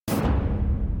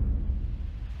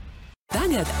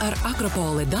Tagad ar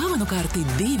Akropole dāvanu karti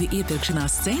 2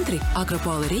 iepirkšanās centri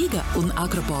Akropole Rīga un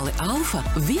Akropole Alfa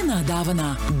vienā dāvanā.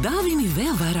 Dāvini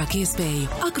vēl vairāk iespēju.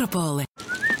 Akropole.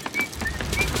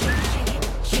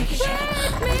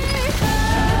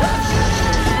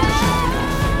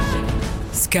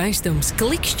 Skaistums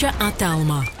klikšķa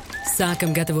attālumā.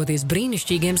 Sākam gatavoties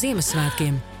brīnišķīgiem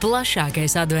Ziemassvētkiem.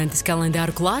 Plašākais adventas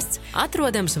kalendāru klāsts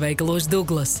atrodams veikalos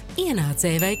Douglas. Ienāc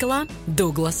e-veikalā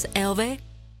Douglas LV.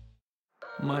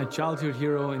 My childhood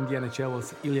hero in the NHL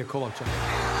was Ilya Kovalchuk.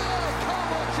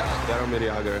 Jaromir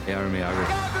Jagr.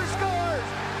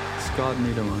 Scott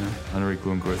Niedermayer. Henrik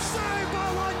Lundqvist.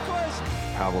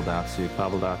 Pavel Datsyuk.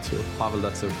 Pavel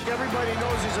Datsyuk. Everybody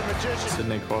knows he's a magician.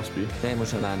 Sidney Crosby. Teemu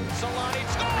Selanne. Solani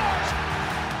scores!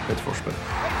 Peter Forsberg.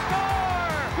 They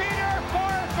score! Peter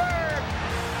Forsberg!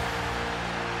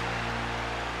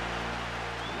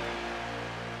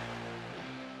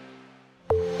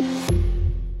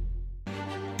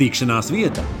 Tikšanās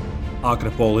vieta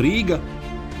Akropole Rīga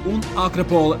un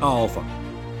Akropole Alfa.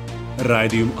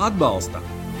 Raidījumu atbalsta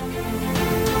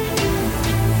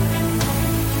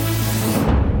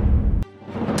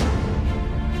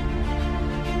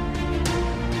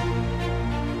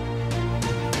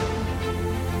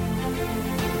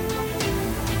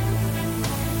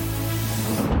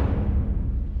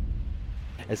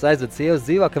Es aizvedu sievas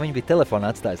dzīvā, ka viņa bija telefonu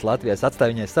atstājis Latvijā. Es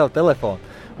atstāju viņai savu telefonu.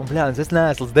 Un, bļāvis, es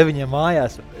neesmu līdz 9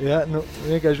 mājās. Ja? Nu,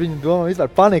 vienkārši viņa domā vispār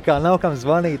panikā, nav kam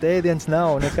zvanīt, ēdienas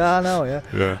nav, nekā nav. Ja?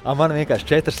 Man vienkārši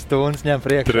 4 stundas ņem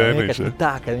priekšā. Vienkārši,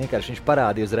 tā, ka vienkārši viņš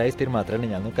parādīja uzreiz pirmā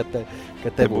treniņā, ka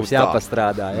te būs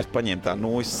jāpastrādā. Ja? Viņš paņēma tā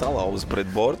nojas salauzu pret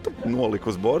bortu,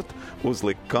 nolika uz bortu,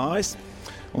 uzlika kājas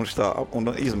un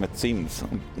izmet cimdus.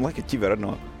 Laika ķiver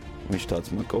no. Viņš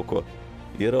tāds man kaut ko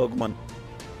ierauga man.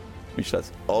 Viņš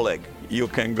tāds, Oleg, you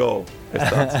can go. Es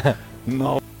tāds,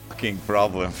 no fucking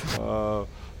problem.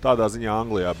 Tādā ziņā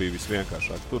Anglijā bija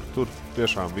visvienkāršāk. Tur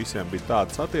tiešām visiem bija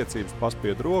tādas attiecības,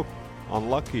 paspied roku,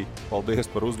 unlucky,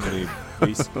 paldies par uzmanību.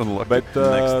 Bet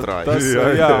tas,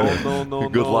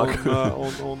 Good luck.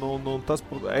 Un tas,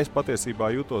 es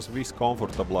patiesībā jūtos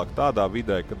viskomfortablāk tādā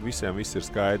vidē, kad visiem viss ir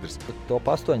skaidrs. To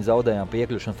 8 zaudējām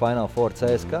piekļušanu Final Four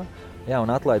CSK. Jā,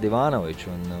 un atlaida Ivanoviču,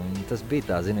 un tas bija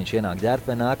tā, viņš ienāk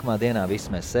ģērbtuvē nākamā dienā,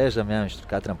 visi mēs sēžam, jā, viņš tur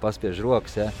katram paspiež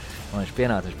rokas, jā, un viņš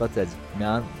pienāca, viņš pateica,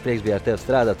 jā, prieks bija ar tevi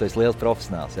strādāt, tu esi liels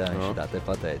profesionāls, jā, viņš tā te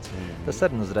pateica. Tas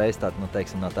arī uzreiz tāda,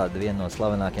 teiksim, no tāda viena no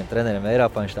slavenākiem treneriem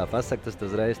Eiropā, viņš tā pasaka, tas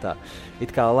uzreiz tā, it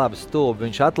kā labi stulbi,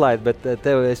 viņš atlaida, bet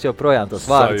tev es joprojām tos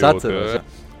vārdus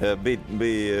atceros.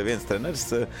 Bija viens treneris,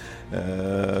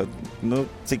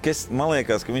 man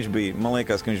liekas, ka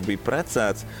viņš bija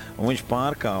precēts, un viņš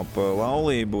pārkāpa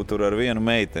laulību tur ar vienu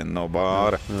meiteni no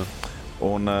bāra.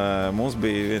 Un mums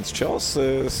bija viens čals,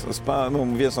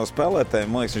 viens no spēlētājiem,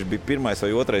 man liekas, viņš bija pirmais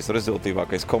vai otrais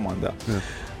rezultīvākais komandā.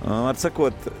 Var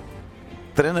sakot,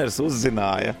 treneris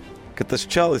uzzināja, ka tas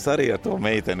čalis arī ar to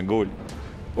meiteni guļ,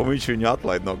 un viņš viņu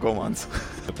atlaida no komandas.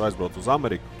 Tu aizbrauc uz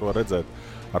Ameriku, to redzēt,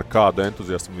 ar kādu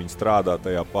entuziasmu viņi strādā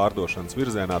tajā pārdošanas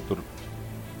virzienā. Tur,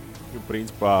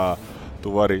 principā,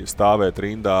 tu vari stāvēt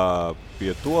rindā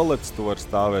pie toaletes, tu vari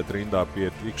stāvēt rindā pie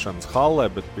tikšanas hallē,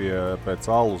 bet pēc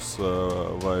alus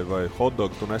vai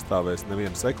hotdogu tu nestāvēsi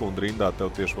nevienu sekundi rindā,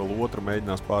 tev tieši vēl otru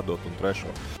mēģinās pārdot un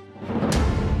trešo.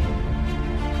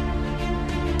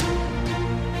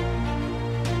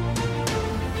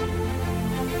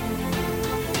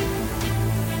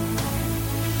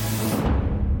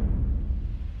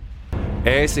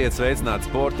 Esiet sveicināti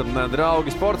sporta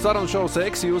draugi. Sporta sarunu šovs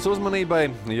Eksi jūsu uzmanībai.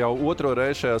 Jau otro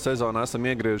reizi šajā sezonā esam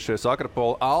iegriezušies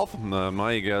Akropole Alfa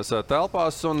maigajās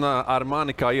telpās un ar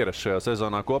mani kā ierasts šajā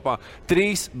sezonā kopā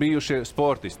 3 bijušie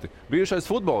sportisti. Bijušais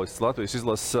futbolists, Latvijas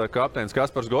izlases kapteinis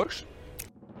Kaspars Gorkšs.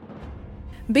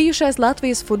 Bijušais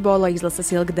Latvijas futbola izlases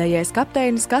ilgadējais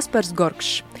kapteinis Kaspars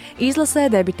Gorkšs. Izlasē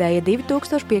debitēja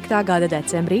 2005. gada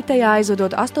decembrī, tajā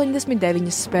aizvadot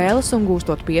 89 spēles un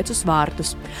gūstot 5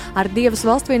 vārtus. Ar Dievas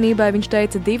valstsvienībai viņš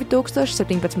teica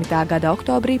 2017. gada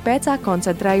oktobrī pēcāk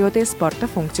koncentrējoties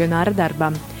sporta funkcionāra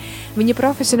darbam. Viņa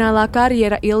profesionālā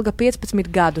karjera ilga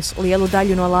 15 gadus, lielu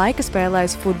daļu no laika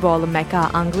spēlējis futbola mekā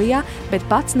Anglijā, bet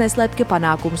pats neslēp, ka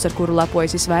panākums, ar kuru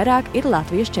lepojas visvairāk, ir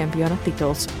Latvijas čempiona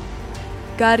tituls.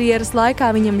 Karjeras laikā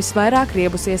viņam visvairāk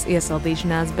riebusies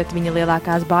iesaldīšanās, bet viņa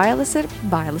lielākās bailes ir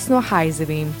bailes no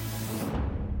haizivīm.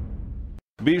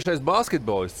 Bijušais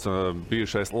basketbolists,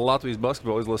 bijušais Latvijas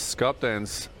basketbola izlases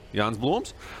kapteinis Jānis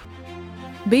Blūms.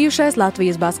 Bijušais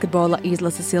Latvijas basketbola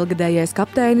izlases ilgadējais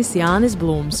kapteinis Jānis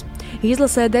Blūms.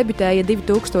 Izlasē debitēja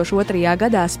 2002.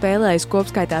 gadā, spēlējis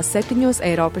kopskaitā 7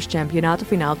 Eiropas čempionātu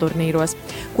finālturnīros.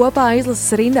 Kopā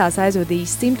izlases rindās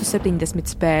aizvadījis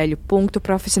 170 spēļu. Punktu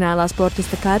profesionālā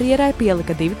sportista karjerai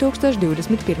pielika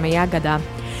 2021. gadā.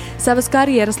 Savas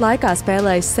karjeras laikā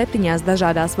spēlējis 7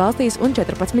 dažādās valstīs un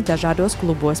 14 dažādos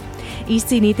klubos.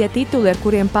 Izcīnītie tituli, ar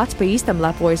kuriem pats pa īstam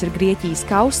lepojas, ir Grieķijas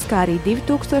kauss, kā arī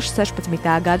 2016.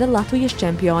 gada Latvijas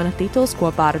čempiona tituls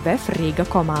kopā ar VF Rīga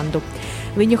komandu.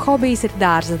 Viņu hobijs ir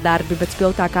dārza darbi, bet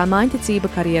spilgtākā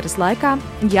maiņticība karjeras laikā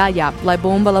 - jā, lai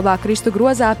bumba labāk kristu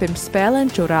grozā, pirms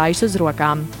spēlēm čurājas uz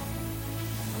rokām.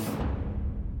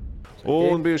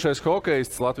 Un bijušais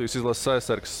hokejists, Latvijas izlases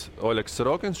aizsargs Oļegs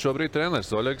Sorokins, šobrīd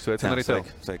treneris. Oļegs, sveicina arī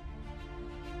tevi.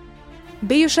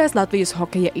 Bijušais Latvijas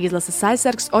hokeja izlases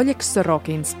aizsargs Oļegs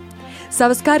Sorokins.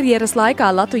 Savas karjeras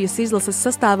laikā Latvijas izlases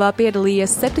sastāvā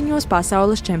piedalījies 7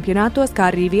 pasaules čempionātos,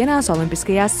 kā arī 1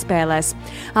 olimpiskajās spēlēs.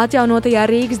 Atjaunotajā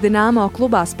Rīgas Dināmo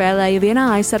klubā spēlēja vienā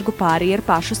aizsargu pārī ar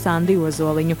pašu Sandi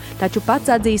Ozoliņu, taču pats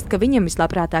atzīst, ka viņam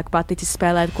vislabprātāk paticis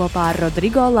spēlēt kopā ar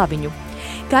Rodrigo Laviņu.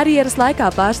 Karjeras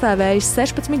laikā pārstāvējis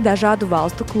 16 dažādu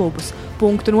valstu klubus.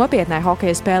 Punktu nopietnai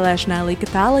hokeja spēlēšanai lika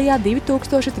tālajā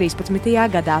 2013.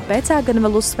 gadā, pēc gan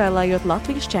vēl uzspēlējot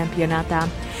Latvijas čempionātā.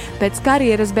 Pēc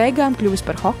karjeras beigām kļuvis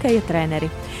par hokeja treneri.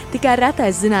 Tikai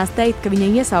retais zinās teikt, ka viņa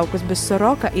iesaukas bez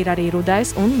Soroka ir arī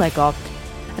Rudais un Lego.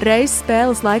 Reiz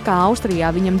spēles laikā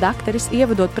Austrijā viņam dakteris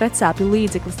ievadot pretsāpju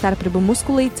līdzekli starpribu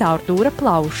muskulī caur dūra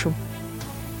plaušu.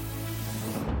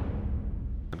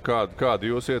 Kādi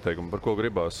jūsu ieteikumi, par ko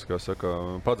gribās, kā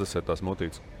saka, padzesēt tās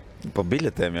mutītes? Pa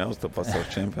biļetēm jau uz to pasaules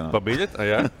čempionātu. Pa biļetēm,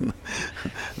 jā?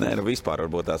 Nē, vispār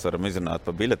varbūt tās varam izrunāt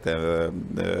pa biļetēm.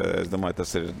 Es domāju,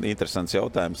 tas ir interesants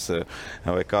jautājums,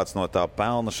 vai kāds no tā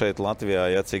pelna šeit Latvijā,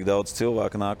 ja cik daudz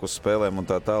cilvēku nāk uz spēlēm un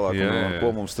tā tālāk, un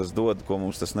ko mums tas dod, ko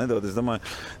mums tas nedod. Es domāju,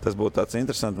 tas būtu tāds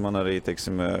interesants. Man arī,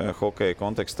 teiksim, hokeja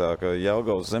kontekstā, ka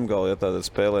Jelgavas Zemgala, ja tāda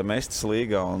spēlē Mestas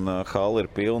līgā un hala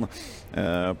ir pilna.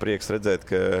 Prieks redzēt,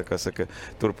 ka saka,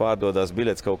 tur pārdodās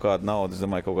biļetes kaut kāda nauda. Es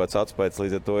domāju, kaut kāds atspējas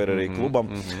līdz ar to ir arī klubam.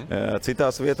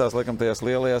 Citās vietās, laikam, tajās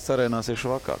lielajās arēnās ir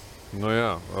švakāk. Nu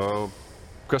jā.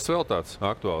 Kas vēl tāds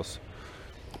aktuāls?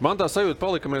 Man tā sajūta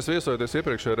palika, ka mēs viesojoties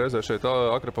iepriekšējā reizē šeit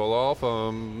Akropola Alfa.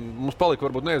 Mums palika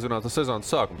varbūt neizrunātas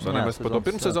sezonas sākums. Jā, mēs par to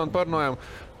pirmssezonu parunājām.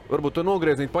 Varbūt to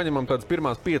nogrieznīt paņemam tādas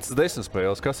pirmās 5-10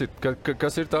 spēles. Kas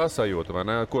ir tā sajūta, vai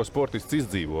ne? Ko sportists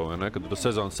izdzīvo, vai ne? Kad tas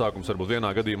sezonas sākums varbūt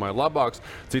vienā gadījumā ir labāks,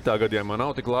 citā gadījumā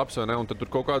nav tik labs, vai ne? Un tad tur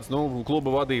kaut kāds,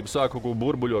 kluba vadība sāk kaut ko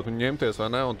burbuļot un ņemties,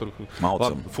 vai ne? Un tur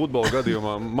futbola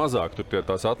gadījumā mazāk tur tie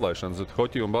tās atlaišanas.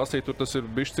 Hoķi un basī tur tas ir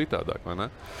bišķi citādāk, vai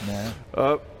ne?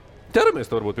 Jā. Ķeramies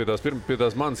varbūt pie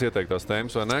tās manas ieteiktās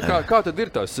tēmas, vai ne? Kā tad ir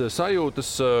tās sajūtas?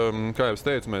 Kā jau es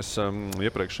teicu, mēs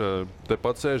iepriekš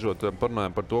tepat sēžot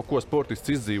parunājam par to, ko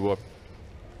sportists izdzīvo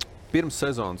pirms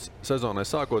sezonai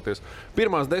sākoties.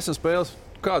 Pirmās 10 spēles,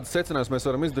 kādas secinājumus mēs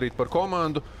varam izdarīt par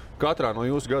komandu katrā no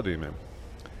jūsu gadījumiem?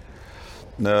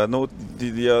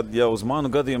 Ja uz manu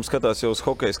gadījumu skatās, jau uz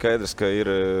hokeju skaidrs, ka ir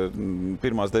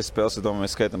pirmās 10 spēles, es domāju,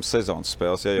 mēs skaitām sezonas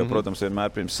spēles. Ja, jo, protams,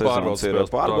 vienmēr pirms sezonas ir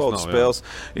pārbaudas spēles.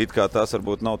 It kā tās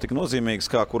varbūt nav tik nozīmīgas,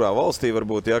 kā kurā valstī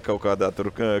varbūt, ja kaut kādā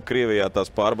tur Krievijā tās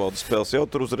pārbaudas spēles jau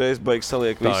tur uzreiz beigas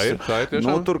saliek visu. Tā ir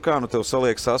tiešām? Tur kā, tev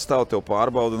saliek sastāvu, tev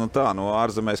pārbauda,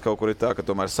 ārzemēs kaut kur ir tā, ka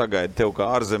tomēr sagaida tev kā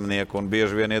ārzemnieku un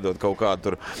bieži vien iedod kaut kādu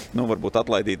tur, varbūt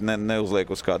atlaidīt, neuzliek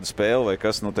uz kādu spēli vai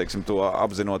kas, teiksim, to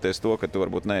apzinoties to, ka tu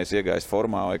varbūt neesi iegājis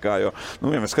formā vai kā, jo,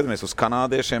 ja mēs skatāmies uz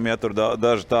kanādiešiem, ja tur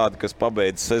daži tādi, kas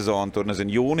pabeidz sezonu, tur,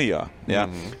 nezinu, jūnijā, ja,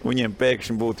 viņiem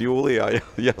pēkšņi būtu jūlijā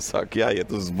jāsāk jāiet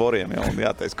uz zboriem, ja, un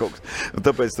jātais kaut kas. Un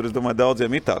tāpēc tur, es domāju,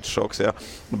 daudziem ir tāds šoks, ja,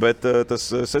 bet tas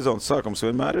sezonas sākums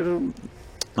vienmēr ir.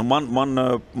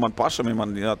 Man pašam,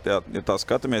 ja tā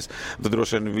skatāmies, tad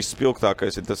droši vien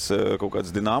vispilgtākais ir tas kaut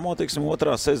kāds Dināmo, teiksim,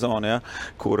 otrā sezona, ja,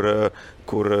 kur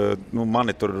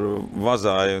mani tur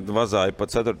vazāja pa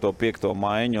 4. 5.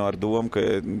 maiņu ar domu, ka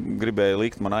gribēja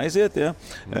likt man aiziet, ja,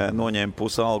 noņēma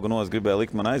pusalgu no, es gribēju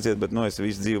likt man aiziet, bet, es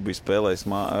visu dzīvi biju spēlējis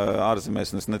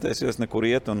ārzemēs, un es netaisījos nekur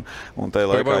iet, un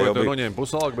tajā laikā jau bija. Noņēma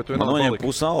pusalgu, bet man noņēma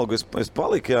pusalgu, es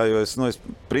paliku, jā, jo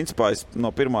principā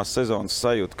no pirmās sezonas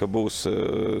sajūtu, ka būs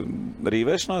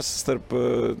rīvēšanās starp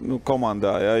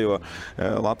komandā, ja, jo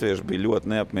latvieši bija ļoti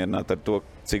neapmierināti ar to,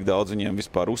 cik daudz viņiem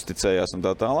vispār uzticējās un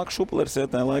tā tālāk. Šuplers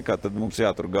tajā laikā, tad mums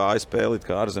tur gāja spēlīt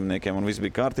kā ārzemniekiem un viss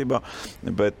bija kārtībā,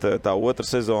 bet tā otra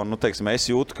sezona, teiksim, es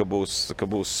jūtu, ka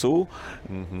būs SU,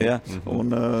 ja,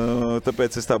 un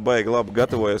tāpēc es tā baigi labi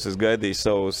gatavojos, es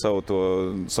gaidīju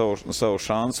savu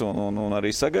šansu un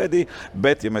arī sagaidīju,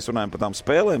 bet, ja mēs runājam par tām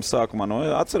spēlēm sākumā,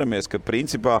 atceramies, ka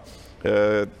principā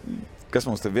kas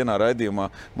mums te vienā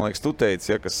raidījumā, man liekas, tu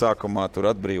teici, ka sākumā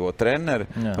tur atbrīvo treneri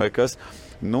vai kas.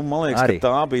 Man liekas, ka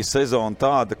tā bija sezona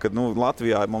tāda, ka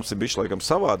Latvijā mums ir bišķi laikam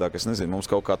savādāk. Es nezinu, mums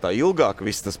kaut kā tā ilgāk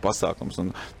viss tas pasākums. Un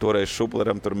toreiz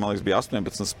Šupleram tur, man liekas, bija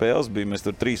 18 spēles, mēs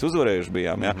tur 3 uzvarējuši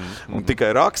bijām. Ja? Un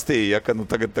tikai rakstīja, ka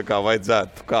tagad tā kā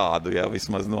vajadzētu kādu, ja,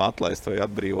 vismaz atlaist vai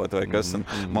atbrīvot vai kas. Un,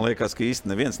 man liekas, ka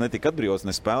īsti neviens netika atbrīvots,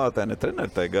 ne spēlētāji, ne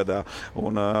treneri tajā gadā.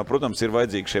 Un, protams, ir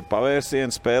vajadzīgi šie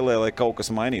pavērsieni spēlē, lai kaut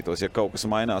kas mainītos. Ja kaut kas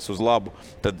mainās uz labu,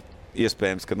 tad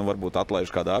iespējams, ka varbūt atlaiž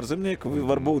kādu ārzemnieku,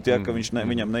 varbūt, ja, ka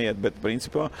viņam neiet, bet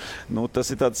principā tas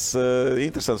ir tāds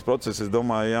interesants process. Es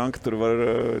domāju, Janka tur var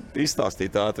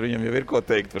izstāstīt ātri, viņam jau ir ko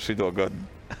teikt par šito gadu.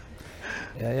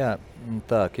 Jā,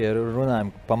 tā, ja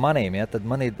runājam pa manīm, ja, tad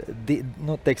man ir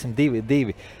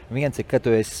divi. Viens ir, ka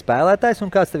tu esi spēlētājs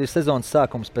un kāds tev ir sezonas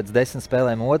sākums pēc 10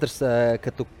 spēlēm. Otrs,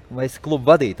 ka tu esi klubu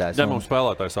vadītājs. Ja mums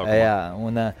spēlētājs sākumā. Jā,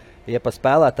 un ja pa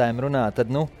spēlētājiem runā,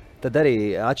 tad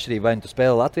arī atšķirība, vai tu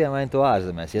spēlē Latvijā, vai tu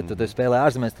ārzemēs. Ja tu spēlē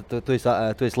ārzemēs, tad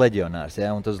tu esi leģionārs.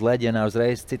 Ja? Un tu uz leģionāru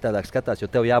uzreiz citādāk skatās, jo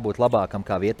tev jābūt labākam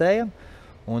kā vietējam.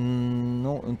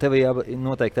 Un tev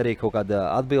noteikti arī kaut kāda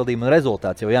atbildība un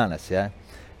rezultāts jau jānes. Ja?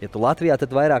 Ja tu Latvijā,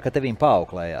 tad vairāk ar tevīm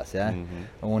paauklējās. Ja?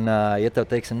 Un, ja tev,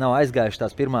 teiksim, nav aizgājuši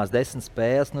tās pirmās 10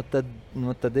 spēles,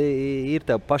 tad ir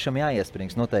tev pašam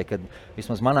jāiesprings. Noteikti, ka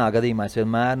vismaz manā gadījumā es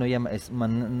vienmēr, ja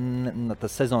man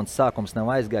tas sezonas sākums nav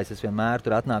aizgājis, es vienmēr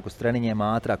tur atnāku uz treniņiem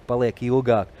ātrāk, paliek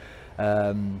ilgāk.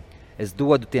 Es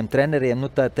dodu tiem treneriem,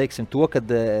 teiksim, to, kad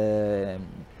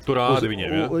tur rādi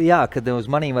viņiem, jā, kad uz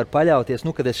manīm var paļauties,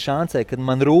 kad es šancēju, kad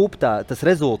man rūp tas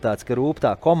rezultāts, ka rūp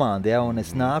tā komanda, ja, un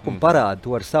es nāku un parādu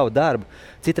to ar savu darbu.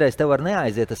 Citreiz tev var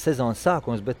neaiziet tas sezonas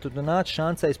sākums, bet tu nāc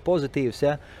šancējis pozitīvs,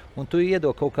 ja, un tu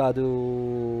iedod kaut kādu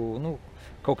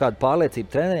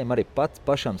pārliecību treneriem, arī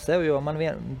pašam sev, jo man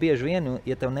bieži vien,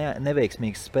 ja tev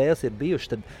neveiksmīgas spēles ir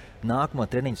bijušas, tad nākamo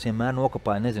treniņus vienmēr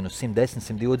nokopāja, nezinu,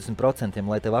 110–120%,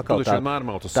 lai tev atkal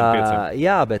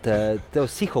jā, bet tev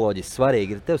psiholoģiski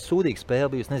svarīgi ir. Tev sūdīga spēle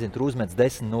bijusi, nezinu, tur uzmets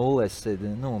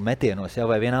 10-0 metienos, ja,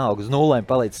 vai vienalga uz 0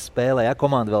 palicis spēlē, ja,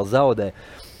 komanda vēl zaudē.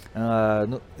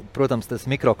 Protams, tas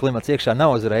mikroklimats iekšā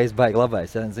nav uzreiz baigi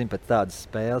labais, ja, zin, pēc tādas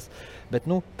spēles. Bet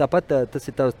tāpat tas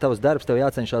ir tavs darbs, tev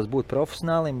jācenšas būt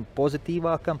profesionālim,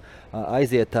 pozitīvākam,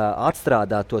 aiziet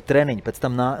atstrādāt to treniņu, pēc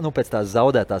tam pēc tās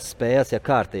zaudētās spēles, ja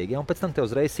kārtīgi, ja, un pēc tam tev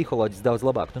uzreiz psiholoģiski daudz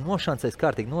labāk. Tu nošancēs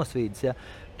kārtīgi nosvīdis, ja,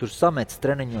 tur samets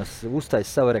treniņos,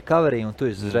 uztais savu recovery, un tu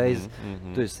esi uzreiz,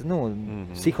 tu esi,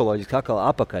 psiholoģiski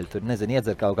apakaļ, tur, nezinu,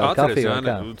 iedzer kaut kādu kafiju.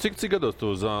 Kā. Cik gados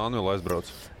tu uz Anvilu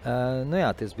aizbrauc?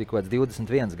 Jā, tas bija kaut kāds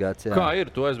 21 gads. Jā. Kā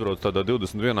ir, tu aizbrauc tādā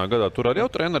 21 gadā, tur arī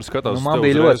jau treneris skatās? Man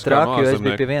bija ļoti traki, jo es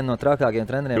biju pie viena no trakākajiem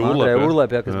treneriem, Andreja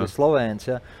Urlēpjā, kas bija Slovēns,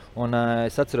 ja. Un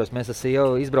es atceros, mēs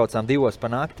izbraucām 2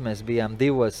 pa nakti, mēs bijām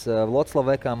 2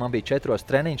 Vloclavekā, man bija 4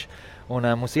 treniņš. Un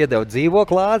mums iedeva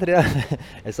dzīvokli ātri, ja.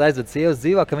 Es aizvedu sievas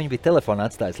dzīvā, ka viņa bija telefonu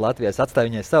atstājis Latvijā. Es atstāju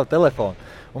viņai savu telefonu.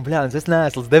 Un, bļāvis, es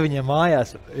neesmu līdz 9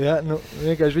 mājās. Ja.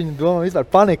 Vienkārši viņa domā, vispār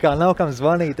panikā, nav kam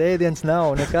zvanīt, ēdienas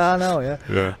nav, nekā nav. Ja.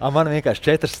 Man vienkārši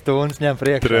 4 stundas ņem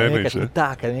priekšā. Vienkārši, tā,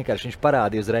 ka vienkārši viņš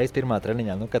parādīja uzreiz pirmā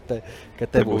treniņā, ka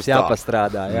te būs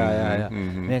jāpastrādā. Jā.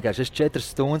 Vienkārši es 4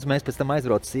 stundas, mēs pēc tam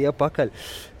aizbraucu sievu pakaļ.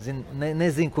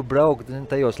 Nezinu, kur braukt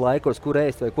tajos laikos, kur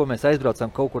ēst, vai ko mēs aizbraucam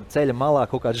kaut kur ceļa malā,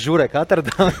 kaut kāds žurek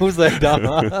atradām, uzveidām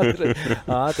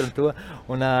ātri un to.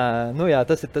 Un, jā,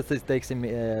 tas ir teiksim,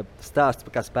 stāsts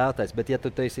kā spēlētājs, bet ja tu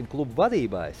teiksim klubu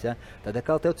vadībājs, ja, tad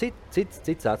tev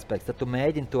cits aspekts, tad tu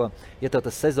mēģini to, ja tev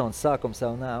tas sezonas sākums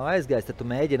jau nav aizgājis, tad tu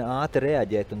mēģini ātri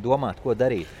reaģēt un domāt, ko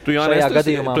darīt. Tu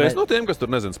esi no tiem, kas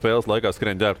tur, nezinu, spēles laikā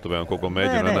skrien ģērbtuvē un kaut ko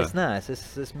mēģina? Nē,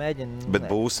 es mēģinu. Bet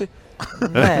būsi?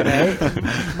 Nē,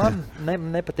 man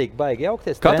nepatīk baigi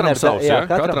jaukties. Katram savs, jā?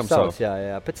 Katram savs,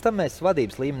 jā. Pēc tam mēs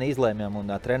vadības līmenī izlēmjam un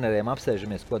treneriem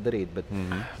apsēžamies, ko darīt,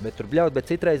 bet tur bļaut, bet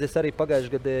citreiz es arī pagājuši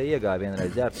gadu iegāju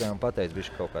vienreiz ģērbtuvē un pateicu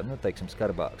bišķi kaut kādu, teiksim,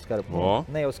 skarbāk.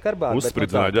 Ne jau skarbāk, bet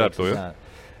uzspridzināja ģērbtuvi, ja?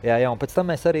 Jā, un pēc tam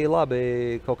mēs arī labi,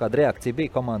 kaut kāda reakcija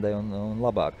bija komandai un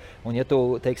labāk. Un ja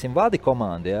tu, teiksim, vadi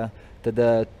komandu, ja, tad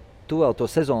tu vēl to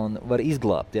sezonu var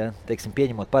izglābt, ja, teiksim,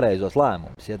 pieņemot pareizos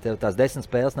lēmumus. Ja tev tās 10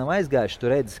 spēles nav aizgājušas, tu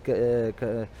redzi, ka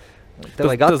tev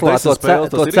vajag atklāt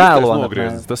to cēlonu.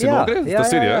 Tas ir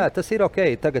nogriezis? Jā, tas ir ok.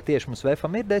 Tagad tieši mums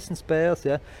VFam ir 10 spēles,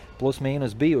 ja, plus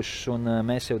mīnus bijušas, un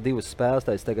mēs jau 2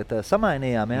 spēles tagad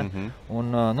samainījām. Ja,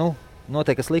 un,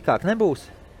 noteikti, ka slikāk nebūs.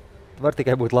 Var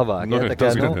tikai būt labāk.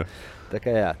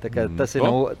 Ja, tas ir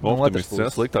no otras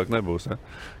puses. Sliktāk nebūs. Ja.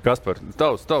 Kaspar,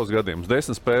 tavs gadījums,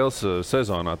 10 spēles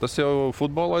sezonā, tas jau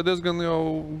futbolā diezgan jau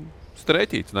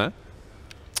strēķīts, ne?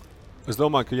 Es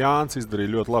domāju, ka Jānis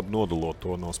izdarīja ļoti labi nodalot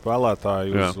to no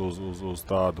spēlētāju uz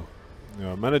tādu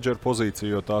menedžera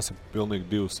pozīciju, jo tās ir pilnīgi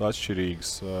divas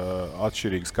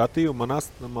atšķirīgas skatījumi.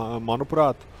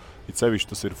 Manuprāt, it sevišķi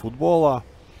tas ir futbolā,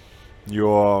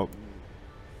 jo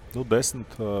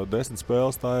 10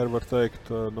 spēles tā ir, var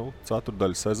teikt,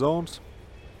 ceturdaļa sezonas.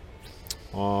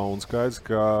 Un skaidrs,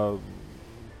 ka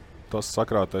tas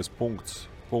sakrātais punktu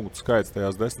skaits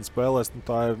tajās 10 spēlēs,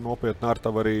 tā ir nopietna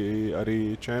ārtava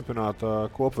arī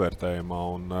čempionāta kopvērtējumā.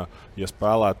 Un, ja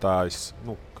spēlētājs,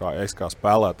 kā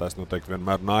spēlētājs, noteikti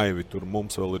vienmēr naivi, tur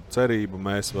mums vēl ir cerība,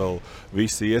 mēs vēl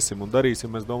visi iesim un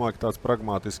darīsim. Es domāju, ka tāds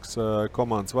pragmatisks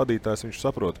komandas vadītājs, viņš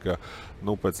saprot, ka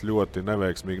pēc ļoti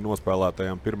neveiksmīgi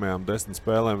nospēlētajām pirmajām 10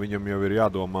 spēlēm viņam jau ir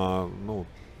jādomā,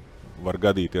 var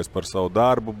gadīties par savu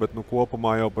darbu, bet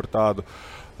kopumā jau par tādu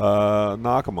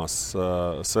nākamās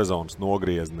sezonas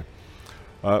nogriezni.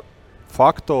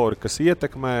 Faktori, kas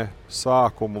ietekmē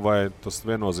sākumu, vai tas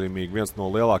viennozīmīgi viens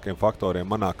no lielākajiem faktoriem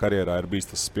manā karjerā ir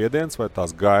bijis tas spiediens vai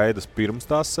tās gaidas pirms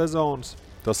tās sezonas.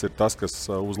 Tas ir tas, kas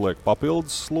uzliek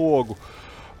papildus slogu.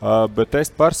 Bet es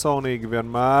personīgi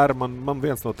vienmēr, man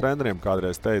viens no treneriem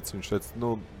kādreiz teica, viņš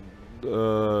teica,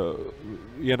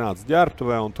 ienāca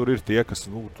ģērbtuvē, un tur ir tie, kas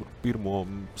tur pirmo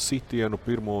sitienu,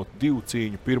 pirmo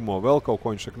divcīņu, pirmo vēl kaut ko.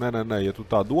 Viņš saka, nē, ja tu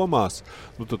tā domās,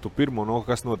 tad tu pirmo,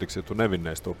 kas notiks, ja tu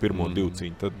nevinnēsi to pirmo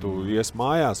divcīņu, tad tu ies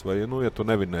mājās, vai ja tu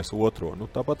nevinnēsi otro.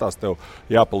 Tāpat tās tev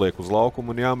jāpaliek uz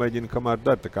laukumu un jāmēģina, kamēr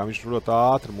dar. Tā kā viņš ļoti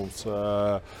ātri mums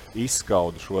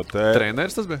izskauda šo te...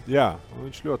 Treneris tas bija? Jā,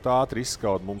 viņš ļoti ātri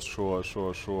izskauda mums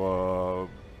šo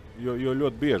Jo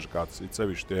ļoti bieži kāds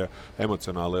sevišķi tie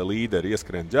emocionālie līderi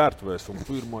ieskrien ģērbtuvēs un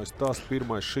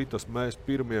pirmais šitas, mēs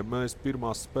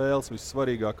pirmās spēles,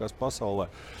 vissvarīgākās pasaulē.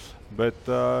 Bet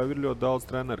ir ļoti daudz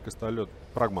treneri, kas tā ļoti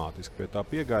pragmātiski pie tā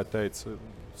piegāja, teica,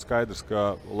 skaidrs,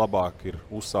 ka labāk ir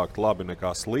uzsākt labi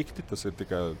nekā slikti, tas ir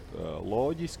tikai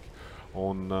loģiski,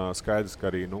 un skaidrs,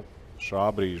 ka arī, šā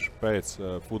brīža pēc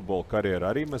futbola karjera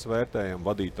arī mēs vērtējam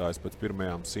vadītājus pēc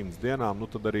pirmajām 100 dienām,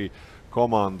 tad arī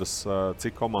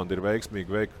cik komanda ir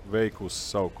veiksmīgi veikusi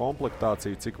savu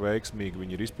komplektāciju, cik veiksmīgi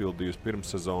viņi ir izpildījusi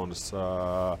pirmssezonas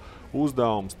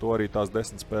uzdevumus, to arī tās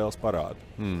 10 spēles parāda.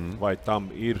 Vai tam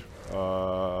ir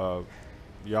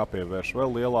jāpievērš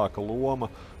vēl lielāka loma?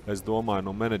 Es domāju,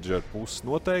 no menedžera puses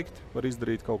noteikti var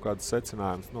izdarīt kaut kādas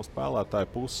secinājumus. No spēlētāja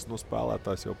puses,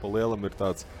 spēlētājs jau pa lielam ir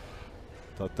tāds,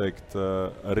 tā teikt,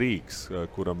 rīks,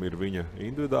 kuram ir viņa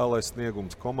individuālais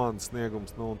sniegums, komandas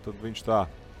sniegums, un tad viņš tā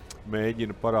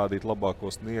mēģina parādīt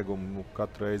labāko sniegumu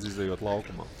katru reizi izejot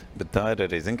laukumā. Bet tā ir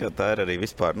arī, tā ir arī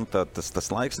vispār, tas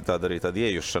laiks ir tāda arī tāda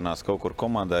iejušanās kaut kur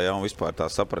komandā, un vispār tā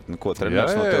sapratni, ko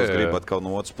treneris no tevis grib atkal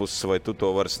no otras puses, vai tu to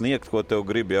vari sniegt, ko tev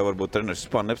grib, varbūt treneris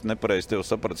vispār nepareizi tev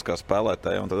sapratis kā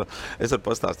spēlētāji, un tad es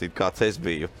varu pastāstīt, kāds es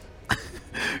biju.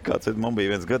 Man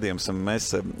bija viens gadījums,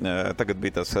 tagad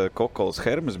bija tas Kokols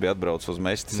Hermes, bija atbraucis uz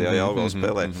Mestis, Jelgavas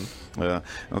spēlē.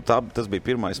 Tas bija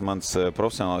pirmais mans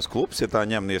profesionālais klubs, ja tā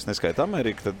ņem, ja es neskaitu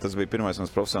Ameriku, tad tas bija pirmais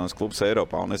mans profesionālais klubs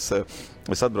Eiropā. Un es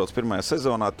atbraucu pirmajā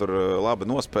sezonā, tur labi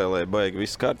nospēlēju, baigi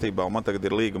viss kārtībā, un man tagad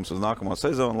ir līgums uz nākamo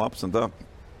sezonu, labs un tā.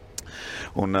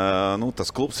 Un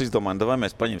tas klubs izdomāja, vai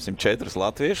mēs paņemsim 4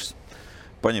 latviešus.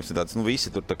 Paņemsim tāds, visi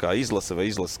tur tā kā izlase vai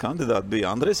izlases kandidāti. Bija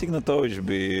Andrejs Ignatovičs,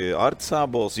 bija Artis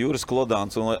Ābols, Juris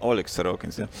Klodāns un Oļegs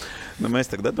Sarokins. Ja.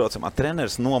 Mēs tagad atbraucam,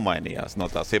 treneris nomainījās no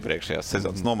tās iepriekšējās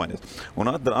sezonas nomainījās.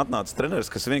 Un atnāca treneris,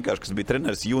 kas bija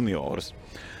treneris juniors.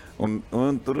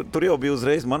 Un tur jau bija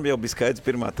uzreiz, man jau bija skaidrs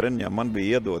pirmā treniņā, man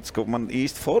bija iedots, ka man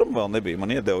īsti forma vēl nebija,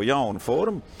 man iedeva jaunu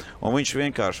formu, un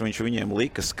viņš viņiem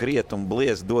lika skriet un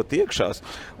bliez dot iekšās,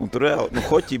 un tur reāli,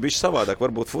 hoķī bišķi savādāk,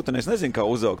 varbūt futeni, es nezinu, kā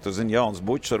uzaugt, tu zini, jauns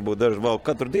bučs, varbūt daži vēl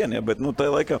katru dienu, ja, bet,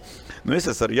 tajā laikā,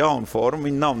 es esmu ar jaunu formu,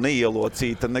 viņi nav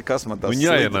neielocīta, nekas man tās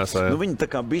slidas. Viņi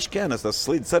tā kā bišķi jānes tās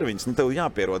slidas ar viņas, tev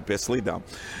jāpierod pie slidām.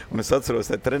 Un es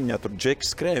atceros, tajā treniņā tur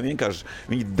džeks skrēja,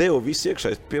 vienkārši viņi deva visu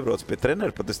iekšā, es piebraucu pie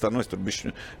trenera, pat es tur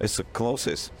bišķi, es saku,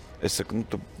 klausies,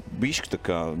 tu bišķi tā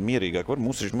kā mierīgāk var,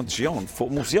 mums jauna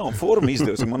forma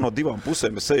izdevusi, man no 2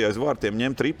 pusēm, es eju aiz vārtiem,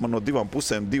 ņemt ripu, man no 2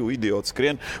 pusēm 2 idioti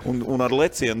skrien, un ar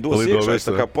lecienu dos iekšā, es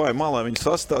tā kā pāri malā, viņi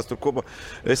sastās tur kopā,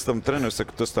 es tam treneru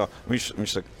saku, tas tā,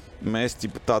 viņš saka, mēs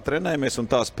tā trenējamies un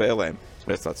tā spēlējam.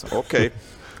 Es tāds, ok,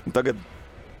 un tagad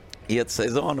iet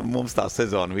sezona, mums tā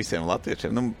sezona visiem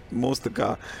latviešiem, mums tā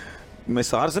kā,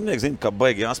 mēs ārzemnieki zinām, kā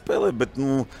baigi jāspēlē, bet,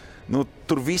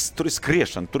 tur ir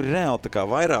skriešana, tur ir reāli tā kā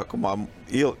vairākumā.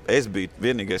 Es biju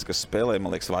vienīgais, kas spēlēja,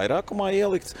 man liekas, vairākumā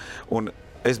ielikts, un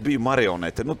es biju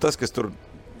marionete. Tas, kas tur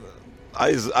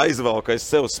aizvalka aiz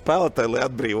sev spēlētāji, lai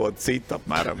atbrīvotu citu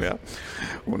apmēram, jā.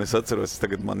 Un es atceros,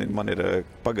 tagad man ir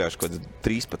pagājuši kaut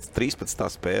 13.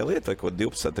 spēle, vai kaut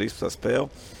 12. 13. spēle,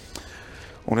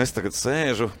 un es tagad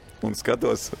sēžu un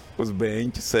skatos uz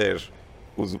beņķi sēžu.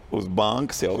 uz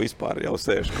bankas jau vispār jau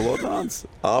sēž Klodāns,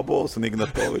 Ābols un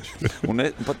Ignatovičs. Un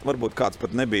varbūt kāds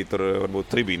pat nebija tur, varbūt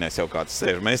tribīnēs jau kāds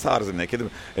sēž. Mēs ārzemnieki.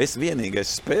 Es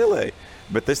vienīgais spēlēju,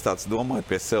 bet es tāds domāju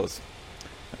pie sevis.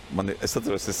 Es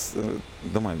atceros, es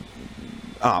domāju,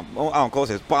 un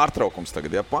klausies, pārtraukums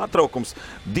tagad, ja? Pārtraukums,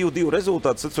 2-2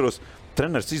 rezultāts, atceros,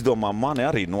 treneris izdomā mani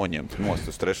arī noņemt nost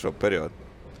uz 3. periodu.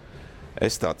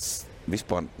 Es tāds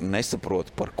vispār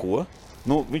nesaprotu par ko.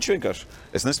 Nu, viņš vienkārši,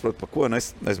 es nesaprotu par ko, un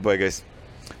es baigais,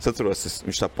 es atceros,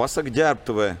 viņš tā pasaka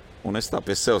ģērbtuvē, un es tā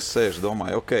pie sevis sēžu,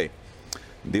 domāju, ok,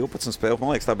 12 spēles,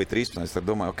 man liekas, tā bija 13, es tā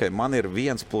domāju, ok, man ir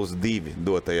 1+2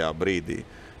 dotajā brīdī,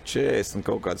 40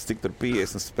 kaut kāds, cik tur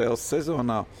 50 spēles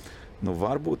sezonā, nu,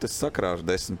 varbūt es sakrāšu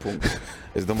 10 punktus.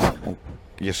 Es domāju,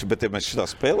 bet ja mēs šitā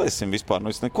spēlēsim vispār, nu,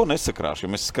 es neko nesakrāšu,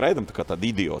 jo mēs skraidam tā kā tādi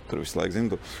idioti tur visu laiku,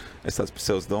 zinu, es tāds pie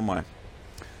sevis domāju,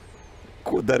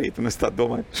 ko darīt, un es tā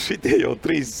domāju, šitie jau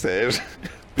 3 sēž.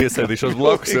 Piesēdīšos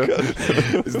blakus, ja?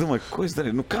 Es domāju, ko es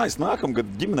darīju? Nu, kā es nākamgad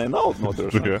ģimenei naudu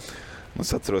nodrošinu?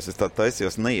 Es atceros, es tā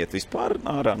taisījos neiet vispār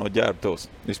ārā no ģērbtuvs.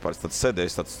 Vispār es tāds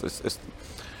sēdēju,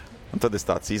 un tad es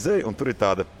tāds izēju, un tur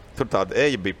tāda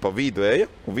eja bija pa vidu eja,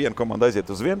 un viena komanda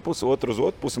aiziet uz vienu pusi, otru uz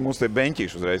otru pusi, un mums tie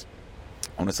beņķīši uzreiz.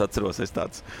 Un es atceros, es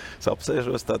tāds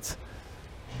apsēžos, tāds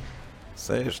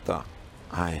sēžu tā,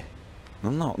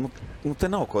 Nu, te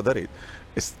nav ko darīt.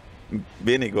 Es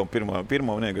vienīgo pirmo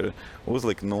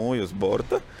uzliku nūju uz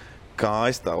borta,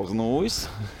 kājas tā uz nūjas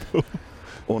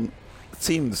un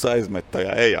cimdus aizmet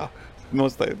tajā ejā.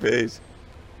 Nostāju pie ejas.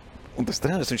 Un tas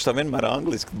treneris, viņš tā vienmēr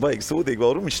angliski baigi sūdīgi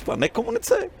vēl viņš tā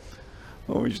nekomunicēja.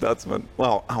 Un viņš tāds man,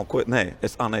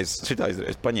 es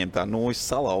paņēmu tā nūjas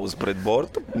salauzu pret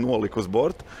bortu, noliku uz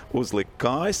bortu, uzliku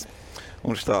kājas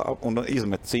un viņš tā un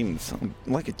izmet cimdus. Un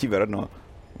laika ķiver no...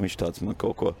 Viņš tāds man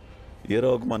kaut ko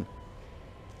ieraug man.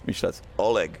 Viņš tāds,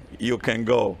 Oleg, you can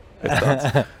go. Es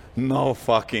tāds, no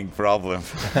fucking problem.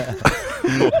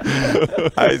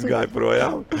 Aizgāju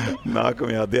projām.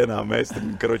 Nākamajā dienā mēs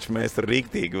tur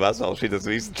rīktīgi veseli šitas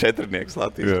visi 4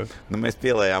 Latvijas. Yeah. Nu, mēs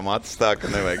pielējām acis tā,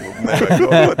 ka nevajag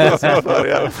nogotos vispār,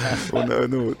 jā.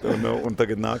 Un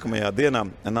tagad nākamajā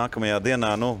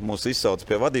dienā mūs izsauc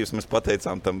pie vadības. Mēs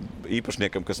pateicām tam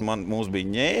īpašniekam, kas mūs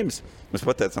bija ņēmis. Mēs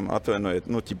pateicām, atvainojiet,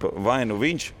 vai nu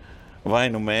viņš, vai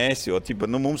nu mēs, jo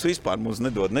mums vispār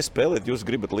nedod nespēlēt, jūs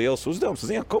gribat liels uzdevums.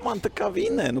 Jā, komanda tā kā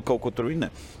vinē, kaut ko tur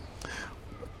vinē.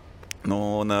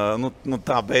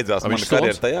 Tā beidzās mana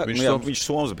karjera tajā. Viņš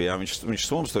Soms bija, viņš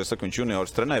Soms, to es saku, viņš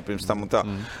juniors trenēja pirms tam un tā.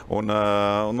 Un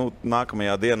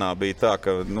nākamajā dienā bija tā,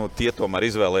 ka tie tomēr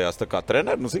izvēlējās tā kā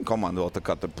treneri, komanda vēl tā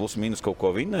kā plus mīnus kaut ko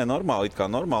vinē, normāli, it kā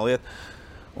normāli iet.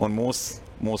 Un mūs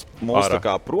tā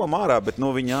kā prom ārā, bet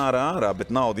viņi ārā, bet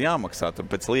naudu jāmaksā tur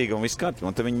pēc līga un viss kārtībā.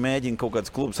 Un tad viņi mēģina kaut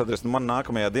kādas klubus atrast. Man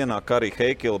nākamajā dienā Karī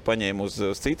Heikila paņēma uz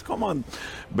citu komandu,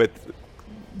 bet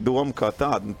doma kā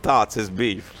tāds es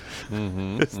biju.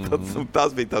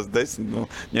 Tas bija tās 10,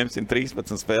 ņemsim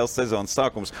 13 spēles sezonas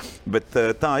sākums, bet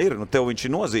tā ir, tev viņš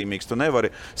ir nozīmīgs, tu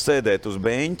nevari sēdēt uz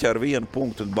beņķa ar 1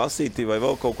 punktu basītī vai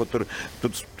vēl kaut ko tur,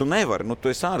 tu nevari,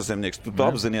 tu esi ārzemnieks, tu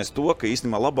apzinies to, ka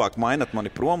īstenībā labāk mainat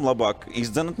mani prom, labāk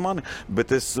izdzenat mani,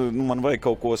 bet man vajag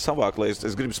kaut ko savāk, lai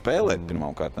es gribu spēlēt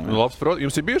pirmām kārtām.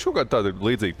 Jums ir bieži kaut kāda tāda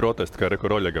līdzīga protesta kā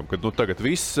Reko Roļegam, kad tagad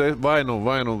viss vai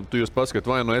tu jūs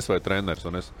paskat, vai es vai treneris,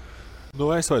 un es...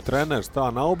 Es vai treneris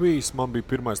tā nav bijis. Man bija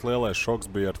pirmais lielais šoks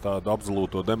bija ar tādu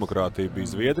absolūto demokrātiju bija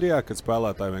Zviedrijā, kad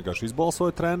spēlētāji vienkārši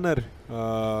izbalsoja treneri,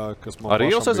 kas man arī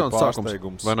jau pašam sezonas bija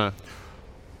pārsteigums. Sākums, vai ne?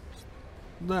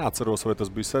 Neatceros, vai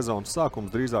tas bija sezonas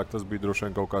sākums, drīzāk tas bija droši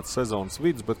vien kaut kāds sezonas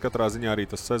vidus, bet katrā ziņā arī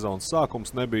tas sezonas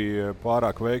sākums nebija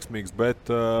pārāk veiksmīgs, bet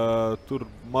tur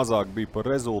mazāk bija par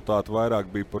rezultātu,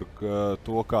 vairāk bija par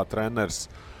to, kā treneris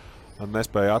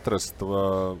nespēja atrast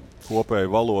kopēju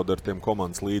valodu ar tiem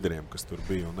komandas līderiem, kas tur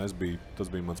bija. Un tas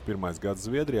bija mans pirmais gads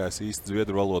Zviedrijā. Es īsti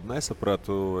zviedru valodu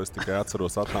nesapratu. Es tikai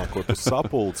atceros atnākot uz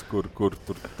sapulci, kur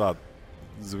tur tāda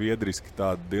zviedriski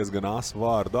tāda diezgan asa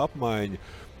vārdu apmaiņa.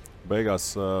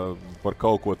 Beigās par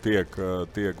kaut ko tiek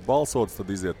balsots, tad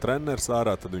iziet treneris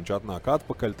ārā, tad viņš atnāk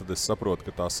atpakaļ, tad es saprotu,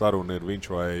 ka tā saruna ir viņš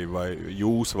vai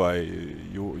jūs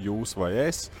vai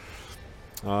es.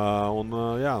 Un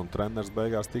treneris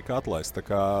beigās tika atlaists. Tā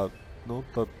kā,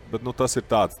 tas ir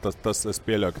tāds, es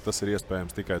pieļauju, ka tas ir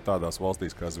iespējams tikai tādās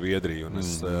valstīs kā Zviedrija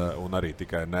un arī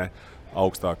tikai ne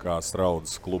augstākās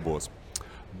raudzes klubos.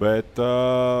 Bet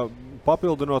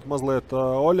papildinot mazliet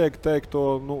Oļega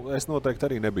teikto, es noteikti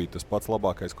arī nebiju tas pats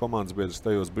labākais komandas biedrs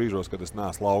tajos brīžos, kad es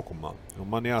neesmu laukumā.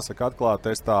 Un man jāsaka atklāti,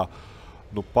 es tā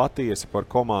patiesi par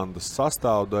komandas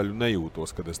sastāvdaļu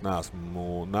nejūtos, kad es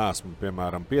neesmu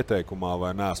piemēram, pieteikumā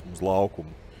vai neesmu uz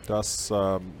laukumu.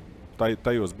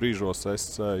 tajos brīžos es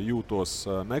jūtos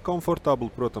nekomfortabli.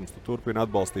 Protams, tu turpini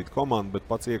atbalstīt komandu, bet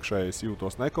pats iekšēji es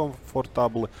jūtos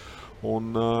nekomfortabli.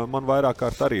 Un man vairāk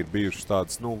kārt arī ir bijušas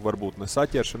tādas, varbūt ne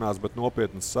saķeršanās, bet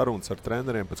nopietnas sarunas ar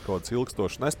treneriem pēc kaut kādas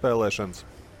ilgstošas nespēlēšanas.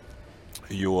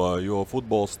 Jo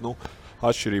futbols,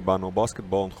 atšķirībā no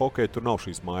basketbola un hokeja, tur nav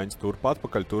šīs maiņas turp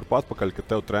atpakaļ, ka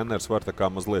tev treneris var tā kā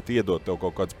mazliet iedot tev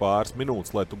kaut kādas pāris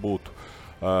minūtes, lai tu būtu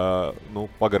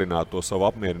pagarināt to savu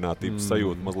apmierinātības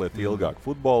sajūtu mazliet ilgāk.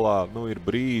 Futbolā ir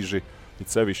brīži, it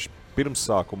sevišķi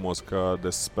pirmsākumos, kad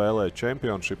es spēlēju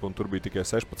championship un tur bija tikai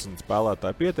 16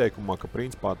 spēlētāju pieteikumā, ka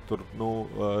principā tur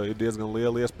ir diezgan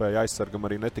liela iespēja aizsargam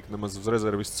arī netikt nemaz uz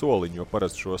rezervistu soliņu, jo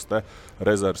parasti šos te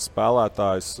rezerves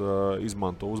spēlētājs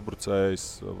izmanto uzbrucējs,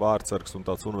 vārdsargs un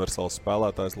tāds universāls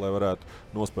spēlētājs, lai varētu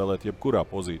nospēlēt jebkurā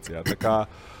pozīcijā. Tā kā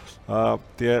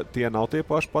tie nav tie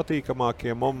paši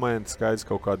patīkamākie momenti, skaidrs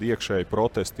kaut kādi iekšēji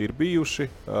protesti ir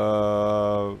bijuši,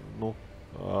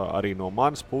 arī no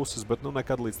manas puses, bet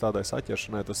nekad līdz tādai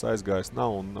saķeršanai tas aizgājis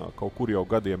nav, un kaut kur jau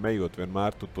gadiem ejot,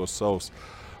 vienmēr tu tos savus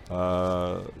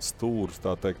stūrus,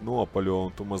 tā teikt, nopaļo,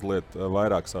 un tu mazliet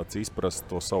vairāk sāc izprast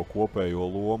to savu kopējo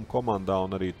lomu komandā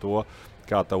un arī to,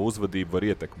 kā tā uzvedība var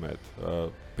ietekmēt.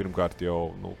 Pirmkārt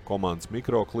jau komandas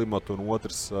mikroklimatu, un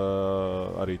otrs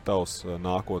arī tavs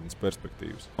nākotnes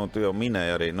perspektīvas. Un tu jau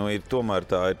minēji arī, tomēr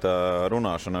tā ir tā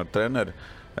runāšana ar treneri.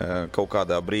 Kaut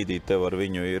kādā brīdī tev ar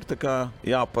viņu ir tā kā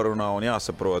jāparunā un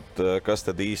jāsaprot, kas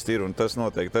tad īsti ir, un tas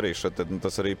noteikti arī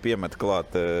tas arī piemet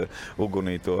klāt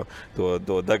ugunī to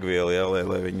degvielu,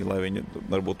 lai viņi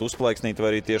varbūt uzplaiksnītu,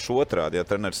 vai arī tieši otrādi. Ja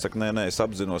treneris saka, nē, es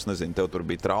apzinos, nezinu, tev tur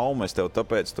bija trauma, es tev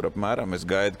tāpēc tur apmēram, es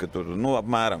gaidu, ka tur,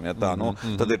 apmēram, ja tā,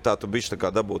 tad ir tā, tu bišķi tā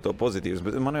kā dabūt to pozitīvs,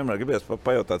 bet man vienmēr gribēs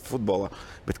pajautāt futbolā,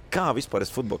 bet kā vispār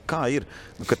futbolā, kā ir,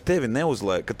 ka tevi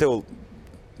neuzlēja, ka tev,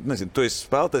 nezinu, tu esi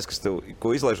spēlētājs,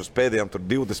 ko izlaiž uz pēdējām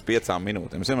 25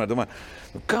 minūtēm. Es vienmēr domāju,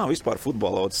 kā vispār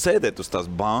futbolā sēdēt uz tās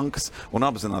bankas un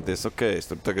apzināties,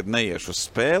 es tur tagad neiešu uz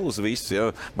spēli uz visu.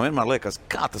 Ja? Man vienmēr liekas,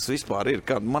 kā tas vispār ir.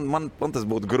 Man tas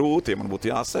būtu grūti, ja man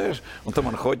būtu jāsēž, un tad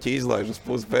man hoķi izlaiž uz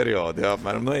pusperiodu. Ja?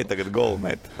 Apmēram, ej tagad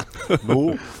golmēt.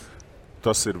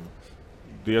 Tas ir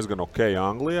diezgan ok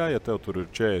Anglijā, ja tev tur ir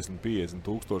 40-50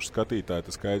 tūkstoši skatītāji,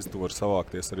 tas skaidrs, tu vari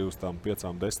savākties arī uz tām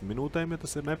 5-10 minūtēm, ja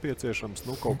tas ir nepieciešams.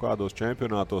 Kaut kādos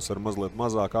čempionātos ar mazliet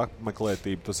mazāk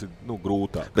apmeklētību tas ir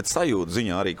grūtāk. Bet sajūta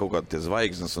ziņā arī kaut kādi tie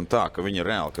zvaigznes un tā, ka viņi ir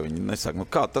reāli, ka viņi nesaka,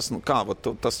 kā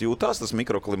tas jūtās, tas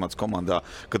mikroklimats komandā,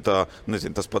 ka tā,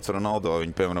 nezinu, tas pats Ronaldo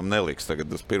viņi, piemēram, neliks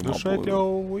tagad uz pirmo pūli. Šeit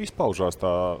jau izpaužās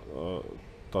tā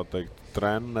teikt,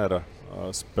 trenera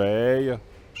spēja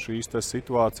šīs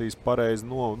situācijas pareizi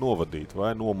novadīt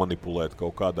vai nomanipulēt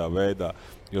kaut kādā veidā.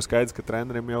 Jo skaidrs, ka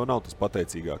trenerim jau nav tas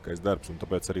pateicīgākais darbs, un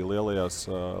tāpēc arī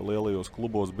lielajos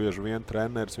klubos bieži vien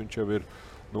treneris, viņš jau ir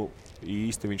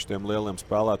īsti viņš tiem lieliem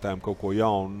spēlētājiem kaut ko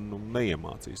jaunu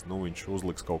neiemācīs. Viņš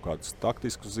uzliks kaut kādus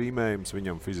taktiskus zīmējumus,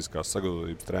 viņam fiziskās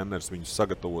sagatavotības treneris viņus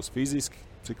sagatavos fiziski,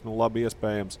 cik labi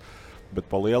iespējams, bet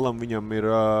pa lielam viņam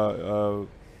ir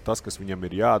tas, kas viņam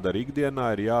ir jādara ikdienā,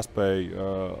 ir jāspēj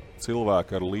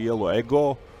cilvēku ar lielu ego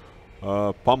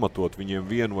pamatot viņiem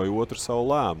vienu vai otru savu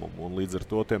lēmumu. Un līdz ar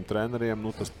to tiem treneriem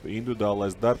tas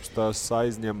individuālais darbs tas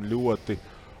aizņem ļoti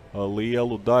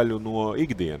lielu daļu no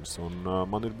ikdienas. Un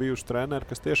man ir bijuši treneri,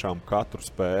 kas tiešām katru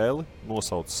spēli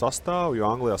nosauc sastāvu, jo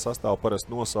Anglijā sastāvu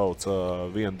parasti nosauc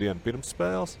vienu dienu pirms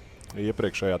spēles,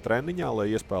 iepriekšējā treniņā, lai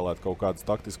iespēlētu kaut kādus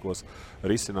taktiskos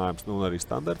risinājumus un arī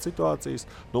standarta situācijas.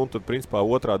 Un tad, principā,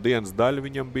 otrā dienas daļa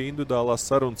viņam bija individuālās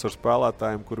sarunas ar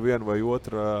spēlētājiem, kur viena vai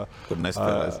otra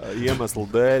iemeslu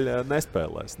dēļ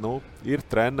nespēlēs. Ir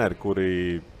treneri, kuri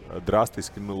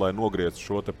drastiski, lai nogrieztu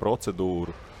šo te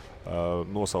procedūru,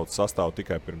 nosauc sastāvu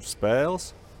tikai pirms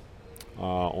spēles,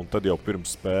 un tad jau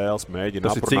pirms spēles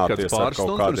mēģina aprunāties ar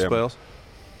kaut kādiem.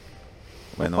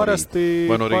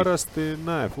 Parasti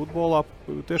nē, futbolā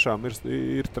tiešām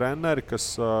ir treneri, kas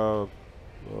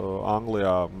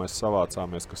Anglijā mēs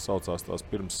savācāmies, kas saucās tās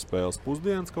pirms spēles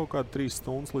pusdienas, kaut kādi 3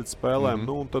 stundas līdz spēlēm,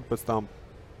 un tad pēc tām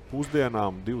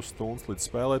pusdienām 2 stundas līdz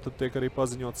spēlē, tad tiek arī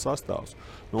paziņots sastāvs.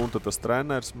 Un tad tas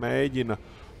treneris mēģina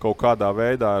kaut kādā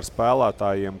veidā ar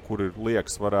spēlētājiem, kuri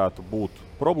liekas varētu būt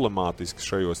problemātiski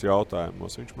šajos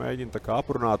jautājumos. Viņš mēģina tā kā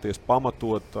aprunāties,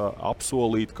 pamatot,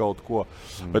 apsolīt kaut ko.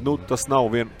 Bet tas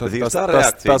nav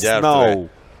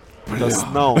tas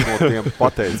nav no tiem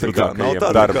pateicīgākajiem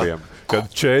darbiem. Kad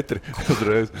 4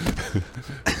 uzreiz.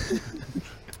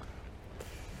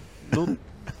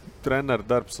 treneru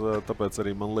darbs, tāpēc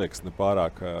arī man liekas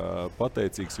nepārāk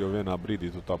pateicīgs, jo vienā brīdī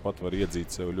tu tāpat var iedzīt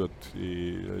sev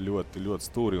ļoti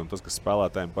stūri, un tas, kas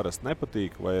spēlētājiem parasti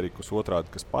nepatīk, vai arī kas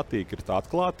otrādi, kas patīk, ir tā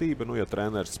atklātība, ja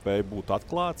treneris spēja būt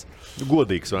atklāts.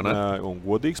 Godīgs, vai ne? Un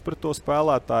godīgs pret to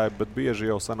spēlētāju, bet bieži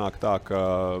jau sanāk tā, ka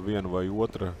viena vai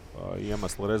otra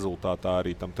iemesla rezultātā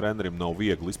arī tam trenerim nav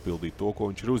viegli izpildīt to,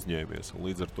 ko viņš ir uzņēmies, un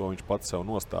līdz ar to viņš pats sev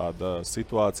nostāda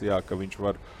situācijā, ka viņš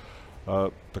var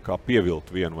tā kā pievilt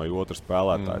vienu vai otru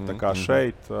spēlētāju. Tā kā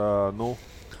šeit,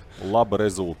 laba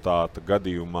rezultāta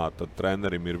gadījumā, tad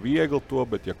trenerim ir viegli to,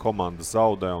 bet ja komanda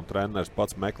zaudē un treneris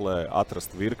pats meklē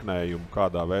atrast virknējumu,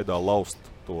 kādā veidā laust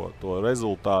to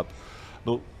rezultātu,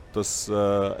 tas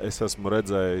es esmu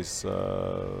redzējis,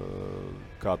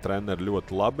 kā treneri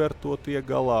ļoti labi ar to tiek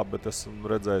galā, bet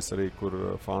esmu redzējis arī,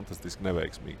 kur fantastiski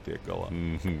neveiksmīgi tiek galā.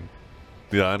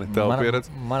 Jā, ne, tev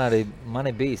pieredze? Man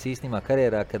ir bijis īstenībā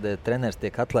karjerā, kad treneris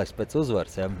tiek atlaists pēc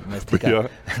uzvaras. Ja?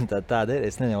 Tāda ir.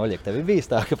 Es nezinu, Oļek, tev ir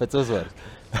bijis tā, ka pēc uzvaras?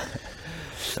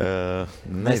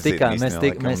 Mēs tikām,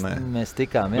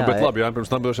 jā. Bet labi, jā,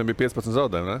 pirms tam bija 15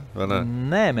 zaudējumi, ne?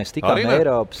 Nē, mēs tikām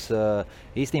Eiropas.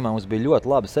 Īstenībā mums bija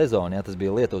ļoti laba sezona, ja? Tas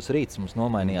bija Lietuvas Rīts. Mums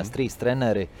nomainījās trīs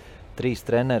treneri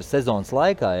sezonas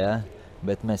laikā, ja?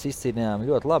 Bet mēs izcīnījām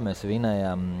ļoti labi. Mēs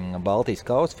vinējām Baltijas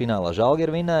kausu, finālā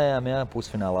Žalgiru vinējām, ja,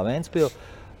 pusfinālā Ventspilu.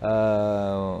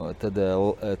 Tad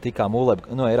tikām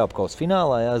Eiropa kausa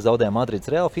finālā, ja, zaudējām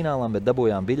Madrides Real finālām, bet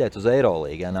dabūjām biļeti uz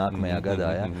Eirolīgu, ja, nākamajā gadā.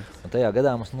 Ja. Un tajā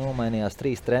gadā mums nomainījās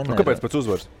trīs treneri. Kāpēc pēc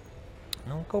uzvaras?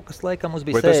 Kaut kas laikam mums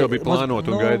bija... Vai tas jau bija plānot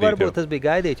un gaidīt? Varbūt tas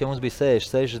bija gaidīt, jo mums bija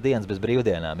 6 dienas bez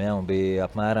brīvdienām, ja, un bija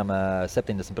apmēram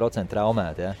 70%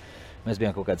 traumēti. Ja. Mēs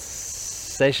bijām kaut kāds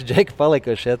 6 džeki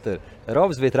palikuši, ja tur.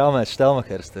 Robs bija traumēts,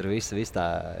 Štelmakers, tur viss tā.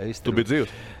 Tu biji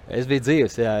dzīvs? Es biju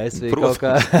dzīvs, jā. Es biju kaut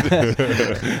kā...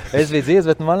 es biju dzīvs,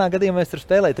 bet manā gadījumā es tur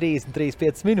spēlēju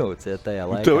 35 minūtes, ja, tajā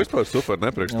laikā. Tev vispār super,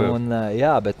 nepriekš tev. Un,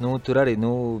 jā, bet tur arī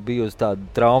bija uz tādu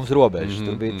traumas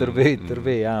robežu. Tur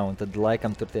bija, jā. Un tad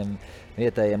laikam tur tiem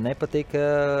vietējiem nepatika.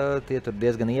 Tie tur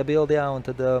diezgan iebildījā. Un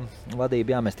tad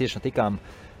vadība, jā, mēs tiešām tikām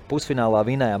pusfinālā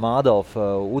vinējām Adolfu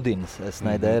Udins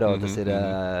Snaidero, tas ir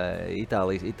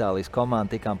Itālijas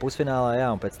komanda, tikām pusfinālā, jā,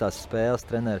 un pēc tās spēles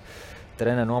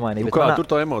treneri nomainīja. Kā tur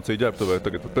tā emocija ģērbtuvē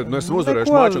tagad? Mēs esam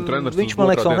uzvarējuši maču un treneris... Viņš, man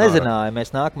liekas, vēl nezināja,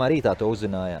 mēs nākamā rītā to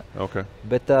uzzinājām. Okay.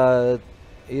 Bet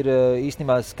ir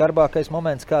īstenībā skarbākais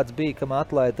moments, kāds bija, kam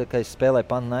atlaida, ka es spēlēju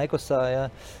Panathinaikosā, jā.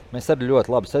 Mēs arī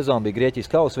ļoti labu sezonu bija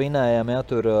Grieķijas kausu vinējām, jā,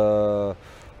 tur,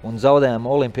 un zaudējām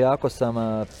Olimpiakosam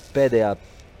pēdējā,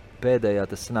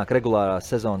 tas sanāk regulārā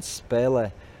sezonas spēlē.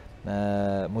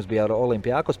 Mums bija ar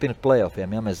Olimpiakos pirms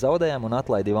playoffiem, ja mēs zaudējām un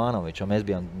atlaida Ivanoviču. Mēs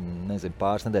bijām,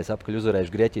 pāris nedēļas apakaļ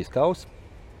uzvarējuši Grieķijas kausu.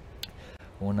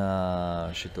 Un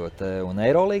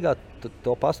Eirolīgā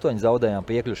top 8 zaudējām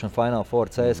piekļušanu Final Four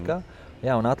CSK.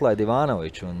 Jā, un atlaida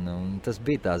Ivanoviču. Un tas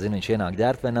bija tā, viņš ienāk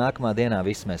ģērbtuvē nākamā dienā,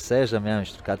 visi mēs sēžam, jā,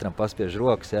 viņš tur katram paspiež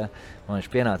rokas, jā. Un viņš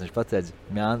pienāca, viņš pateica,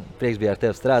 jā, prieks bija ar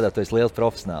tevi strādāt, tu esi liels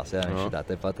profesionāls, jā, viņš tā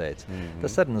te pateica.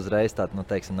 Tas arī uzreiz tā,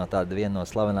 teiksim, no tāda viena no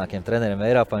slavenākiem treneriem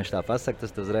Eiropā, viņš tā pasaka,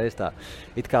 tas uzreiz tā,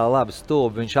 it kā labi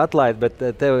stulbi, viņš atlaida, bet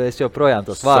tev es joprojām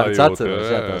tos vārdus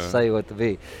atceros, jā, tās sajūta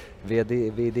bija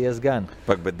diezgan.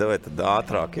 Bet davai tad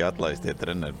ātrāk atlaistie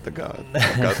treneri.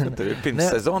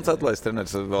 Pirms sezonas atlaist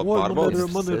treneris vēl pārbaudīs?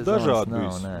 Man ir dažādi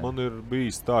bijis. Man ir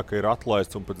bijis tā, ka ir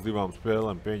atlaists un pēc 2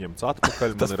 spēlēm pieņemts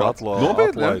atpakaļ. Man ir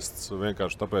atlaists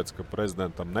vienkārši tāpēc, ka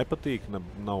prezidentam nepatīk,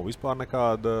 nav vispār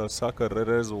nekāda sakara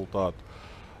rezultātu.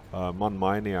 Man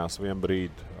mainījās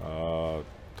vienbrīd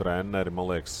treneri,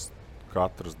 man liekas,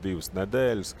 katras 2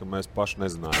 nedēļas, ka mēs paši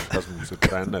nezinājām, kas mums ir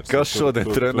treneris. Kas šodien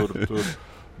treneri?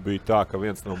 Bija tā, ka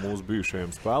viens no mūsu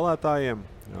bijušajiem spēlētājiem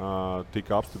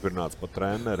tika apstiprināts par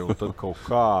treneri, un tad kaut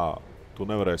kā tu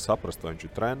nevarēji saprast, vai viņš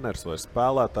ir treneris vai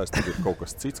spēlētājs, tad ir kaut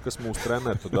kas cits, kas mūsu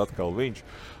treneri, tad atkal viņš.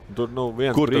 Un tur,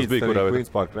 viens kur tas bija, kurā Queen's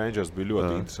Park Rangers bija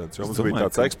ļoti interesants, jo mums bija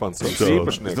tāds ekspansīvs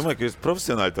īpašnieks. Es domāju, ka jūs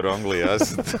profesionāli tur Anglijā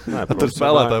esat. Tur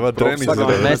spēlētāji var treniņus.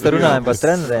 Mēs te runājam par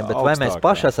treneriem, bet vai mēs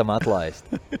paši esam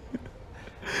atlaisti?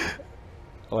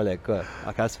 Oļek, ko?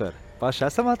 Kasper? Paši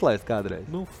esam atlaisti kādreiz?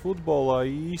 Futbolā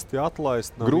īsti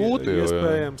atlaist nav grūti,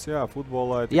 iespējams, jā,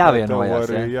 futbolā jāvienojās,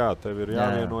 tev ir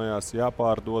jāvienojās,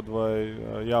 jāpārdod vai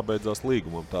jābeidzās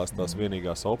līgumam. Tās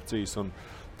vienīgās opcijas, un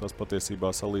tas patiesībā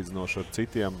salīdzinoši ar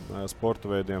citiem sporta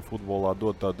veidiem futbolā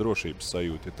dod tādu drošības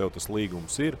sajūtu, ja tev tas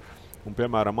līgums ir. Un,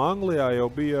 piemēram, Anglijā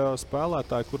jau bija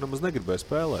spēlētāji, kur nemaz negribēja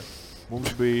spēlēt.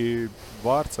 Mums bija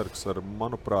vārdsargs ar,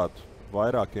 manuprāt,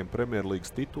 vairākiem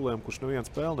Premjerlīgas tituliem, kurš nevienu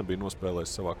spēli nebija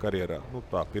nospēlējis savā karjerā.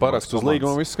 Paraksts uz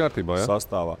līgumu viss kārtībā, jā?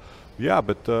 Sastāvā. Jā,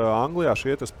 bet Anglijā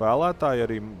šie spēlētāji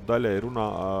arī daļai runā,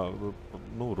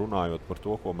 runājot par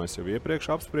to, ko mēs jau iepriekš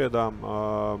apspriedām,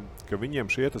 ka viņiem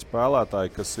šie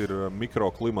spēlētāji, kas ir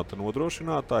mikroklimata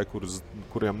nodrošinātāji,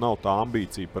 kuriem nav tā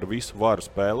ambīcija par visu varu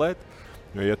spēlēt,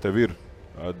 jo ja tev ir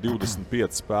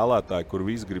 25 spēlētāji, kur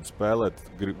visi grib spēlēt,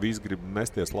 visi grib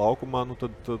nesties laukumā,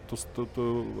 tad tu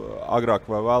agrāk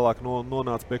vai vēlāk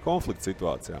nonāc pie konflikta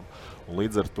situācijām. Un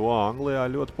līdz ar to Anglijā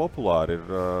ļoti populāri ir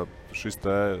šis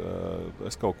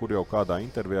es kaut kur jau kādā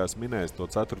intervijā esmu minējis to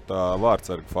 4.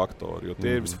 vārtsarga faktoru, jo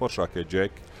tie ir visforšākie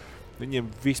džeki.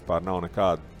 Viņiem vispār nav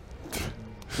nekāda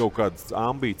kaut kādas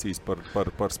ambīcijas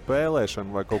par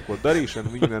spēlēšanu vai kaut ko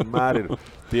darīšanu. Viņi vienmēr ir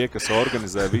tie, kas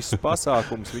organizē visus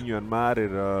pasākumus, viņi vienmēr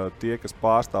ir tie, kas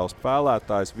pārstāv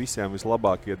spēlētājus, visiem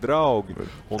vislabākie draugi.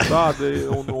 Un tādi,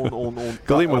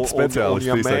 klimata speciālisti. Un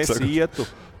ja mēs ietu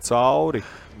cauri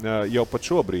jau pat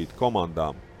šobrīd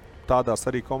komandām, tādās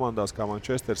arī komandās kā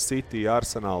Manchester City,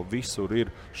 Arsenal, visur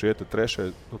ir šie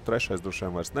trešais droši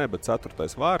vien vairs ne, bet 4.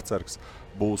 vārtsargs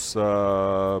būs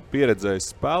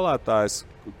pieredzējis spēlētājs,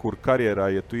 kur karjerā,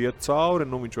 ja tu iet cauri,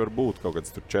 viņš var būt kaut kāds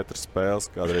 4 spēles,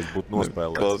 kādreiz būtu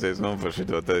nospēlēts. Klausies, par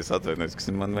šito es atvainojos, kas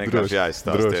man vienkārši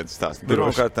jāizstāst.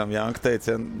 Pirmkārtām Janka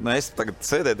teica, es tagad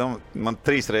sēdēju, man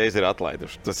 3 reizes ir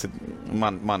atlaiduši. Tas ir,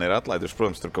 man ir atlaiduši,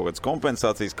 protams, tur kaut kādas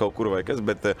kompensācijas kaut kur vai kas,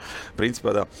 bet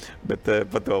principā tā, bet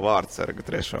par to vārdsargu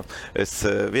 3.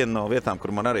 Viena no vietām,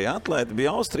 kur man arī atlaida,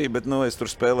 bija Austrija, bet es tur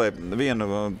spēlēju vienu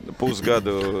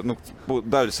pusgadu,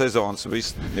 daļu sezonas,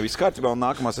 viss kārtībā, un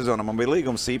nākamā sezonā man bija līgums,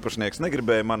 īpašnieks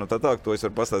negribēja manu, to es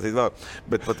varu pastāstīt vēl,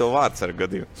 bet par to vārdsargu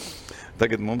gadījumu.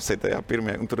 Tagad mums ir tajā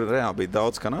pirmajā, un tur reāli bija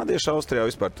daudz kanādiešu Austrijā,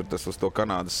 vispār tur tas uz to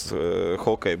Kanādas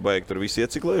hokeju baigi, tur visi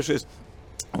ieciklējušies.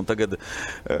 Un tagad,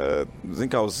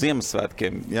 zin kā, uz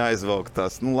Ziemassvētkiem jāizvelk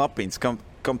tās, lapiņas,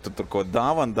 kam tu tur ko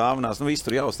dāvinās, viss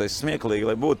tur jāuztais smieklīgi,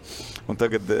 lai būtu. Un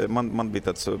tagad man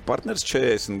bija tāds partners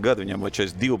 40 gadu, viņam vai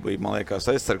 42 bija, man liekas,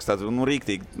 aizsargs tāds,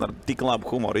 rīktīgi, ar tik labu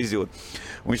humoru izjūt.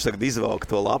 Un viņš tagad izvelk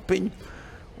to lapiņu,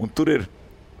 un tur ir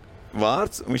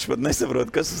vārds, un viņš pat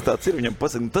nesaprot, kas tas tāds ir. Viņam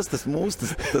pasaka, tas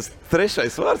mūsu, tas 3.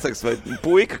 vārdsargs vai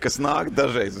puika, kas nāk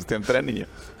dažreiz uz tiem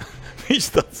treniņiem. Viņš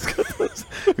tāds skatās,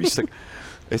 viņš saka,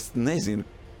 es nezinu,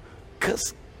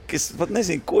 es pat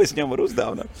nezinu, ko es viņam varu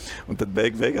uzdāvināt. Un tad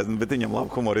beigās, bet viņam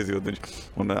labu humoru izjūt.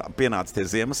 Un pienāca tie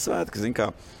Ziemassvētki, zin kā,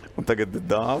 un tagad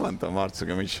dāvana tam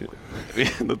vārdsargam,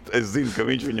 es zinu, ka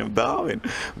viņš viņam dāvina.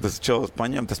 Un tas čalis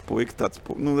paņem, tas puika tāds,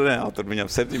 reāli, tur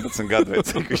viņam 17 gadu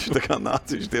veids, viņš tā kā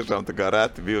nāca, viņš tiešām tā kā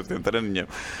rēti bija uz tiem treniņiem.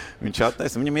 Viņš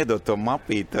atnesa, viņam iedod to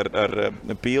mapīti ar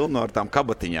pilnu ar tām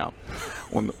kabatiņām.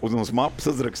 Un uz mapas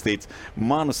uzrakstīts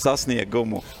manu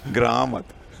sasniegumu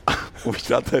grāmatu. Un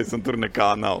viņš attaisa, un tur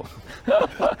nekā nav.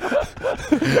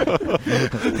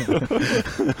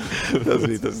 Tas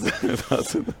bija tas.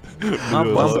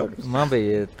 Man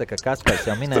bija, tā kā Kaspars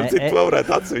jau minēja. Cik to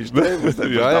varētu atsevišķi tēmas?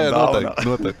 Jā,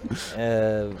 noteikti.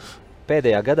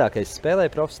 Pēdējā gadā, kad es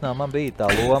spēlēju profesionāli, man bija tā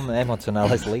loma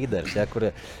emocionālais līderis, kur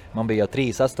man bija jau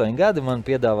 38 gadi, man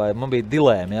bija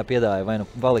dilēma, piedāvāja vai nu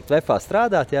palikt VFA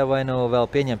strādāt, vai nu vēl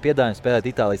pieņemt piedāvājumu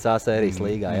spēlēt Itālijas A sērijas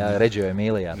līgā, Reggio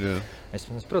Emilijā. Es,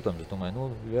 protams, domāju,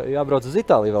 jābrauc uz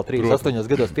Itāliju vēl 38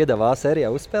 gados piedāvā A sērijā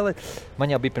uzspēlēt.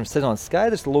 Man jau bija pirms sezonas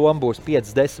skaidrs, loma būs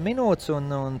 5-10 minūtes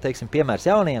un teiksim, piemērs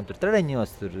jaunajiem tur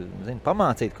treniņos, tur,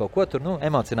 pamācīt kaut ko tur,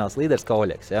 emocionāls līderis kā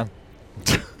Oļeks,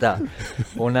 Tā.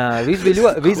 Un viss bija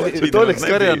ļoti... Toļeks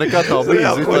karjā nekā tā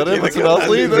bija.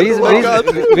 Emocionāls līderis.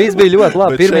 Viss bija ļoti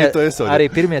labi. Arī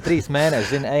pirmie 3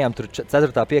 mēneši, ejam tur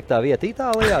 4. 5. vieta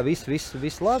Itālijā,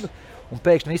 viss labi. Un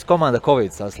pēkšņi viss komanda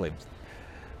Covid saslimst.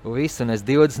 Un es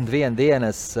 21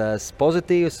 dienas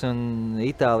pozitīvs un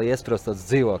Itālija iesprostots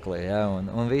dzīvoklī.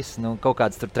 Un viss, kaut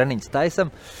kāds tur treniņas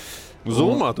taisam.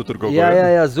 Zoomā tu tur kaut ko?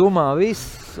 Jā, Zoomā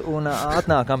viss. Un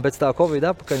atnākam pēc tā Covid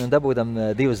apakaļ un dabūdam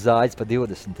 2 zāģes pa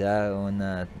 20. Un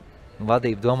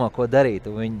vadība domā, ko darīt.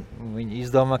 Viņi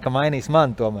izdomā, ka mainīs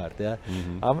mani tomēr.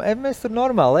 Mēs tur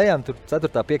normāli ejam, tur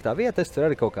 4. 5. vieta, es tur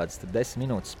arī kaut kādas 10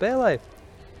 minūtes spēlēju.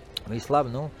 Viss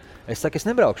labi, Es saku, es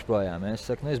nebraukšu projām. Es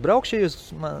saku, es braukšu, jūs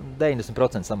man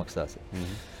 90% samaksāsiet.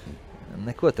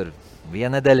 Neko tur.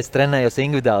 1 nedēļa es trenējos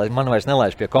individuāli, man vairs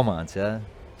nelaiž pie komandas.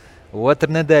 Otra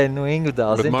nedēļa,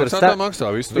 individuāli. Bet maksā tā maksā?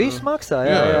 Viss maksā,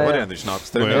 jā. Varianti viņš nāk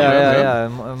uz treniņiem. Jā.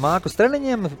 Māku uz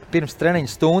treniņiem, pirms treniņa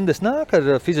stundas nāk ar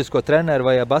fizisko treneru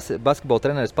vai basketbola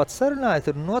treneris pats sarunāja,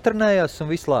 tur notrenējos un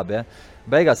viss labi,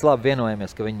 Beigās labi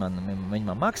vienojamies, ka viņi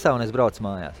man maksā un es braucu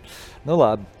mājās.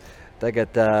 Labi.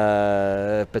 Tagad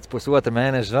pēc pusotra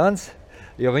mēneša zvans,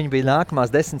 jo viņi bija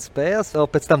nākamās 10 spēles, vēl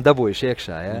pēc tam dabūjuši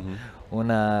iekšā. Un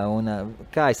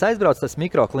kā es aizbraucu, tas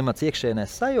mikroklimats iekšēnē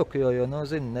sajuka, jo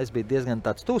es biju diezgan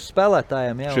tāds tūs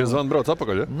spēlētājiem. Šie zvani brauc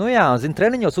apakaļ, ja? Jā,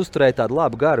 treniņos uzturēja tādu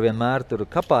labu garu, vienmēr tur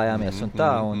kapājāmies un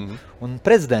tā. Un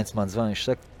prezidents man zvan, viņš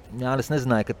saka, jā, es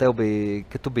nezināju,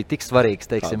 ka tu biji tik svarīgs,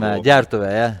 teiksim,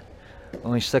 ģērbtuvē, ja?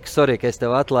 Un viņš saka, sorry, ka es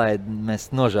tev atlaidu, mēs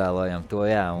nožēlojam to,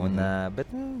 jā.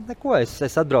 Bet neko,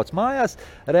 es atbraucu mājās,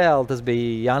 reāli tas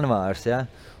bija janvārs, ja?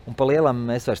 Un pa lielam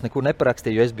es vairs nekur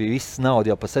neparakstīju, jo es biju visas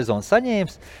naudu jau pa sezonu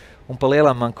saņēmis. Un pa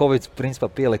lielam man Covid principā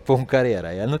pielika punktu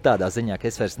karjerai. Ja? Tādā ziņā, ka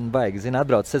es vairs baigi,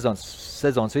 atbraucu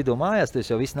sezonas vidū mājās, tu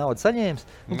jau visu naudu saņēmis.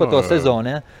 Pa to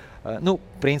sezonu, ja?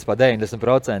 Principā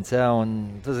 90%, ja?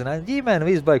 Un tu zini, ģimene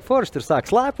visu baigi forši, tur sāk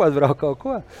slēpot, braukt kaut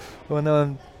ko.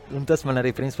 Un tas man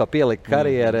arī principā pielika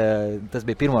karjeru. Tas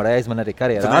bija pirmo reizi, man arī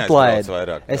karjeru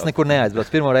atlaida. Es nekur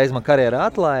neaizbraucu. Pirmo reizi man karjeru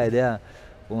atlaida, jā.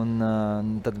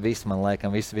 Un tad viss man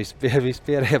laikam, viss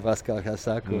pierēbās, kā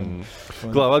saka.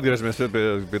 Klāv, atgriežamies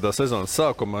pie tā sezonas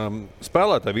sākuma.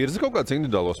 Spēlētāji virza kaut kāds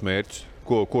individuālos mērķus?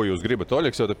 Ko jūs gribat?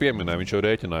 Oļeks jau te pieminēja, viņš jau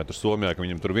rēķināja tur Somijā, ka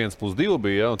viņam tur 1+2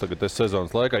 bija, ja, un tagad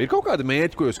sezonas laikā. Ir kaut kādi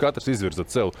mērķi, ko jūs katrs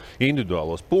izvirzat sev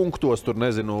individuālos punktos, tur,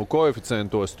 nezinu,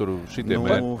 koeficientos, tur šitie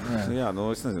mērķi? Jā,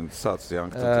 es nezinu, sāc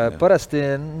Janka. Parasti,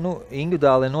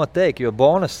 individuāli noteikti, jo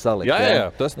bonus salikt. Jā,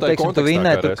 tas tā ir kontekstā. Tu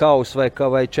vinē tur kaus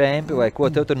vai čempi vai ko,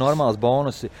 tev tur normāls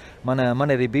bonusi. Man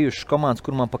arī bijušas komandas,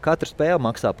 kur man pa katru spēli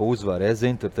maksā pa uzvaru. Es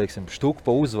zinu, tur, teiksim, štuku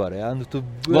pa uzvaru. Ja?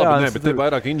 Labi, bet te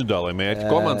vairāk individuālai mērķi.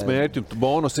 Komandas mērķi,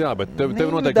 bonus, jā, bet tev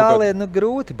noteikti individuāli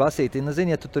grūti basīt.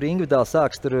 Zini, ja tu tur individuāli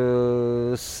sāks tur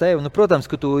sevi, protams,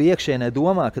 ka tu iekšienē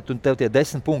domā, ka tev tie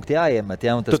 10 punkti jāiemet.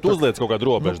 Ja? Tad uzliec kaut kādu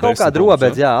robežu. Kaut kādu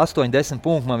robežu, jā, 8-10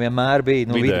 punkti man vienmēr bija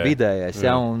vidējais.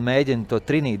 Ja? Un mēģinu to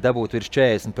trinīt dabūt virs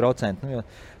 40%.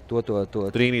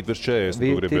 Trīnīt virs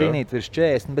 40%. Trīnīt virs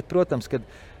 40%, bet, protams, kad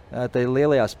tajā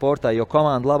lielajā sportā, jo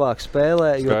komanda labāk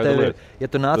spēlē, jo ja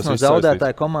tu nāc no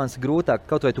zaudētāja komandas, grūtāk,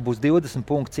 kaut vai tu būs 20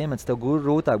 punktus iemets, tev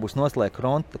grūtāk būs noslēgt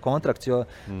kontrakts, jo,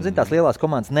 tās lielās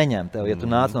komandas neņem tev, ja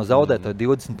tu nāc no zaudētāja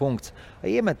 20 punktus.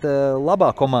 Iemet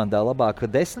labā komandā, labāk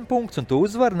 10 punktus, un tu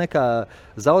uzvar nekā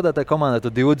zaudētāja komandā,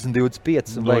 tu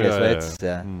 20-25 un beigas vecs.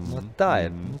 Tā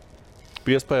ir.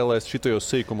 Piespēlēs šitajos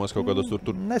sīkumos kaut kādos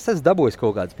tur? Es esmu dabūjis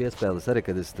kaut kādas piespēles, arī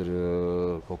kad es tur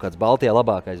kaut kāds Baltijā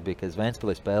labākais bija, kad es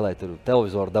Ventspilī spēlēju, tur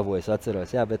televizoru dabūju, es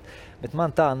atceros, jā, bet man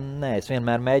tā, es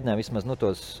vienmēr mēģināju vismaz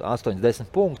tos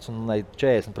 8-10 punktus un lai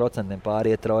 40%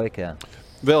 pāriet trojkā.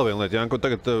 Vēl viena lieta, Janko,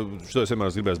 tagad šito es vienmēr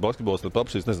gribēju basketbols, tad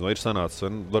papsīs, nezinu, vai ir sanācis,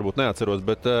 varbūt neatceros,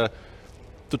 bet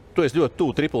tu esi ļoti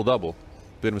tuvu triple-double.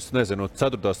 Pirms, nezinu,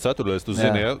 4. ceturtdaļas, tu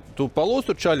zini, ja? Tu palūst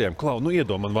tur čaļiem, Klau,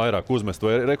 iedod man vairāk uzmest,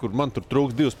 vai man tur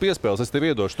trūks 2 piespēles, es tev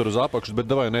iedošu tur uz apakšas, bet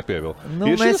davai nepievil.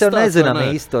 Mēs jau nezinām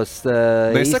īstos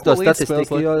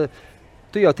statistiku, jo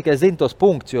tu jau tikai zini tos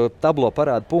punktus, jo tablo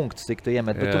parāda punktus, cik tu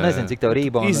iemet, bet tu nezini, cik tev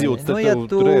rībona. Izjūtas, tad ja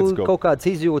tu kaut kāds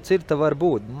izjūtas ir, tad var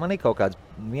būt. Man ir kaut kāds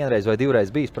vienreiz vai divreiz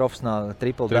bijis profesionāli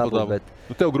triple-double, bet...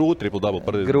 Tev grūti triple-double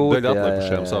par dēļ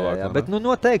atlikušajām savāk. Bet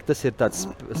noteikti tas ir tāds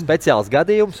speciāls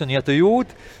gadījums, un ja tu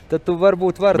jūti, tad tu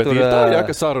varbūt var bet tur... Bet ir tā,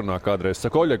 ka sarunā kādreiz.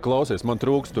 Saka, Oļeg, klausies, man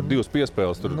trūks tur 2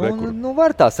 piespēles, tur rekur.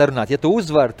 Var tā sarunāt. Ja tu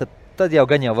uzvar, tad jau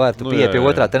gan jau var. Tu pie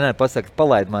otrā trenera pasaka,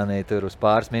 palaid mani tur uz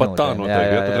pāris minūtēm. Pat tā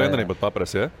noteikti, ja tu trenerī pat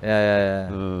paprasi, ja?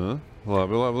 Jā.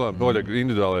 Labi. Oļeg,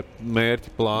 individuāli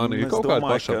mērķi, plāni, ir kaut kādi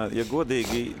pašam. Ja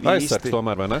godīgi aizsargs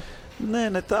tomēr, vai ne?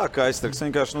 Ne tā kā aizsargs.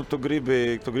 Vienkārši tu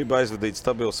gribi aizvadīt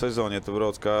stabilu sezonu, ja tu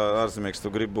brauc kā ārzemnieks,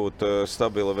 tu gribi būt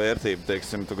stabila vērtība,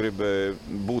 teiksim, tu gribi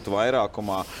būt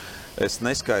vairākumā. Es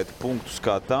neskaitu punktus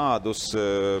kā tādus.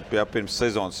 Pirms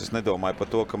sezonas es nedomāju par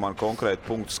to, ka man konkrēti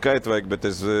punktu skaitu vajag, bet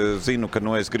es zinu, ka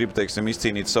es gribu, teiksim,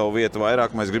 izcīnīt savu vietu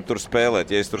vairāk, es gribu tur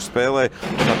spēlēt. Ja es tur spēlēju,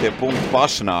 tad tie punkti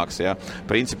paši nāks. Ja?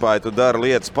 Principā, ja tu dari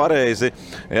lietas pareizi,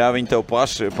 ja, viņi tev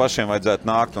pašiem vajadzētu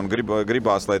nākt un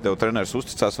gribās, lai tev treneris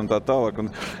uzticās un tā tālāk.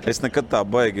 Un es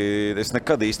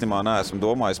nekad īstenībā neesmu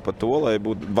domājis par to, lai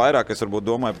būtu vairāk. Es varbūt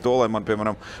domāju par to, lai man,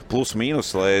 piemēram, plus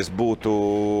mīnus, lai es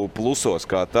būtu plusos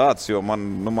kā tāds. Jo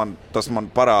tas man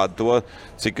parāda to,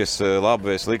 cik es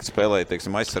labi vai slikti spēlēju,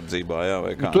 teiksim, aizsardzībā. Jā,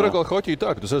 vai kā. Tur atkal hoķī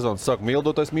tā, ka tu sezonas sāk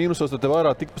mildotais mīnusos, tad tev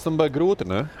vairāk tik pēc tam baigi grūti,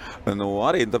 ne?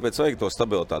 Arī tāpēc vajag to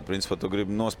stabilitāti. Principā tu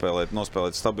gribi nospēlēt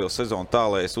stabilu sezonu tā,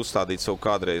 lai es uzstādītu savu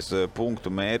kādreiz punktu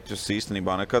mērķus.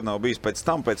 Īstenībā nekad nav bijis. Pēc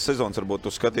sezonas varbūt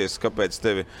tu skaties, kāpēc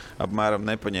tevi apmēram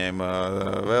nepaņēma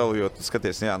vēl, jo tu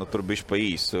skaties, tur bišķi pa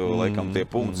īsu, laikam tie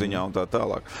punktu ziņā un tā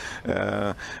tālāk.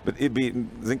 Bet bija,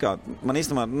 zin kā, man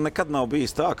īstenībā nekad nav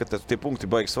bijis tā, ka tie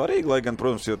punkti baigi svarīgi, lai gan,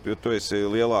 protams, jo tu esi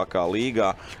lielākā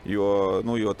līgā,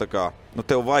 jo tā kā,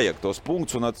 tev vajag tos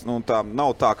punktus, un tā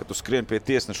nav tā, ka tu skrien pie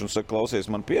tiesneša un saka, klausies,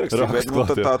 man pierakstīja,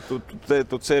 bet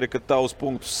tu ceri, ka tavus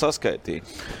punktus saskaitīja.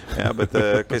 Jā, bet,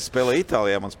 kad es spēlēju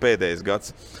Itālijā, mans pēdējais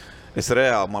gads,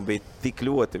 man bija tik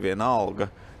ļoti vienalga,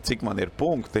 cik man ir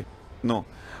punkti,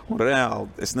 un reāli,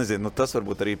 es nezinu, tas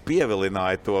varbūt arī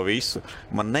pievilināja to visu.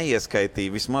 Man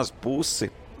neieskaitīja vismaz pusi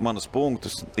manus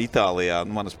punktus Itālijā,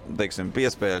 manas, teiksim,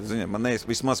 piespēļas ziņā,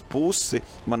 vismaz pusi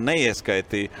man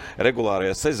neieskaitīja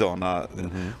regulārajā sezonā.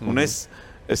 Un es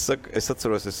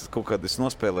atceros, es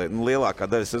nospēlēju, lielākā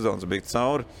daļa sezonas bija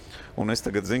cauri, un es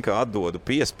tagad, zinu, kā atdodu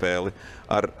piespēli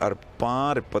ar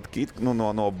pāri pat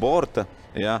no borta,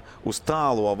 ja, uz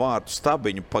tālo vārtu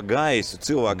stabiņu pa gaisu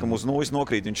cilvēkam uz nūjas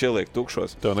nokrīt, viņš ieliek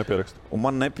tukšos. Tev nepierakst. Un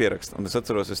man nepierakst. Un es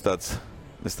atceros, es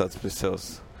tāds pie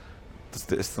sevis.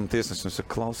 Es tam tiesnešam saku,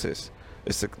 klausies.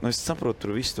 Es saku, es saprotu,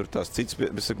 tur viss tur tās cits,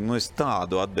 bet es saku, es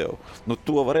tādu atdevu.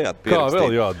 To varētu pierakstīt. Kā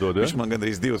vēl jāatdod, ja? Viņš man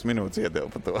gandrīz 2 minūtes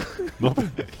iedeva par to.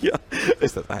 Jā.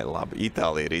 Es tādu, labi,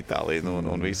 Itālija ir Itālija,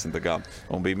 un viss,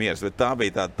 un bija miers. Bet tā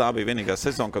bija vienīgā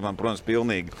sezona, kad man, protams,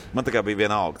 pilnīgi, man tā kā bija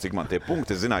vienalga, cik man tie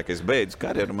punkti. Es zināju, ka es beidzu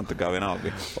karjeru, man tā kā vienalga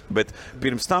bija. Bet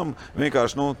pirms tam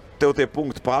vienkārši, tev tie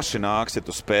punkti paši nāks, ja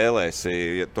tu spēlēsi,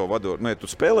 ja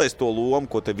tu spēlēsi to lomu,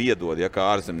 ko tev iedod, ja kā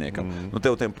ārzemniekam.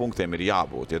 Tev tiem punktiem ir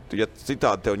jābūt. Ja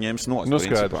citādi tev ņems nost,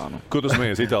 principā. Ko tu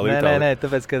smējies Itālijā? Nē,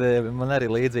 tāpēc, ka man arī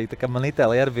līdzīgi, tā kā man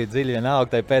Itālijā arī bija dziļi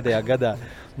vienalga tajā pēdējā gadā.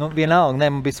 Vienalga,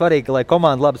 man bija svarīgi, lai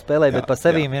komanda labi spēlēja, bet pa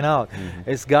sevīm vienalga.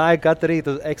 Es gāju katru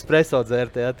rītu uz Expresso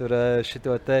dzert, ja, tur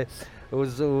šito te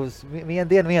uz vienu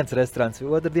dienu viens restorāns,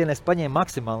 otru dienu es paņēmu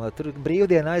maksimāli, tur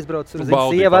brīvdienu aizbraucu,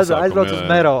 aizbraucu uz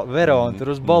Veronu,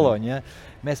 tur uz Boloņu, ja.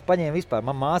 Mēs paņēmām vispār,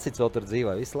 man māsīca vēl tur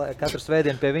dzīvoja, katru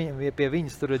svētdienu pie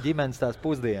viņas tur ģimenes tās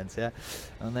pusdienas, ja.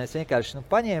 Un es vienkārši,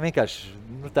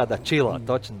 paņēmu tādā čilā,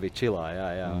 točni bija čilā,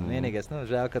 jā. Un vienīgais,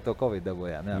 žēl, ka to Covid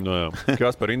dabūjām, jā. Jā.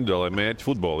 Kas par individuālai mērķi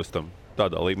futbolistam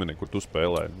tādā līmenī, kur tu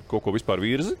spēlē? Kaut ko vispār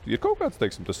virzi? Ir kaut kāds,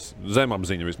 teiksim, tas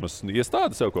zemapziņa vismaz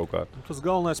iestāda sev kaut kā? Tas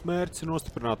galvenais mērķis ir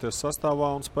nostiprināties sastāvā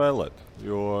un spēlēt,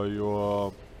 jo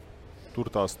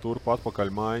turp atpakaļ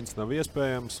maiņas nav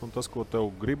iespējams, un tas, ko tev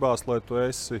gribās, lai tu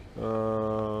esi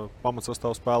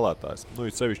pamatsastāv spēlētājs.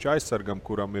 Ir sevišķi aizsargam,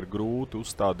 kuram ir grūti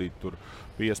uzstādīt tur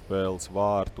piespēles,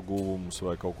 vārtu guvumus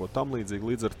vai kaut ko tam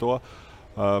līdzīgi. Līdz ar to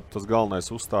tas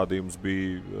galvenais uzstādījums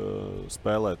bija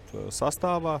spēlēt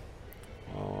sastāvā,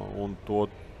 un to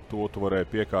tu varēji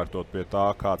piekārtot pie tā,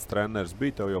 kāds treneris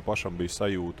bija. Tev jau pašam bija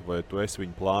sajūta, vai tu esi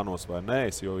viņu plānos vai nē.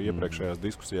 Jo iepriekšējās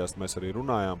diskusijās mēs arī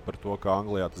runājām par to, ka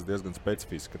Anglijā tas diezgan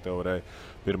specifiski, ka tev varēja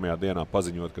pirmajā dienā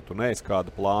paziņot, ka tu neesi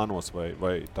kāda plānos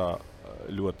vai tā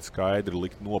ļoti skaidri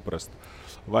likt noprast.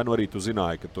 Vai arī tu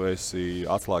zināji, ka tu esi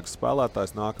atslēgas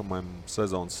spēlētājs nākamajam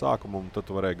sezonas sākumam,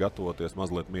 tad tu varēji gatavoties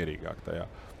mazliet mierīgāk tajā.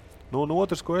 Un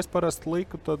otrs, ko es parasti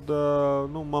liku, tad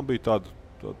man bija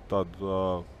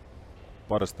tāda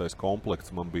parastais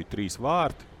komplekts, man bija 3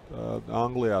 vārti.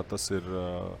 Anglijā tas ir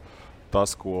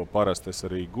tas, ko parasti es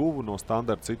arī guvu no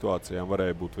standarta situācijām.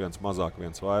 Varēja būt viens mazāk,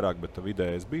 viens vairāk, bet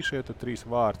vidējais bija šie 3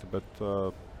 vārti. Bet,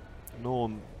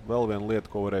 un vēl viena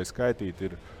lieta, ko varēja skaitīt,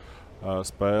 ir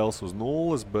spēles uz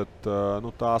nulles, bet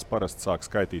tās parasti sāk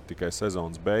skaitīt tikai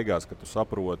sezonas beigās, kad tu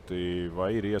saproti,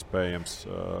 vai ir iespējams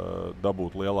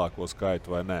dabūt lielāko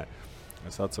skaitu vai nē.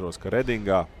 Es atceros, ka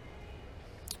Redingā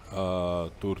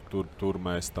tur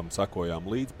mēs tam sakojām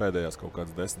līdz pēdējās kaut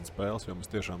kādas 10 spēles, jo mēs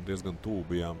tiešām diezgan tuvu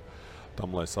bijām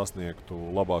tam, lai sasniegtu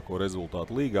labāko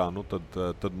rezultātu līgā.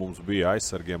 Tad mums bija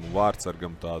aizsargiem un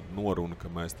vārdsargam tāda noruna, ka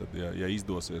mēs tad, ja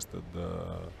izdosies, tad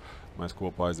mēs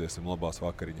kopā aiziesim labās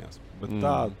vakariņās. Bet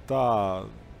tā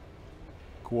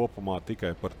kopumā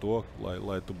tikai par to,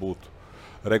 lai tu būtu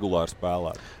regulāri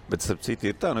spēlēt. Bet, starp citu,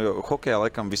 ir tā, jo hokejā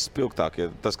laikam vispilgtāk,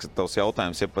 ja tas, kas tavs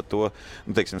jautājums ir par to,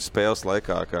 teiksim, spēles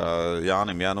laikā, kā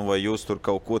Jānim, vai jūs tur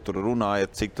kaut ko tur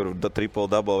runājat, cik tur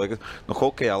triple-double vai kas,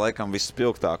 hokejā laikam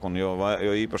vispilgtāk, un jo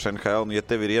īpaši NHL, ja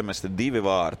tev ir iemesti 2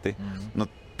 vārti,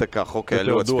 tā kā hokejā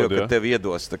ļoti spilgt, ka tev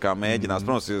iedos, tā kā mēģinās,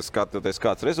 protams, skatoties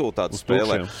kāds rezultāts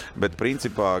spēlē, bet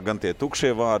principā gan tie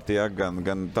tukšie vārti,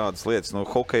 gan tādas lietas,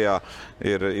 hokejā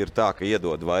ir tā, ka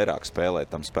iedod vairāk spēlēt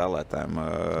tam spēlētājiem.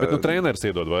 Bet treneris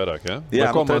iedod vairāk, ja?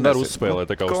 Jā, komanda arī uzspēlē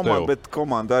tā kā uz tev? Bet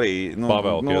komanda arī,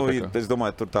 pavelk, es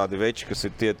domāju, tur tādi veči, kas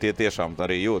ir tie tiešām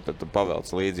arī jūt, tad tu pavelc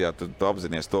līdzi, ja tu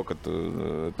apzinies to, ka tu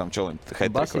tam čelim hat-trick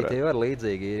varētu. Basītī var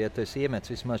līdzīgi, ja tu esi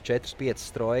iemets vismaz 4-5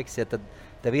 strojkas, ja tad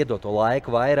tev iedot to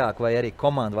laiku vairāk, vai arī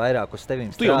komanda vairāk uz tevim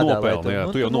Tu jau strādā.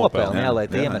 nopelni, tu jau nopelni. Lai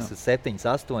tu iemesi 7,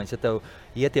 8, ja tev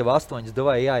iet jau 8, tu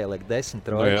vai jāieliek 10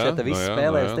 trojas, ja tev viss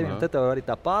spēlē uz tevim, tad tev arī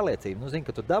tā pārliecība. Zini,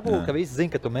 ka tu dabū, ka visi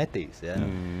zina, ka tu metīs. Ja?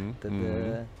 Tad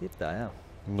ir tā, jā.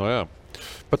 Jā.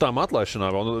 Par tām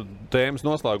atlaišanām vēl tēmas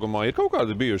noslēgumā ir kaut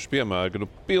kādi bijuši piemēri, ka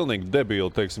pilnīgi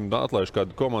debili, teiksim, atlaiž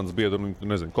kādu komandas biedru un,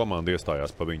 nezinu, komanda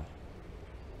iestājās pa viņu.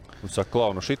 Un saka, klau,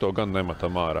 šito gan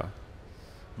nematam ārā.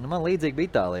 Man līdzīgi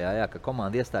bija Itālijā, jā, ka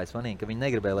komanda iestājas manī, ka viņi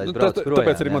negribēja, lai es braucu projām.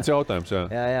 Tāpēc arī mans jautājums, jā.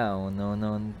 Jā,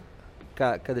 un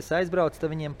kad es aizbraucu, tad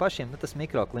viņiem pašiem tas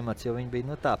mikroklimats, jo viņi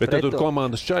bija tā bet tad tur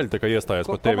komandas čaļi tā kā iestājās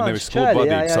par tevi, nevis klubu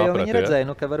vadīgi saprat, jo viņi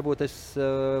redzēja, ka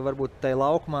varbūt tai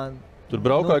laukumā tur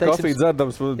braukāja kafiju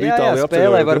dzerdams Itālijā apceļot.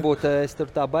 Spēlē, varbūt es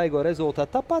tur tā baigo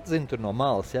rezultātu tāpat zinu tur no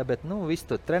malas, ja, bet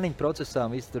visu tur treniņu procesā,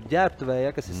 visu tur ģērbtuvē,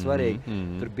 ja, kas ir svarīgi.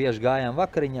 Tur bieži gājām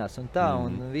vakariņās un tā,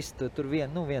 un visu tur vien,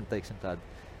 teiksim tādu.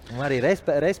 Un arī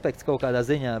respekts kaut kādā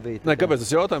ziņā bija. Nē, kāpēc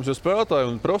tas jautājums, jo spēlētāji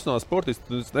un profesionāli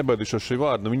sportisti, es nebaidīšos šī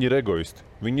vārda, viņi ir egoisti.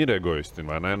 Viņi ir egoisti,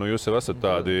 vai ne? Jūs jau esat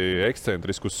tādi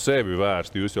ekscentriski uz sevi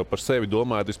vērsti, jūs jau par sevi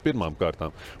domājat vispirmām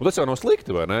kārtām. Un tas jau nav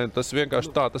slikti, vai ne? Tas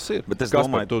vienkārši tā tas ir. Bet es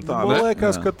domāju, man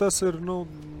liekas, ka tas ir,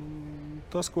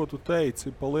 tas, ko tu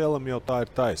teici, pa lielam jau tā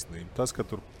ir taisnība. Tas, ka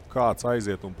tur kāds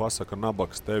aiziet un pasaka,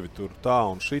 nabaks tevi tur tā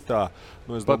un šitā,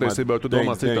 es patiesībā,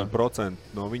 domāju,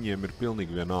 99% no viņiem ir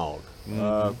pilnīgi vienalga.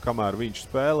 Kamēr viņš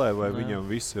spēlē, vai viņam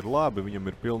viss ir labi, viņam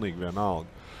ir pilnīgi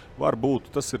vienalga. Varbūt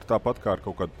tas ir tāpat kā ar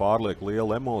kaut kādu pārlieku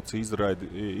lielu emociju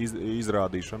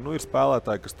izrādīšanu. Ir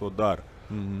spēlētāji, kas to dara.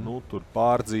 Tur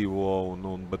pārdzīvo,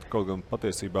 bet kaut gan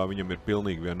patiesībā viņam ir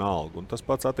pilnīgi vienalga. Un tas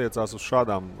pats attiecās uz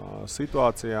šādām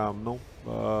situācijām.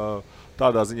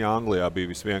 Tādā ziņā Anglijā bija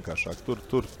visvienkāršāk.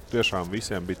 Tur tiešām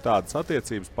visiem bija tādas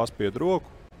attiecības, paspied roku,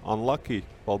 unlucky,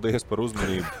 paldies par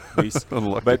uzmanību.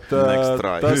 Bet tas,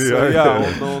 tas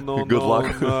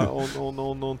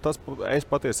es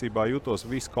patiesībā jūtos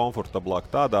viskomfortablāk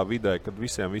tādā vidē, kad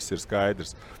visiem viss ir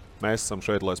skaidrs. Mēs esam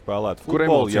šeit, lai spēlētu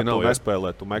futbolu. Ja tu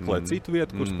nespēlē, tu meklē citu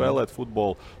vietu, kur spēlēt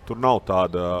futbolu. Tur nav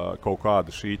tāda kaut kāda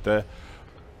šī te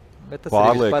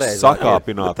pārliekas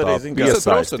sakāpinātā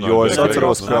piesaisti. Jo es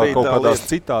atceros, ka kaut kādās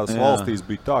citās valstīs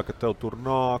bija tā, ka tev tur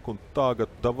nāk un tagad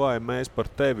davai mēs par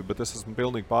tevi, bet es esmu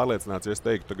pilnīgi pārliecināts, ja es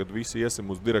teiktu, tagad visi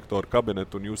iesim uz direktoru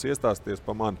kabinetu un jūs iestāsties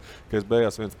pa mani, ka es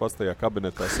beigās viens pats tajā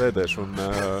kabinetā sēdēšu un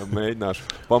mēģināšu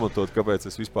pamatot,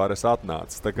 kāpēc es vispār esmu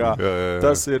atnācis. Tā kā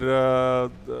tas ir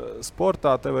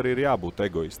sportā, tev arī ir jābūt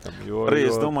egoistam. Arī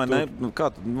es domāju,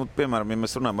 piemēram, ja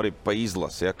mēs runājam arī pa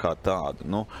izlasi, ja, kā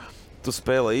tādu, tu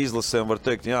spēlē izlasē un var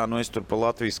teikt, es tur pa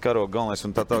Latvijas karogu galvenais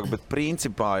un tā, bet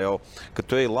principā jau, kad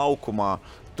tu ej laukumā,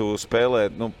 tu spēlē,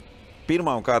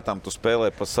 pirmām kārtām tu spēlē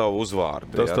pa savu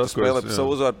uzvārdu. Tu spēlē pa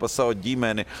savu uzvārdu, pa savu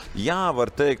ģimeni. Jā, var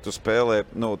teikt, tu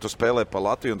spēlē pa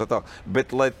Latviju un tā,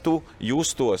 bet lai tu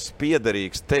justos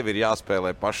piederīgs, tev ir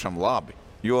jāspēlē pašam labi.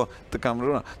 Jo, tā kā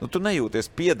runā, tu nejūties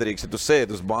piederīgs, ja tu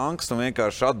sēdi uz bankas un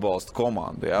vienkārši atbalsti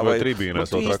komandu. Jā, vai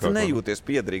tribīnēs tu īsti nejūties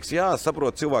piederīgs. Jā,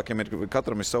 saprot, cilvēkiem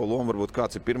katram ir savu lomu, varbūt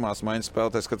kāds ir pirmās maiņas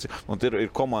spēlētājs, un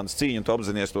ir komandas cīņa, un tu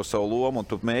apzinies to savu lomu,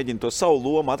 un tu mēģini to savu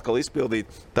lomu atkal izpildīt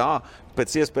tā,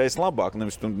 pēc iespējas labāk,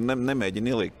 nevis tu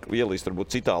nemēģini ielīst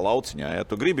varbūt citā lauciņā, ja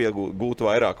tu gribi iegūt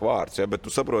vairāk vārds, ja, bet tu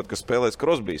saproti, ka spēlēs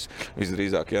Crosbys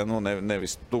visdrīzāk, ja,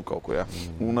 nevis tu kaut ko, ja.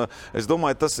 Un es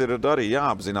domāju, tas ir arī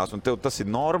jāapzinās, un tev tas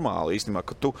ir normāli īstenībā,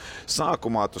 ka tu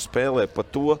sākumā tu spēlē pa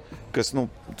to, kas,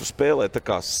 tu spēlē tā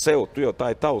kā sev, tu jau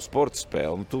tā ir tavu sporta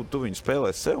spēle, un tu viņu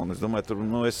spēlē sev, un es domāju, tur,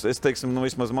 es teiksim,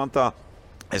 vismaz man tā,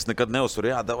 es nekad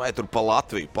neuzsveru, davai tur pa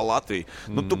Latviju.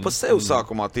 Tu pa sev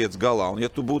sākumā tiec galā, un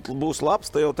ja tu būs labs,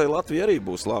 tad jau tai Latvija arī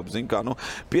būs laba. Zin kā,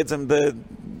 piedzemdē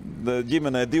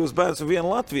ģimenē 2 bērns un 1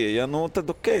 Latvija, ja, tad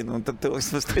okei, tad tev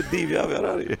vismaz tie 2 jāvēr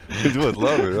arī. Ļoti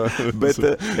labi, jā. Bet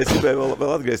es gribēju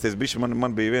vēl atgriezties, bišķi,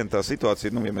 man bija viena tā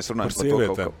situācija, ja mēs runājam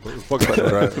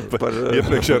par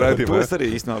iepriekšējā raidījumā. To es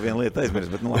arī īstenībā vienu lietu aizmirst,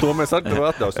 bet to mēs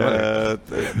atdausim.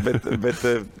 Bet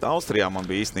Austrijā man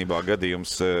bija īstenībā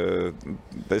gadījums,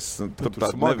 tur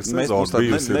smaga sezona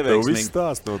bijusi, tev viss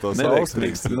stāst no tās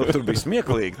Austrijas. Tur bija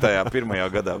smieklīgi tajā pirmajā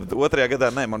gadā, bet otrajā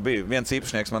gadā man bija viens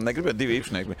īpašnieks, man negribēja, 2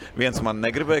 īpašnieki. Viens man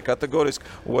negribēja kategoriski,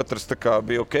 otrs tā kā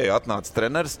bija ok, atnāca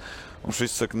treneris, un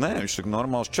šis saka, nē, viņš saka,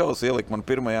 normāls čalis, ielika man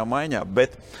pirmajā maiņā,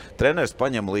 bet treneris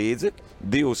paņem līdzi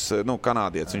 2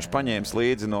 kanādietis, viņš paņēma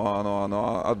līdzi no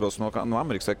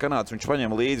Amerikas vai Kanādas, viņš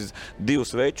paņēma līdzi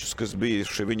 2 večus, kas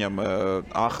bijuši viņam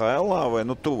AHL-ā vai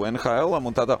tuvu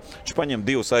NHL-am, un tā, viņš paņēma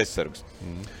 2 aizsargus.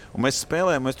 Un mēs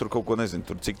spēlējam, mēs tur kaut ko nezinu,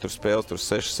 cik tur spēles, tur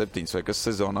 6, 7 vai kas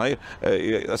sezonā ir,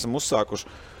 esam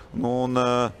uzsākuši. Un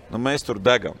mēs tur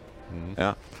degam.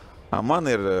 Ja? Man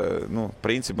ir,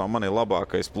 principā, man ir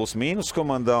labākais plus-mínus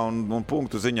komandā, un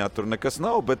punktu ziņā tur nekas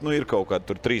nav, bet, ir kaut kādi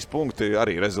tur 3 punkti,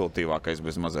 arī rezultīvākais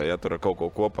bez mazē, ja tur ar kaut ko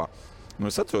kopā.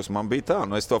 Es atceros, man bija tā,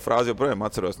 es to frāzi joprojām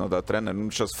atceros no tā trenera,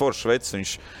 šis foršs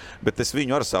vecs, bet es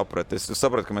viņu arī sapratu. Es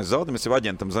sapratu, ka mēs zaudējam, es jau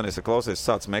aģentam zvanīju, klausies,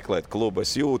 sāc meklēt klubu.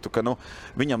 Es jūtu, ka,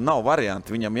 viņam nav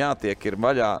varianti, viņam jātiek ir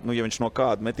vaļā, ja viņš no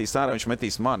kāda metīs ārā, viņš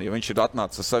metīs mani, jo viņš ir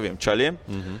atnācis ar saviem čaļiem,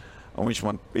 un viņš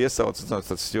man iesauca,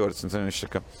 tāds stjords, un viņš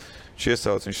saka,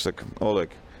 Oleg,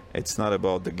 it's not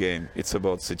about the game, it's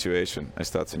about situation.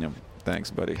 Es tāds viņam, thanks,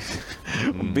 buddy.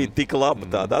 Bija tik laba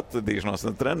tāda atvedīšanās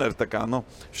no trenera, tā kā,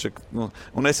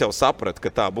 un es jau sapratu, ka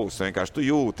tā būs. Vienkārši tu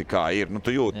jūti, kā ir.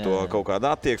 Tu jūti to kaut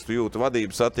kādu attieksmi, tu jūti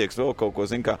vadības attieksmi, vēl kaut ko,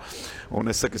 kā. Un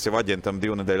es saku, es jau aģentam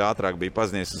 2 nedēļu ātrāk biju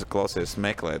paziņojis, es klausies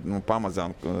meklēt,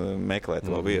 pamazām meklēt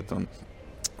vēl vietu.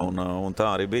 Un tā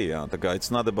arī bija, jā. Tā kā it's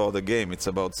not about the game, it's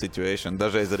about situation.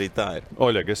 Dažreiz arī tā ir.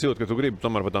 Oļeg, es jūtu, ka tu gribi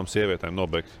tomēr par tām sievietēm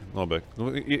nobeigt.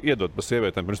 Iedot par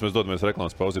sievietēm, pirms mēs dodamies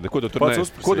reklāmas pauzīt. Ko tu tur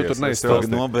neizstāstīji?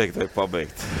 Nobeigt vai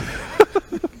pabeigt?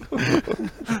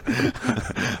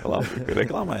 Labi,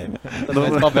 reklāmējam. Tad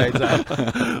mēs pabeidzām.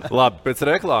 Labi, pēc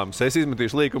reklāmas es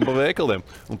izmetīšu līkumu pa veikaliem,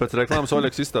 un pēc reklāmas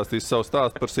Oļegs izstāstīs savu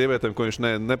stāstu par sievietēm, ko viņš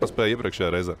nepaspēja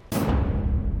iepriekšējā reizē.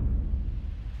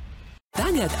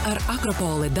 Tagad ar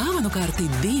Akropole dāvanu karti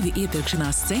 2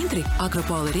 iepirkšanās centri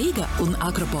Akropole Rīga un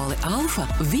Akropole Alfa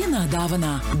vienā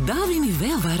dāvanā. Dāvini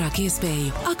vēl vairāk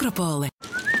iespēju. Akropole.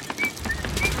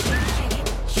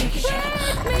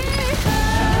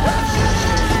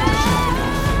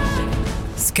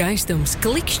 Skaistums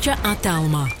klikšķa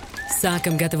attālumā.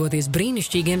 Sākam gatavoties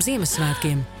brīnišķīgiem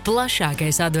Ziemassvētkiem.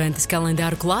 Plašākais adventas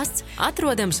kalendāru klāsts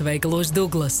atrodams veikalos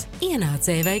Douglas.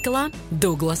 Ienāc e-veikalā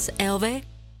Douglas LV.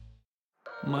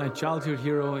 My childhood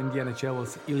hero in the NHL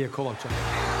was Ilya Kovalchuk.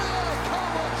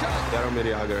 Jaromir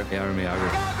Jagr.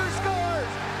 Jagr scores!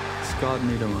 Scott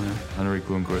Niedermayer. Henrik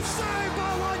Lundqvist.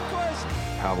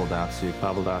 Pavel Datsyuk.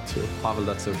 Pavel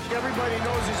Datsyuk. Everybody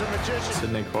knows he's a magician.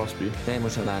 Sidney Crosby. Teemu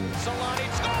Selanne. Solani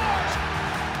scores!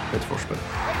 Peter Forsberg.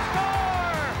 They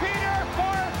score! Peter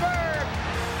Forsberg!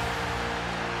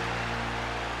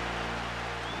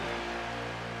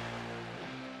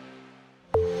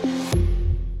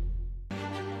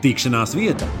 Tikšanās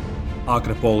vieta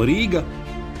Akropole Rīga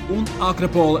un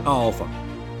Akropole Alfa.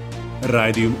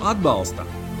 Raidījumu atbalsta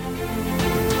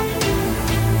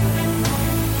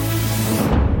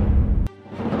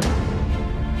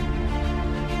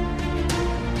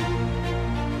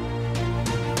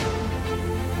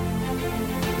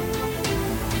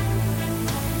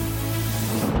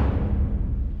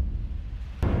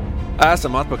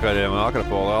Esam atpakaļ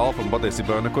Akropole Alfa un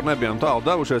patiesībā nekur nebijām tālu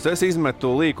devušies. Es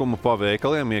izmetu līkumu pa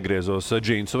veikaliem, iegriezos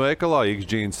džīnsu veikalā,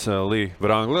 X-Jeans Lee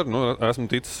Wrangler. Esmu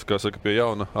ticis, kā saka, pie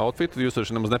jauna outfita. Jūs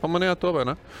taču nemaz nepamanījāt to, vai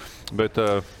ne? Bet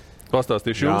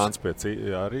pastāstīšu jums.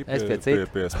 Jānis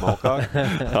pie smalkāk.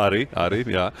 arī,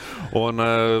 jā. Un,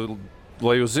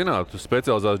 lai jūs zinātu,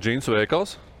 specializēts džīnsu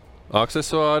veikals.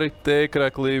 Aksesuāri,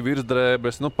 tēkrekli,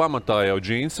 virsdrēbes, pamatā jau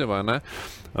džīnsi, vai ne?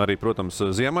 Arī, protams,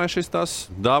 ziemai šis tās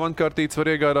dāvankartītes var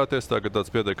iegādāties, tā ka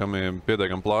tāds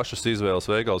pietiekami plašas izvēles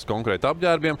veikals konkrēti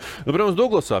apģērbiem. Protams,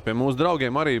 Douglasā pie mūsu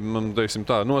draugiem arī, teiksim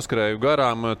tā, noskrēju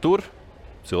garām tur.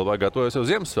 Cilvēki gatavojas jau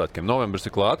Ziemassvētkiem. Novembris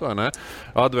ir klāt, vai ne?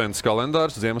 Advents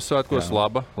kalendārs Ziemassvētkos,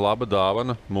 laba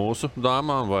dāvana mūsu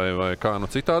dāmām vai kā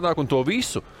citādāk. Un to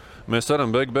visu mēs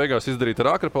varam beigās izdarīt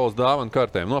ar Akropoles dāvanu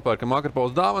kartēm. Nopērkam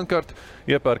Akropoles dāvanu karti,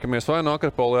 iepērkamies vai no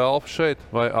Akropole Alfa šeit,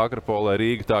 vai Akropole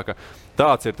Rīga. Tā ka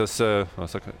tāds ir tas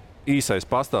īsais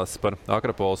pastāsts par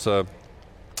Akropoles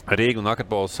Rīga un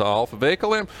Akropoles Alfa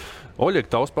veikaliem.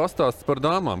 Oļeg, tavs pastāsts par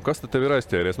dāmām. Kas tad tev ir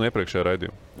aizķēries no iepriekšējā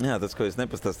raidījuma? Jā, tas, ko es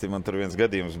nepastāstīju, man tur viens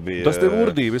gadījums bija. Tas tev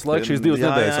urdīja visu laiku šīs 2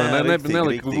 nedēļas, vai ne?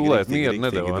 Nelika gulēt, mieru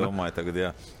nedeva. Domāju tagad,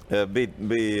 jā.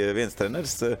 Bija viens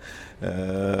treneris,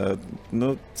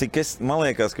 man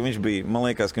liekas, ka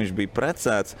viņš bija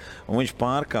precēts, un viņš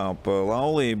pārkāpa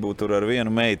laulību tur ar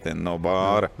vienu meiteni no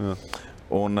bāra. Jā.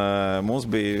 Un mums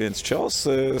bija viens čals,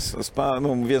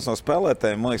 viens no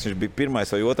spēlētājiem, man liekas, viņš bija 1. vai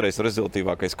 2.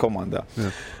 rezultīvākais komandā.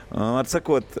 Var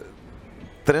sakot,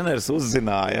 treneris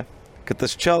uzzināja, ka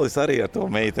tas čalis arī ar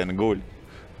to meiteni guļ,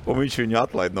 un viņš viņu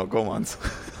atlaid no komandas.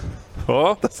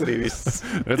 Tas arī viss.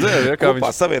 Redzēju, kā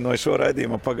viņš savienoja šo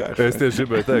raidījumu pagājušajā. Es tieši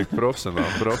gribēju teikt,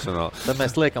 profesionāli. Tad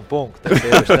mēs liekam punktu.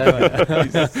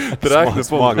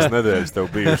 Smagas nedēļas tev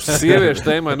bijušas. Sieviešu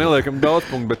tēmai neliekam daudz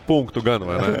punktu, bet punktu gan,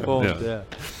 vai ne? Punktu, jā.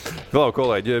 Klau,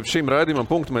 kolēģi, šīm raidījumam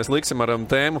punktu mēs liksim ar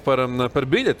tēmu par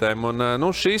biļetēm. Un,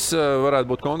 šis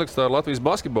varētu būt kontekstā ar Latvijas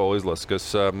basketbola izlasi, kas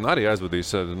arī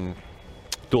aizvadīs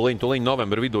Tūliņ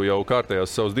novembra vidū jau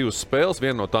kārtējās savas 2 spēles.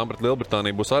 Viena no tām pret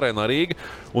Lielbritāniju būs Arēnā Rīga,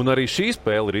 un arī šī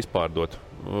spēle ir izpārdota.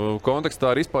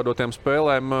 Kontekstā ar izpārdotiem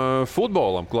spēlēm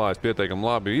futbolam klājas pietiekami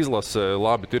labi izlase,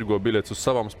 labi tirgo biļetes uz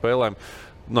savām spēlēm.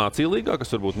 Nācija līgā,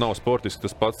 kas varbūt nav sportiski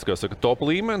tas pats, kā saka, top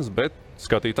līmenis, bet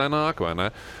skatītāji nāk, vai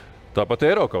ne? Tāpat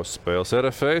Eirokausas spēles,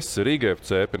 RFS, Rīga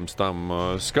FC pirms tam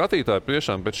skatītāji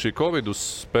priešām pēc šī Covid uz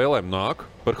spēlēm nāk.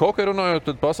 Par hokeju runājot,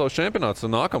 tad pasaules čempionāts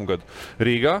nākamgad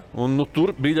Rīgā, un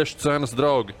tur biļešu cenas,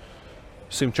 draugi,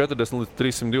 140 līdz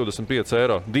 325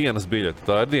 eiro. Dienas biļete,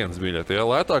 tā ir dienas biļete. Ja?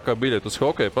 Lētākā biļete uz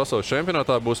hokeju pasaules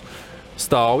čempionātā būs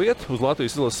stāviet uz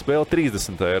Latvijas izlases spēli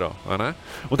 30 eiro.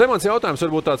 Un te mans jautājums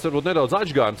varbūt nedaudz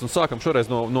atžgārns, un sākam šoreiz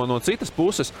no citas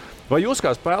puses. Vai jūs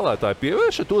kā spēlētāji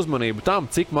pievēršat uzmanību tam,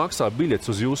 cik maksā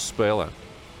biļets uz jūsu spēlēm?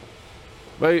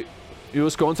 Vai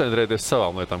jūs koncentrēties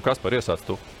savām lietām? Kaspar, iesāc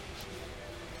tu?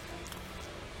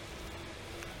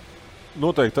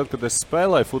 Noteikti tad, kad es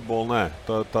spēlēju futbolu, nē.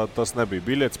 Tas nebija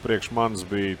biļets. Priekš manis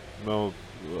bija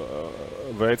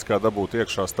veids, kā dabūt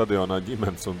iekšā stadionā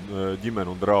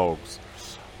ģimeni un draugus.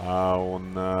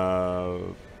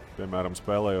 Piemēram,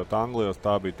 spēlējot Anglijos,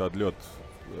 tā bija tāda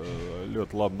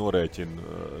ļoti laba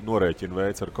norēķina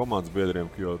veids ar komandas biedriem,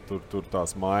 jo tur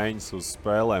tās maiņas uz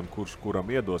spēlēm, kuram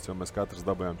iedos, jo mēs katrs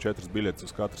dabējām 4 biļetes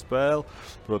uz katru spēli.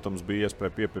 Protams, bija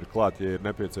iespēja piepirkt klāt, ja ir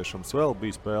nepieciešams vēl.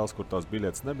 Bija spēles, kur tās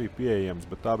biļetes nebija pieejamas,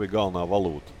 bet tā bija galvenā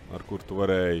valūta, ar kur tu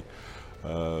varēji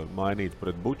mainīt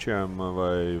pret bučiem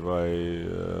vai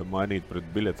mainīt pret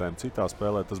biļetēm citā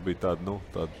spēlē. Tas bija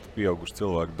tādi pieauguši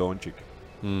cilvēku dončiki.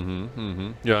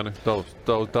 Jā,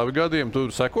 tavi gadījumi, tu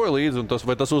sekoji līdzi, un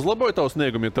vai tas uzlaboja tavu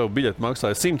sniegumu, ja tev biļete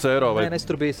maksāja 100 eiro? Vai... Nē, es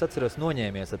tur biju, atceros,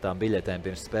 noņēmies ar tām biļetēm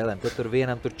pirms spēlēm. Tad tur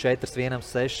vienam 4, vienam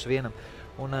 6, vienam.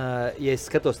 Un, ja es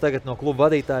skatos tagad no kluba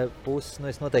vadītāja puses,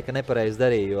 es noteikti nepareizi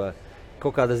darīju, jo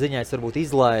kaut kādā ziņā es varbūt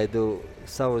izlaidu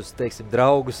savus, teiksim,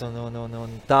 draugus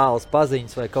un tālas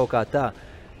paziņas vai kaut kā tā.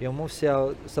 Jo mums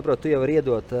jau, saprot, tu jau var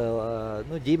iedot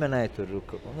ģimenei,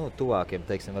 tuvākiem,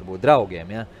 teiksim, varbūt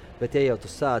draugiem, ja? Bet ja jau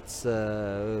tu sāc,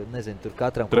 nezinu, tur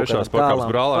katram kaut kādām tālām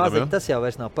paziņas, tas jau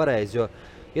vairs nav pareizi, jo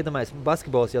iedomājies,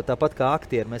 basketbols jau tāpat kā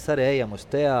aktieri, mēs arī ejam uz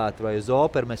teātru vai uz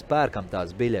operu, mēs pērkam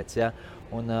tās biļetes, ja?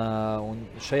 Un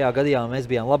šajā gadījumā mēs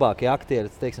bijām labākie aktieri,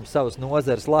 teiksim, savas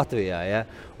nozares Latvijā. Ja?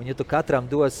 Un, ja tu katram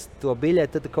dos to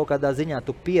biļeti, tad kaut kādā ziņā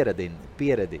tu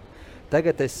pieredi.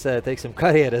 Tagad es, teiksim,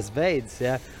 karjeras beidzas,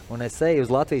 ja? Un es eju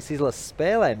uz Latvijas izlases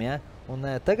spēlēm, ja? Un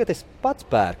tagad es pats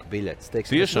pērku biļetes.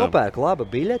 Teiksim, es nopērku laba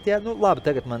biļeti, ja? Labi,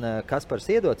 tagad man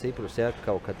Kaspars iedod ciprus, ja?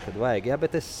 Kaut kad vajag, ja?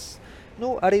 Bet es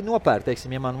arī nopērku,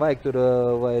 teiksim, ja man vajag tur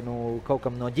vai kaut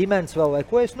kam no ģimenes vēl vai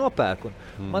ko, es nopērku.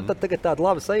 Man tad tagad tāda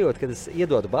laba sajūta, kad es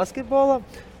iedodu basketbolam,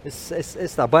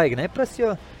 es tā baigi neprasu,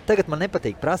 jo tagad man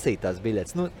nepatīk prasīt tās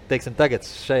biļetes. Teiksim, tagad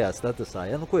šajā statusā,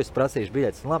 ja? Ko es prasīšu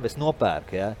biļetes? Labi, es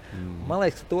nopērku, ja? Man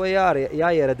liekas, ka to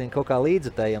jāieradina kaut kā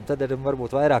līdzutējiem, tad arī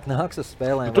varbūt vairāk nāks uz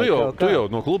spēlēm. Tu jau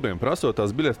no klubiem prasot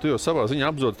tās biļetes, tu jau savā ziņā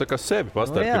apzod tā kā sevi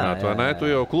pastarpināt, vai ne? Tu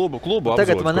jau klubu apzod.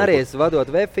 Tagad man arī, es vadot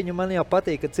vefiņu, man jau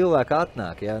patīk, ka cilvēki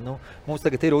atnāk, ja? Mums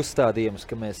tagad ir uzstādījums,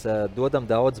 ka mēs dodam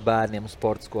daudz bērniem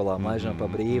sporta skolām, laižam pa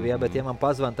brīvi, ja? Bet ja man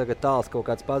pazvan tagad tāls kaut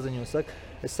kāds paziņu un saka,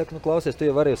 es saku, klausies, tu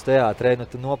jau vari uz teātrē,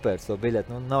 tu nopērci to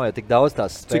biļeti. Nav jau tik daudz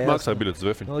tās spēles. Cik maksā biļetes uz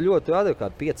vefiņu? Ļoti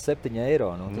adekvāti, 5-7 eiro.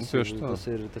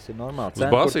 Tas ir normāli.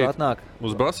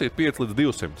 Uz basīt 5 līdz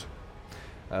 200.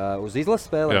 Uz izlases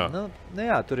spēlēm?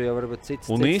 Jā, tur jau varbūt cits.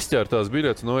 Un izķēr tās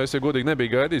biļetes. Es jau godīgi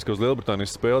nebiju gaidījis, ka uz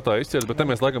Lielbritānijas spēle tā izķērs, bet te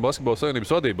mēs laikam Basketbola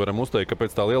savienības vadību varam uzteikt, ka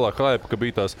pēc tā lielā hype, ka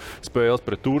bija tās spēles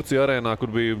pret Turciju arēnā,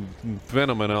 kur bija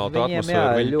fenomenāla tā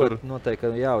atmosfēra. Viņiem ļoti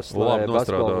noteikti jāuzslavē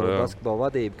Basketbola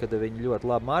vadība, kad viņi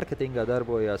ļoti labi mārketingā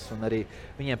darbojās, un arī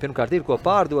viņiem pirmkārt ir ko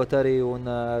pārdot arī, un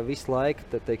visu laiku,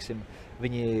 tad, teiksim,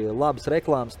 viņi labas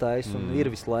reklāmas taisa un ir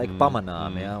visu laiku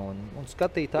pamanāmi. Ja? Un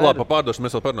skatītāji... Labi, par pārdošanu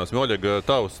mēs vēl parunāsim. Oļeg,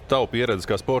 tavu pieredzi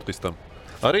kā sportistam.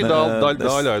 Arī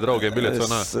daļāja draugiem biļetes vai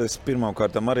nē? Es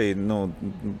pirmkārt arī,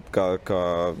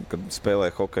 kad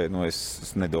spēlēju hokeju,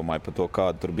 es nedomāju par to,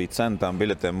 kāda tur bija cena tām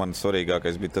biļetēm. Man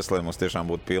svarīgākais bija tas, lai mums tiešām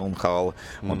būtu pilna hala,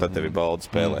 un tad tev ir balda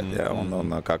spēlēt. Ja?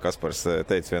 Un kā Kaspars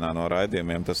teica vienā no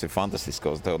raidījumiem, tas ir fantastiski,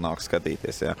 ka uz tev nāk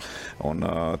skatīties. Ja? Un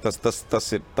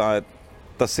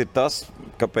tas ir tas,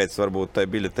 kāpēc varbūt tai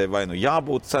biļetei vai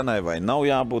jābūt cenai, vai nav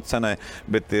jābūt cenai,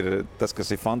 bet ir tas,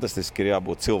 kas ir fantastiski, ir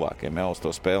jābūt cilvēkiem uz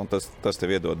to spēli, un tas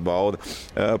tev iedod baudu.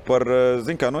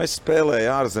 Es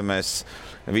spēlēju ārzemēs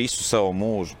visu savu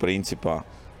mūžu, principā.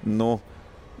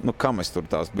 kam es tur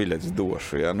tās biļetes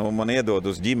došu, ja? Man iedod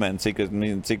uz ģimeni,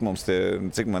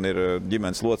 cik man ir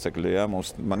ģimenes locekļi, ja?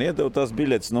 Man iedod tās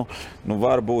biļetes,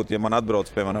 varbūt, ja man atbrauc,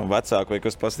 piemēram, vecāki vai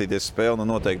kas pastīties spēli,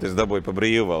 noteikti es dabūju pa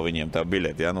brīvu vēl viņiem tā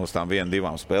biļeti, ja? Uz tām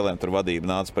 1-2 spēlēm tur vadība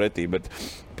nāca pretī, bet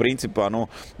principā,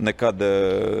 nekad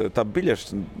tā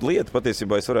biļešu lieta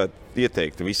patiesībā es varētu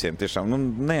ieteikt visiem tiešām,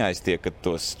 neaiztiekat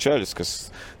tos čaļus, kas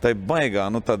tai baigā,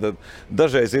 tāda,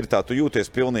 dažreiz ir tā, tu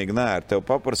jūties pilnīgi nēri, tev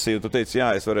paprasīja, tu teici,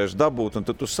 jā, es varēšu dabūt, un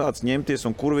tad tu sāc ņemties,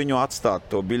 un kur viņu atstāt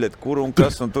to biļeti, kur un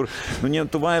kas, un tur,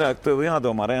 tu vairāk tev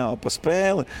jādomā reāli pa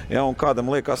spēli, ja, un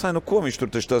kādam liekas, ko viņš tur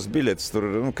taču tās biļetes, tur,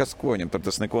 kas ko viņam tur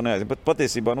tas neko neaizņem, bet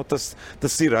patiesībā,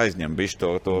 tas ir aizņem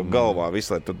bišķi to galvā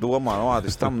visu, lai tu domā,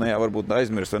 es tam varbūt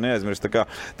aizmirst vai neaizmirst,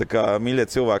 tā kā mīļie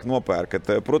cilvēki nopērkat.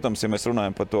 Protams, ja mēs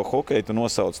runājam par to hokeju, tu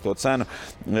nosauc to cenu,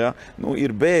 ja,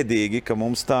 ir bēdīgi, ka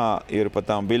mums tā ir par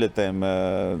tām biļetēm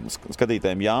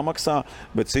skatītājiem jāmaksā,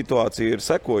 bet situācija ir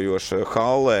sekojoša.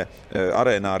 Hallē,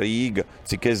 arēnā Rīga,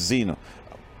 cik es zinu,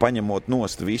 paņemot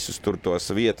nost visus tur tos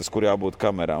vietas, kur jābūt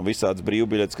kamerām, visādas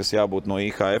brīvbiļetes, kas jābūt no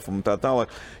IHF un tā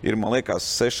tālāk, ir, man liekas,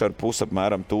 6,5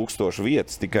 apmēram 1000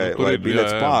 vietas tikai, lai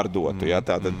biļetes pārdotu. Ja,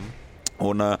 tātad,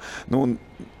 un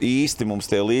īsti mums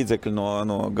tie līdzekļi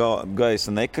no gaisa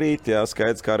nekrīt, jā,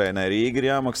 skaidrs, ka arēnai Rīga ir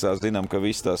jāmaksā, zinām, ka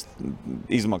visas tās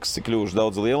izmaksas ir kļuvušas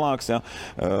daudz lielākas, jā,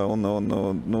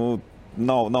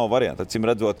 nav variantu.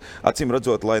 Acīm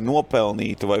redzot, lai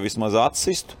nopelnītu vai vismaz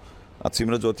atsistu,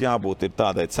 acīm redzot, jābūt ir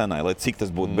tādai cenai, lai cik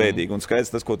tas būtu bēdīgi. Un skaidrs,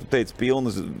 tas, ko tu teici,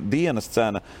 pilnas dienas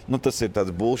cena, tas ir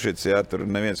tāds bullshits, jā, tur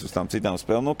neviens uz tām citām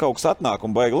spēlēm, kaut kas atnāk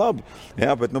un baigi labi,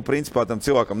 jā, bet, principā tam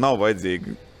cilvēkam nav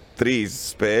vajadzīgi 3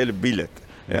 spēļu biļeti.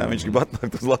 Jā, viņš grib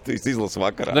atnākt uz Latvijas izlases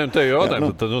vakarā. Nē, te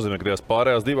jautājums, tad nozīmē, ka tās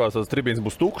pārējās 2 tās tribīnes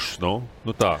būs tukšas,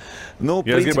 tā.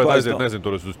 Ja es gribētu aiziet, nezinu,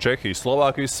 tur uz Čehijas,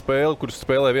 Slovākijas spēli, kur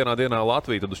spēlē vienā dienā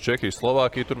Latviju, tad uz Čehijas,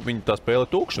 Slovākiju, tur viņi tā spēle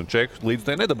tukša, un Čehi līdz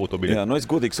tai nedabūtu to biļeti. Jā, es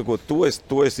godīgi sakot, to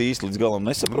es īsti līdz galam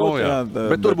nesaprotu.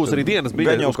 Bet tur būs arī dienas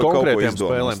biļeti uz konkrētiem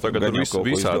spēlēm, tagad tur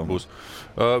visādi būs.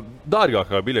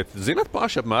 Dārgākā biļete, zināt,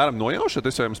 paši apmēram nojaušat,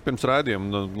 es jau jums pirms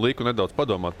raidījuma liku nedaudz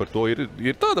padomāt par to,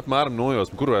 ir tāda apmēram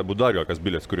nojausma, kur varētu būt dārgākās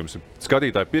biļetes, kur jums ir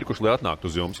skatītāji pirkuši, lai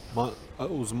atnāktu uz jums?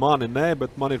 Uz mani nē,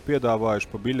 bet man ir piedāvājuši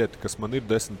pa biļeti, kas man ir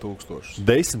 10 000.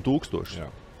 10 000? Jā.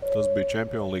 Tas bija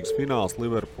Champions League fināls,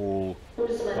 Liverpool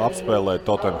apspēlēja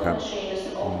Tottenham.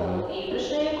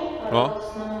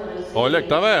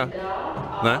 Oļek, tavējā?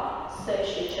 Nē?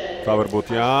 Tā varbūt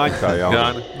Jāņa, kā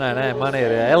Jāņa. Nē, man ir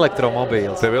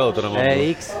elektromobīls. Tev elektromobīls?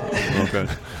 EX. Okay.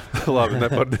 Labi,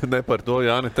 ne par to,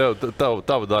 Jāni.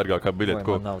 Tava dārgākā biļete,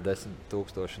 ko? Man nav 10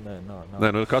 000, nav.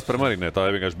 Nē, Kasparam arī ne, tā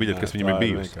ir vienkārši biļete, kas viņam ir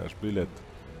bijusi. Vienkārši biļete.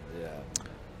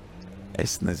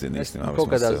 Es nezinu īstenībā.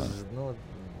 Kaut kādās,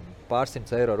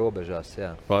 pārsimts eiro robežās,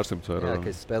 jā. Pārsimts eiro. Jā,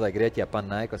 kad es spēlēju Grieķijā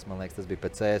Panaikos, man liekas, tas bija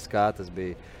pēc CSK, tas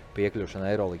bija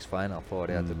piekļūšana Eirolandes Final Four,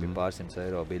 jā, tur bija pārsimts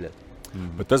eiro biļete.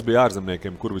 Bet tas bija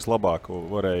ārzemniekiem, kur vislabāk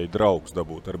varēja draugus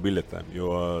dabūt ar biļetēm, jo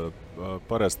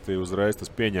parasti uzreiz tas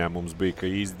pieņēmums bija,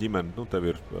 ka īsti ģimene,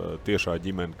 tev ir tiešā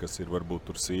ģimene, kas ir varbūt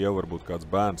tur sieva, varbūt kāds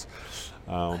bērns,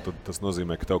 un tad tas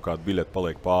nozīmē, ka tev kāda biļete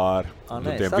paliek pāri.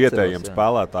 Tiem vietējiem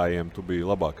spēlētājiem tu biji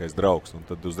labākais draugs, un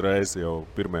tad uzreiz jau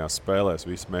pirmajās spēlēs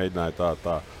visi mēģināja tā ir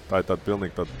tāda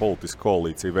pilnīgi tāda politiska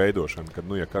koalīcija veidošana, kad,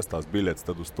 ja kas tās biļetes,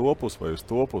 tad uz to pusi vai uz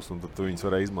to pusi, un tad tu viņas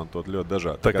varēja izmantot ļoti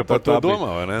dažādi. Tā kā par to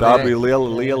domā, vai ne? Tā bija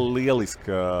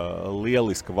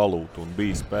lieliska valūta, un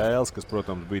bija spēles, kas,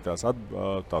 protams, bija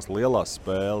tās lielās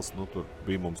spēles, tur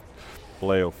bija mums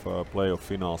playoff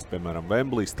fināls, piemēram,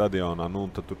 Wembley stadionā,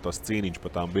 un tad tur tas cīniņš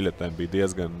par tām biļetēm bija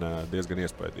diezgan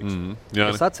iespaidīgs.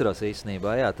 Es atceros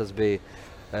īstenībā, jā, tas bija,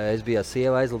 es biju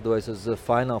sieva aizlidojis uz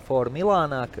Final Four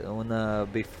Milānā, un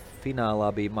finālā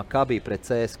bija Maccabi pret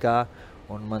CSK,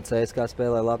 un man CSK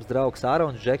spēlēja labs draugs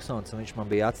Ārons Džeksons, un viņš man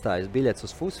bija atstājis biļetes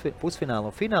uz pusfinālu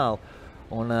un finālu,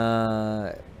 un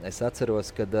es atceros,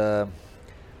 kad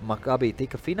Maccabi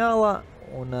tika finālā,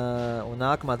 un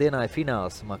nākamā dienā ir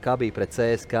fināls Maccabi pret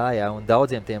CSK, jā, un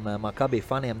daudziem tiem Maccabi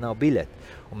faniem nav biļeti.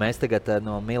 Un mēs tagad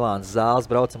no Milānas zāles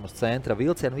braucam uz centra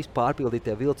vilcienu, visi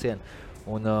pārpildītie vilcieni,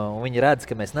 un viņi redz,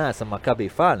 ka mēs neesam Maccabi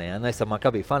fani, ja? Mēs esam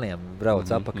Maccabi faniem brauc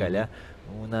atpakaļ, ja?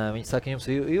 Un viņi saka,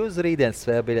 jūs rītdienas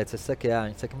spēle biļetes, es saku, jā,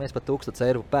 viņi saka, mēs par 1000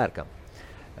 eiro pērkam.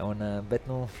 Bet,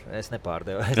 es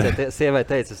nepārdevu. Es sievai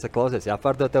teicu, es klausies,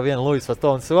 jāpārdod tev vienu Louis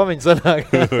Vuitton somiņu sanāk.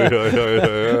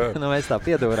 jā. Mēs tā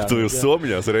piedurām. Tu jūs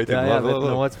somiņās reiķini. Jā, bet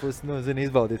no otras puses,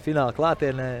 izbaudīt fināla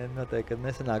klātienē, noteikti, kad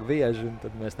nesanāk bieži, un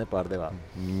tad mēs nepārdevām.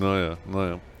 No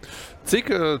jā.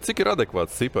 Cik ir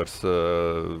adekvāts cipars?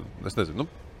 Es nezinu,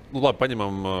 labi,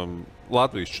 paņemam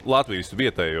Latvijas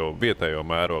vietējo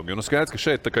mērogu. Un skaidrs, ka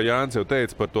šeit, tā kā Jānis jau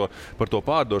teica par to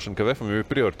pārdošanu, ka VFM ir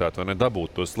prioritāte, vai ne,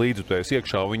 dabūt tos līdzutējus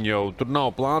iekšā, viņi jau tur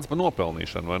nav plāns par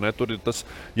nopelnīšanu, vai ne, tur ir tas,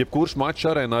 jebkurš mačs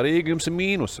arēnā Rīga jums ir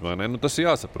mīnus, vai ne, nu tas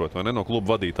jāsaprot, vai ne, no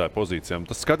kluba vadītāja pozīcijām,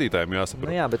 tas skatītājiem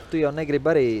jāsaprot. Nu jā, bet tu jau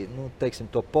negribi arī, nu,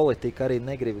 teiksim, to politiku arī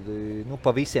negribi, nu,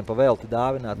 pa visiem pa velti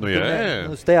dāvināt. Nu, jā.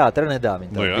 Uz teātra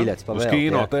nedāvina tā biļetes pa velti. Uz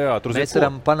kino, teātru. Mēs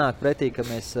varam panākt pretī, ka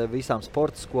mēs visām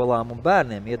sporta skolām un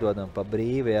bērniem iedodam pa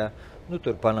brīvi, ja. Nu,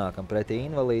 tur panākam pretī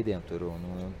invalīdiem tur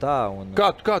un tā. Un...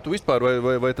 Kā tu vispār,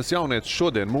 vai tas jaunietis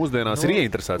šodien mūsdienās ir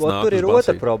ieinteresēts nākt uz Tur ir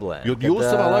otra problēma. Jo jūs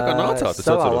savā laikā nācāt,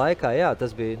 savā laikā, jā,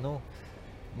 tas bija, nu,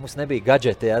 mums nebija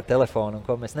gadžeti, jā, telefonu,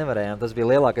 ko mēs nevarējām. Tas bija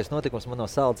lielākais notikums. Man no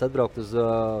Saldas atbraukt uz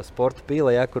sporta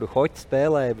pīle, jā, kuru hoķi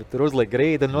spēlēja, bet tur uzlika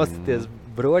grīdu un nostaties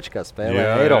broči, kā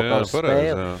spēlēja Eiropas spēli.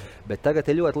 Jā. Bet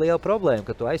tagad ir ļoti liela problēma,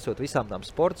 ka tu aizsot visām tām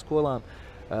sporta skolām.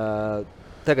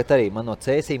 Tagad arī man no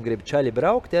Cēsīm grib čaļi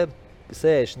braukt, ja,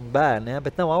 60 bērni, ja,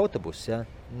 bet nav autobuss. Ja.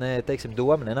 Ne, teiksim,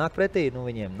 doma nenāk pretī, nu,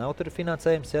 viņiem nav tur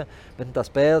finansējums, ja, bet tā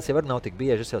spēles jau nav tik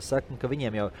bieži. Es jau saku, ka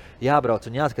viņiem jau jābrauc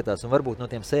un jāskatās, un varbūt no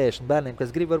tiem 60 bērniem,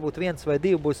 kas grib, varbūt 1 vai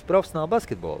 2 būs profesionāli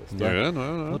basketbolisti. Ja. Jā.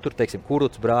 Nu, tur, teiksim,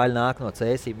 Kuruts brāļi nāk no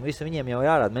Cēsīm, visu viņiem jau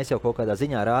jārāda. Mēs jau kaut kādā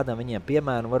ziņā rādām viņiem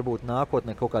piemēru, varbūt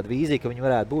nākotnē kaut kādu vīziju, ka viņi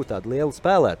varētu būt tādi lieli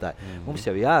spēlētāji. Mums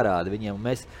jau jārāda viņiem, un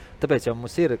tāpēc jau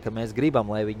mums ir, ka mēs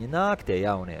gribam, lai viņi nāk tie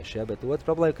jaunieši, ja, bet otra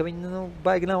problēma, ka viņi, nu,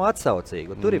 baigi nav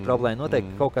atsaucīgi. Un tur ir problēma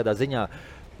noteikti kaut kādā ziņā.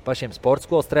 Pašiem sporta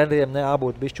skolas treneriem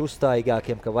jābūt bišķi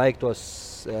uzstājīgākiem, ka vajag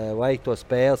to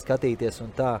spēli skatīties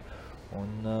un tā. Un,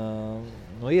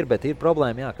 nu bet ir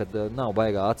problēma, jā, kad nav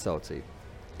baigā atsaucība.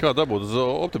 Kā dabūt uz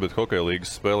Optibet hokeja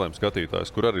līgas spēlēm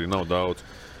skatītājs, kur arī nav daudz?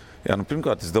 Jā, nu,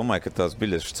 pirmkārt, es domāju, ka tās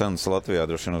biļešu cenas Latvijā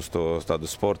droši vien uz tādu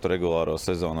sportu regulāro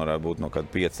sezonu varētu būt no kāda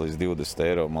 5 līdz 20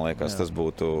 eiro. Man liekas, tas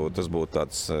būtu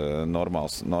tāds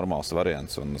normāls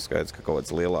variants. Un skaidrs, ka kaut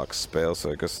kāds lielāks spēles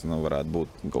vai kas varētu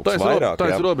būt kaut kas vairāk. Tā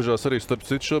ir robežās arī, starp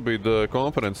citu, šobrīd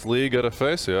konferences līga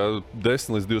RFS, jā,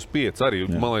 10 līdz 25 arī,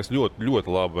 man liekas, ļoti,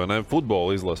 ļoti labi, vai ne?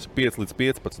 Futbola izlase 5 līdz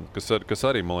 15, kas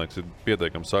arī, man liekas, ir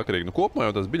pietiekami sakarīgi. Nu,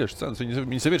 kopumā jau tās biļešu cenas,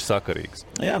 viņas jau ir sakarīgas.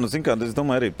 Jā, nu, zin kā, es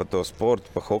domāju arī par to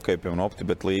sportu, par hokeju. Piemēram,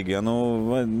 Optibet līga, ja, nu,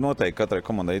 noteikti katrai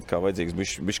komandai it kā vajadzīgs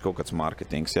bišķi kaut kāds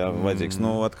marketings, ja, vajadzīgs, nu,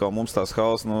 atkal mums tās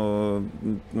halas, nu,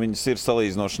 viņas ir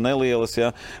salīdzinoši nelielas, ja,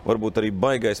 varbūt arī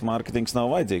baigais marketings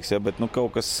nav vajadzīgs, ja, bet, nu,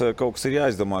 kaut kas ir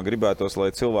jāizdomā, gribētos, lai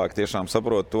cilvēki tiešām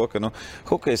saprot to, ka, nu,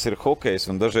 hokejs ir hokejs,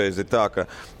 un dažreiz ir tā, ka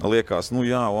liekas, nu,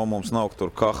 jā, mums nav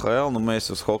tur KHL, nu,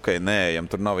 mēs uz hokeju neejam,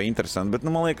 tur nav interesanti, bet,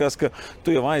 nu, man liekas, ka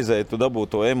tu jau aizēji, tu dabū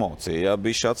to emociju, ja,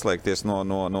 bišķi atslēgties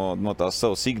no tās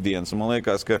savas ikdienas, un man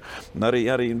liekas, ka arī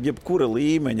jebkura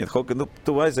līmeņa, nu,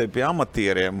 tu aizēji pie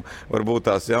amatieriem, varbūt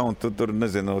tās, ja, un tu tur,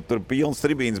 nezinu, tur pilns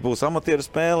tribīns būs amatieru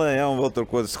spēlē, ja, un vēl tur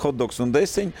kaut kāds hotdogs un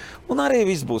desiņi, un arī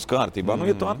viss būs kārtībā. Nu,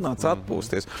 ja tu atnāc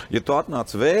atpūsties, ja tu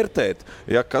atnāc vērtēt,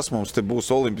 ja, kas mums te būs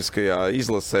olimpiskajā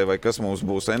izlasē, vai kas mums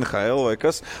būs NHL, vai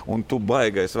kas, un tu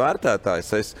baigais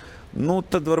vērtētājs, nu,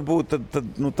 tad varbūt,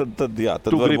 tad jā.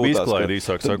 Tad tu gribi izklaidi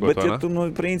īsāk sakot, bet, ja tu, nu,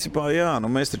 principā, jā, nu,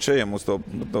 mēs taču ejam uz to,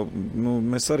 nu,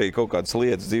 mēs arī kaut kādas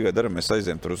lietas dzīvē daram, mēs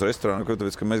aizējam tur uz restorānu,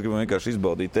 tāpēc, ka mēs gribam vienkārši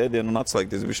izbaudīt ēdienu un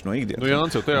atslēgties višķi no ikdienas. Nu,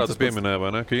 Jānis jau teātris pieminēja,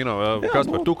 vai ne, kino,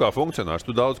 Kaspar, tu kā funkcionārs,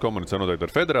 tu daudz komunicē noteikti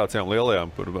ar federācijām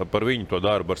lielajām par viņu to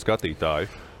darbu ar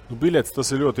skatītāju. Nu, biļets, tas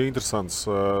ir ļoti interesants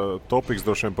topiks,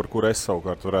 droši vien, par kur es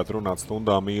savukārt varētu runāt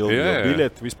stundām ilgi.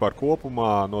 Biļeti vispār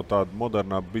kopumā no tāda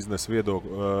modernā biznesa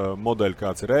modeļa,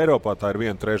 kāds ir Eiropā, tā ir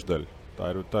 1/3.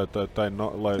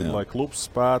 Lai klubs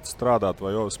spētu strādāt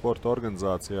vai sporta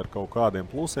organizācija ar kaut kādiem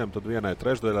plusiem, tad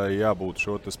 1/3 jābūt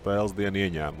šo te spēles dienu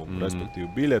ieņēmumu.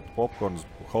 Respektīvi biļeti, popkorns,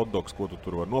 hotdogs, ko tu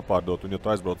tur var nopārdot. Un ja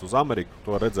tu aizbrauc uz Ameriku,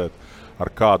 to redzēt,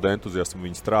 ar kādu entuziasmu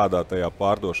viņi strādā tajā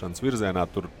pārdošanas virzienā,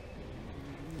 tur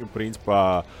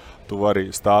principā tu vari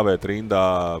stāvēt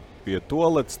rindā pie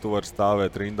toaletes, tu vari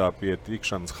stāvēt rindā pie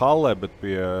tikšanas hallē, bet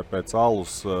pēc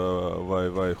alus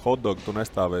vai hotdogu tu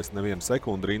nestāvēsi nevienu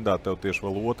sekundi rindā, tev tieši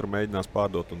vēl otru mēģinās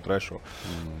pārdot un trešo.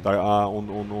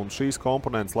 Un šīs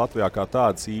komponentes Latvijā kā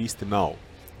tādas īsti nav.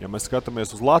 Ja mēs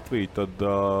skatāmies uz Latviju, tad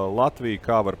Latvija,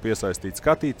 kā var piesaistīt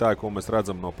skatītāju, ko mēs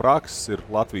redzam no prakses, ir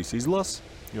Latvijas izlase,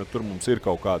 jo tur mums ir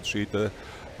kaut kāda šī te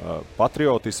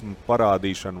patriotismu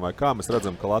parādīšana vai kā. Mēs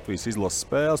redzam, ka Latvijas izlases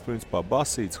spēles, principā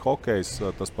basīts, hokejs,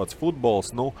 tas pats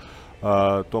futbols, nu,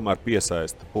 tomēr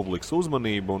piesaista publikas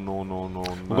uzmanību un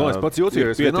pats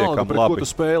jūtījies vienalga, pret ko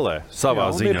tu spēlē savā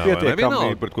ziņā, vai ne?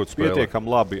 Vienalga, pret ko tu spēlē. Pietiekam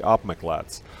labi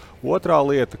apmeklēts. Otrā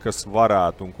lieta, kas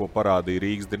varētu un ko parādīja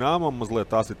Rīgas Dinamo,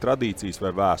 mazliet tās ir tradīcijas vai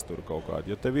vēsture kaut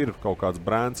kāda. Ja tev ir kaut kāds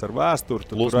brands ar vēsturi,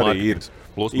 tad plus tur arī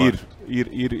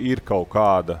ir kaut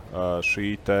kāda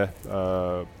šī te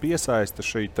piesaista,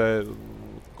 šī te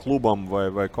klubam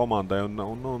vai komandai,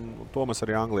 un to mēs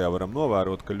arī Anglijā varam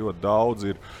novērot, ka ļoti daudz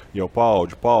ir jau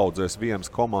paudzēs vienas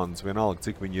komandas, vienalga,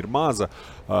 cik viņi ir maza,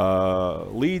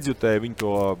 līdzjutēji viņi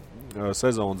to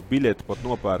sezonas biļeti pat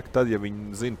nopērk tad, ja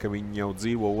viņi zina, ka viņi jau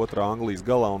dzīvo otrā Anglijas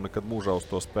galā un nekad mūžā uz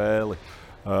to spēli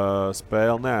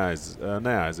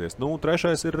neaizies. Nu,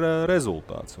 trešais ir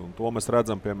rezultāts, un to mēs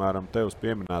redzam, piemēram, tevis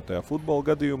pieminētajā futbola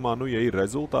gadījumā. Nu, ja ir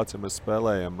rezultāts, ja mēs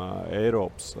spēlējam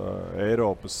Eiropas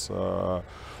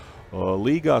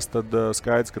līgās, tad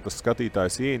skaidrs, ka tas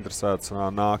skatītājs ieinteresēts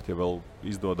nākt, ja vēl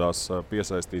izdodās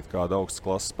piesaistīt kādu augstas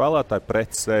klases spēlētāju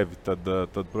pret sevi, tad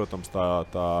protams,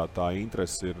 tā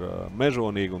interese ir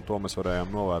mežonīga, un to mēs varējām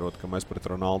novērot, ka mēs pret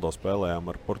Ronaldo spēlējām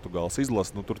ar Portugāles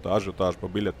izlasi. Nu, tur tā ažiotāža pa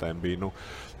biļetēm bija,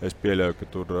 es pieļauju, ka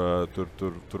tur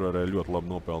varēja ļoti labi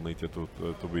nopelnīt, ja tu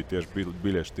biji tieši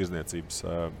biļešu tirzniecības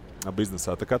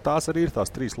biznesā. Tā kā tās arī ir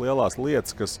tās trīs lielās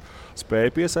lietas, kas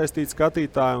spēja piesaistīt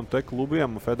skatītāju, un te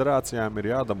klubiem un federācijām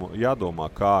ir jādomā,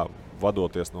 kā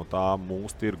vadoties no tā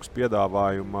mūsu tirgus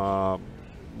piedāvājuma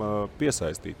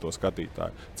piesaistīt to skatītāju.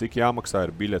 Cik jāmaksā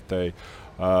ir biļetei.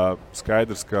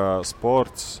 Skaidrs, ka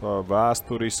sports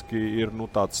vēsturiski ir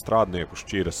tāds strādnieku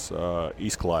šķiras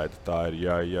izklaide. Tā ir,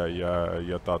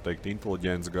 ja tā teikt,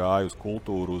 inteliģents gāja uz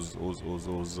kultūru,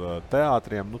 uz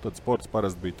teātriem, tad sports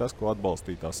parasti bija tas, ko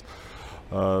atbalstītās.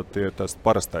 Tas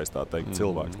parastais, tā teikt,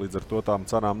 cilvēks. Līdz ar to tām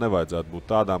cenām nevajadzētu būt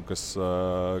tādām, kas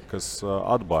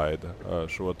atbaida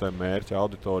šo te mērķa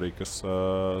auditoriju, kas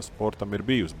sportam ir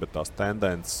bijusi, bet tās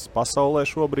tendences pasaulē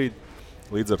šobrīd,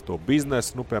 līdz ar to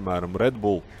biznesu, piemēram, Red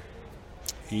Bull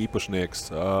īpašnieks,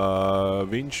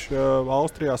 viņš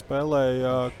Austrijā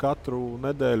spēlēja katru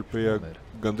nedēļu pie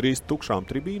gandrīz tukšām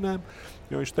tribīnēm,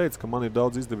 jo viņš teica, ka man ir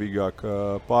daudz izdevīgāk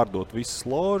pārdot visas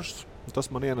ložas. Tas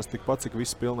man ienes tikpat, cik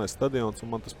viss pilnais stadions,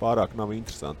 un man tas pārāk nav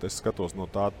interesanti. Es skatos no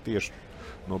tā tieši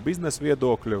no biznesa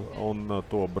viedokļa, un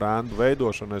to brendu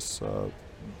veidošanu es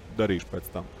darīšu pēc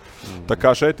tam. Tā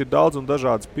kā šeit ir daudz un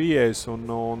dažādas pieejas, un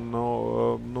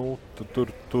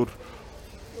tur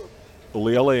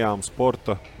lielajām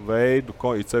sporta veidu,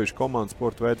 cevišķi komandas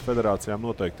sporta veidu federācijām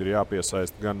noteikti ir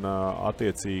jāpiesaist gan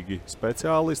attiecīgi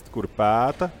speciālisti, kuri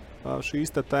pēta šīs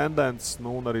te tendences,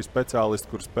 un arī speciālisti,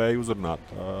 kur spēj uzrunāt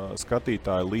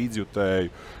skatītāju,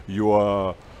 līdzjutēju, jo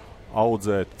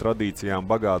audzēt tradīcijām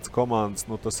bagātas komandas,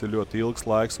 tas ir ļoti ilgs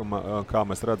laiks, un kā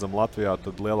mēs redzam Latvijā,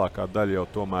 tad lielākā daļa jau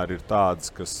tomēr ir tādas,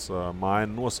 kas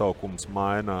maina nosaukums,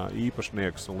 maina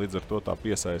īpašniekus, un līdz ar to tā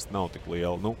piesaiste nav tik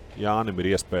liela. Jānim ir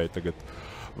iespēja tagad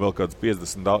vēl kādus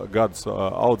 50 gadus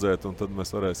audzēt, un tad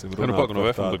mēs varēsim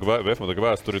runāt par VFM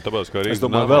vēsturi, tāpēc, ka arī... Es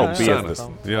domāju, vēl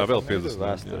 50. Jā, vēl 50.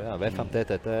 Vēsturi, jā, VFM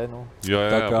TTT,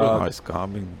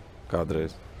 Skābiņi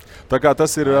kādreiz. Tā kā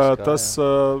tas ir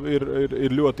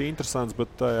ļoti interesants, bet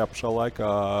tajā pašā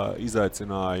laikā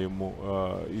izaicinājumu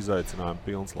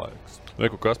pilns laiks.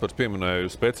 Reku Kaspars pieminēja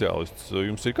speciālistus.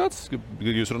 Jums ir kāds,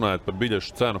 jūs runājat par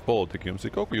biļešu cenu politiku, jums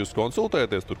ir kaut ko, jūs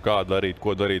konsultēties tur, kā darīt,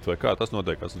 ko darīt, vai kā tas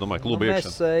notiekās? Es domāju, klubu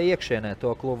iekšienē. Mēs iekšienē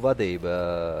to klubu vadība,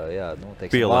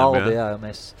 valde,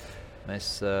 mēs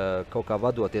kaut kā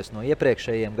vadoties no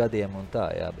iepriekšējiem gadiem un tā,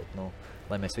 bet,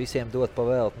 lai mēs visiem dot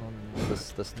pavēlt,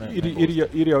 tas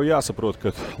ir jau jāsaprot,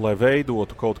 ka, lai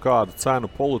veidotu kaut kādu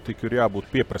cenu politiku, ir jābūt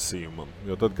pieprasījumam.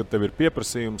 Jo tad, kad tev ir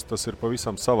pieprasījums, tas ir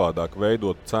pavisam savādāk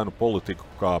veidot cenu politiku,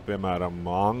 kā, piemēram,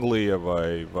 Anglija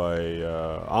vai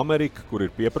Amerika, kur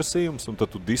ir pieprasījums, un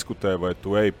tad tu diskutē, vai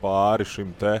tu ej pāri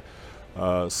šim te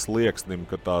slieksnim,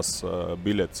 ka tās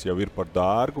biļetes jau ir par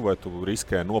dārgu, vai tu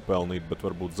riskē nopelnīt, bet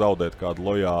varbūt zaudēt kādu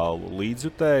lojālu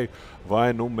līdzjutēju,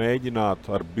 vai mēģināt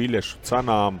ar biļešu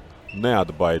cenām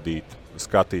neatbaidīt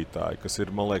skatītāju, kas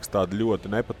ir, man liekas, tāda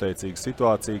ļoti nepateicīga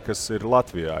situācija, kas ir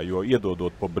Latvijā, jo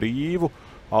iedodot pa brīvu,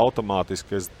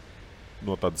 automātiski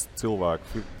no tādas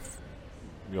cilvēku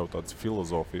jau tādas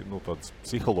filozofijas, tādas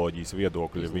psiholoģijas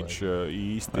viedokļa, viņš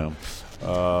īsti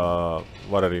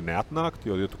var arī neatnākt,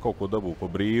 jo, ja tu kaut ko dabū pa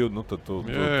brīvu, tad tu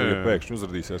ja pēkšņi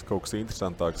uzradīsies kaut kas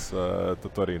interesantāks, tad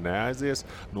tu arī neaizies,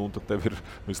 un tad tev ir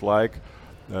visu laiku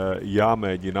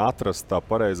jāmēģina atrast tā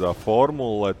pareizā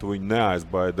formula, lai tu viņu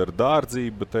neaizbaida ar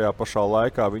dārdzību, bet tajā pašā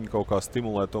laikā viņu kaut kā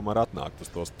stimulē tomēr atnākt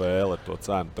uz to spēli ar to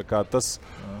cenu. Tā kā tas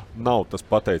nav tas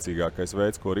pateicīgākais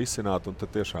veids, ko risināt, un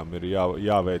tad tiešām ir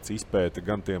jāveic izpēte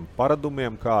gan tiem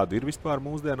paradumiem, kādi ir vispār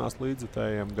mūsdienās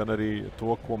līdzjutējiem, gan arī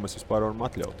to, ko mēs vispār varam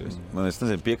atļauties. Es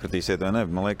nezinu, piekritīsiet vai ne,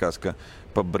 man liekas, ka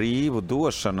pa brīvu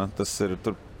došana, tas ir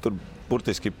tur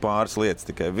burtiski pāris lietas,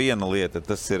 tikai viena lieta,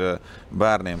 tas ir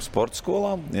bērniem sporta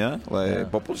skolām, lai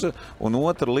popularizētu, un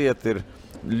otra lieta ir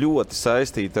ļoti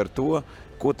saistīta ar to,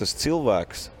 ko tas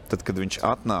cilvēks, tad, kad viņš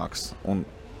atnāks un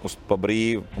pa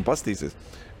brīvu un pastīsies,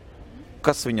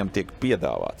 kas viņam tiek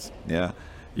piedāvāts.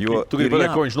 Jo tu gribi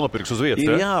pateikt, ko viņš nopirks uz vietas,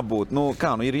 ir jābūt,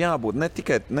 ir jābūt ne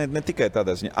tikai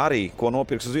tādā ziņā, arī ko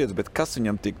nopirks uz vietas, bet kas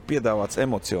viņam tik piedāvāts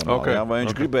emocionāli, vai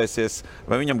viņš gribēsies,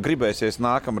 vai viņam gribēsies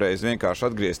nākamreiz vienkārši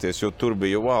atgriezties, jo tur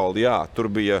bija tur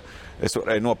bija, es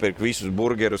varēju nopirkt visus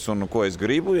burgerus un ko es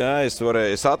gribu,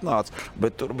 es atnācu,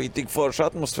 bet tur bija tik forša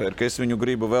atmosfēra, ka es viņu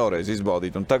gribu vēlreiz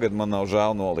izbaudīt, un tagad man nav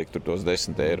žēl nolikt tur tos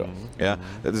 10 eiro.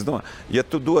 Tad es domāju, ja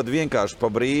tu dod vienkārši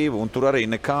pa brīvu, un tur arī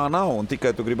nekā nav, un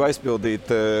tikai tu gribi aizpildīt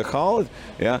halli,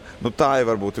 tā ir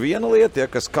varbūt viena lieta,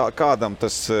 kas kādam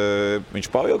tas,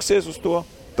 viņš pavilksies uz to,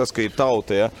 tas, ka ir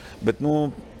tauta, bet,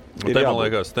 Te man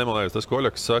liekas, tas, ko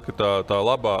Oļaks saka, tā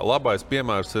labais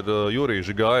piemērs ir Jurij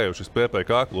Žigājevs, šis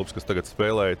PPK klubs, kas tagad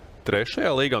spēlēja 3.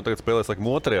 līgā un tagad spēlēs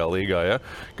 2. līgā,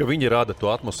 ka viņi rada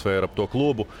to atmosfēru ap to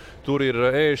klubu. Tur ir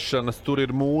ēšanas, tur ir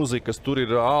mūzikas, tur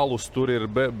ir alus, tur ir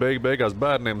beigās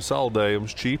bērniem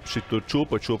saldējums, čipši, tur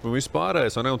čupa un viss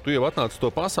pārējais, un tu jau atnāc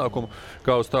to pasākumu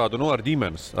kā uz tādu, ar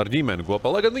ģimeni kopā.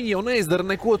 Lai gan viņi jau neizdara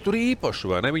neko tur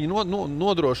īpašu, vai ne? Viņi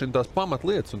nodrošina tās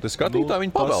pamatlietas, un te skatītāji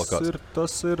viņi pavēlkās.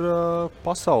 Tas ir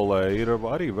pasaulē, ir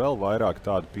arī vēl vairāk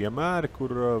tādi piemēri,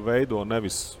 kur veido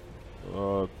nevis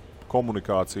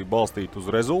komunikāciju balstīt uz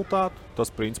rezultātu. Tas,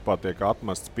 principā, tiek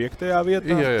atmests 5.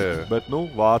 vietā. Bet,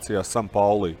 Vācijā San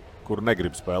Pauli, kur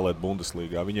negrib spēlēt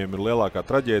Bundeslīgā. Viņiem ir lielākā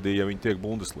traģēdija, ja viņi tiek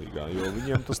Bundeslīgā, jo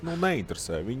viņiem tas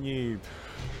neinteresē. Viņi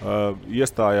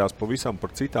iestājās pavisam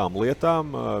par citām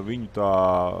lietām. Viņu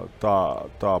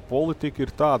tā politika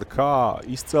ir tāda, kā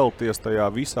izcelties tajā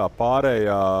visā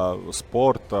pārējā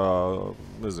sporta,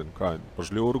 nezinu, kā par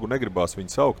žļurgu negribās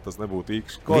viņu saukt, tas nebūtu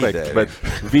īkšķi korekti, bet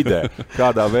vidē,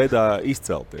 kādā veidā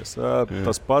izcelties.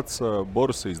 Tas pats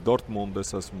Borussijas Dortmund,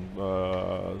 es esmu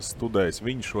studējis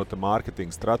viņu šo te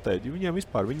mārketinga stratēģiju. Viņiem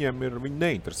vispār, viņi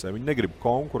neinteresē, viņi negrib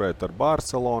konkurēt ar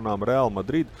Barcelonām, Real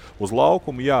Madrid uz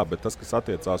laukumu, bet tas, kas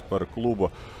attiecās par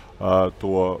kluba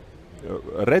to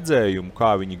redzējumu,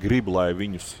 kā viņi grib, lai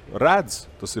viņus redz,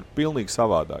 tas ir pilnīgi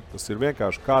savādāk. Tas ir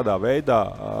vienkārši kādā veidā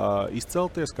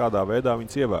izcelties, kādā veidā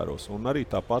viņus ievēros. Un arī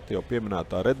tāpat jau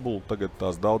pieminētā Red Bull, tagad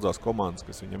tās daudzās komandas,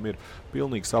 kas viņam ir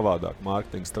pilnīgi savādāk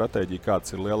mārketinga stratēģija,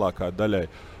 kāds ir lielākā daļai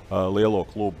lielo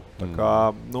klubu. Tā kā,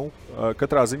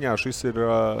 katrā ziņā šis ir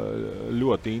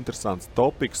ļoti interesants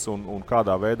topiks un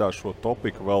kādā veidā šo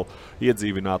topiku vēl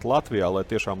iedzīvināt Latvijā, lai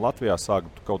tiešām Latvijā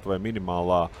sāktu kaut vai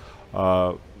minimālā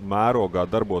mērogā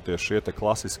darboties šie te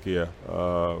klasiskie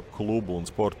klubu un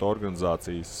sporta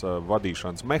organizācijas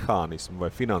vadīšanas mehānismi vai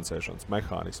finansēšanas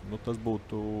mehānismi. Tas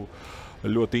būtu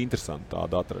ļoti interesanti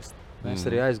tādu atrast. Mēs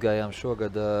arī aizgājām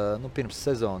šogad pirms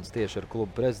sezonas tieši ar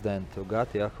klubu prezidentu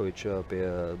Gati Jahoviču pie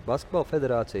Basketbola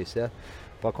federācijas,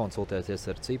 pakonsultēties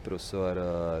ar Ciprusu,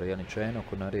 ar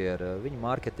Janičēnuku un arī ar viņu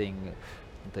mārketingu.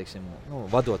 Teiksim,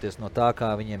 vadoties no tā,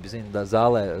 kā viņiem bija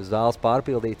zāles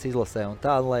pārpildīts izlasē un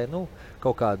tā, lai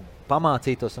kaut kā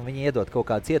pamācītos un viņi iedot kaut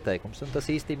kādas ieteikumus. Un tas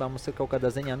īstībā mums ir kaut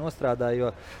kādā ziņā nostrādāja, jo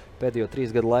pēdējo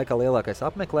 3 gadu laikā lielākais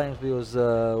apmeklējums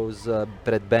bija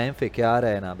pret Benfica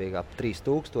arēnā, bija ap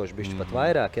 3000, bišķi pat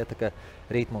vairāk. Tā kā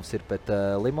rīt mums ir pret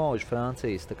Limožu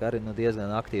Francijas, tā kā arī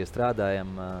diezgan aktīvi strādājam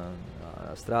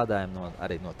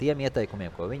arī no tiem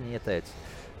ieteikumiem, ko viņi ieteica.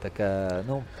 Tā kā,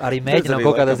 arī mēģinām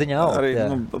kaut kādā ziņā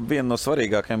augt. Viena no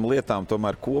svarīgākajām lietām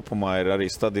tomēr kopumā ir arī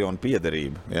stadiona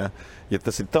piederība. Ja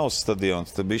tas ir tavs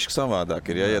stadions, tad bišķi savādāk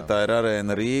ir. Ja tā ir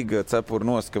arēna Rīga, cepur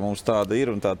nost, ka mums tāda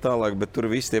ir un tā tālāk, bet tur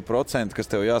visi tie procenti,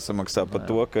 kas tev jāsamaksā par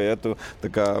to, ka tu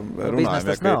tā kā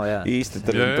runājam, īsti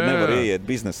tu nevari ieiet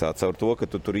biznesā caur to, ka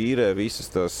tu tur īrē visas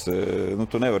tās,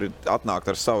 tu nevari atnākt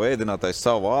ar savu ēdinātāju,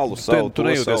 savu alu, savu to, tu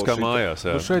nejūties kā mājās,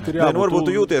 šeit ir jābūt varbūt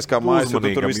tu jūties kā mājās, jo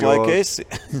tu tur visu laiku esi.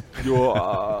 Jo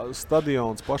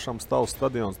stadions, pašam tavs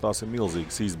stadions, tās ir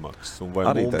milzīgas izmaksas. Un vai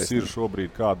arī mums ir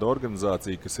šobrīd kāda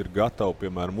organizācija, kas ir gatava,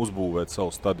 piemēram, uzbūvēt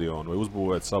savu stadionu vai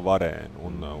uzbūvēt savu arēnu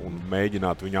un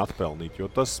mēģināt viņu atpelnīt.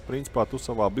 Jo tas, principā, tu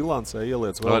savā bilancē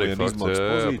ieliec vēl vienu izmaksu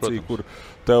pozīciju, kur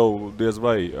tev diez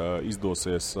vai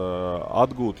izdosies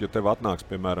atgūt, ja tev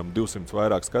atnāks, piemēram, 200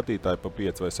 vairāk skatītāji pa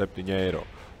 5 vai 7 eiro.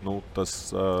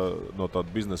 Tas no tāda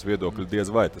biznesa viedokļa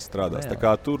diez vai tas strādās. Tā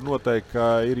kā tur noteikti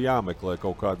ir jāmeklē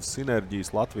kaut kādas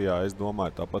sinerģijas Latvijā. Es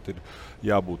domāju, tāpat ir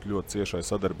jābūt ļoti ciešai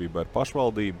sadarbībai ar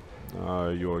pašvaldību,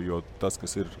 jo tas,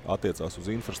 kas ir attiecās uz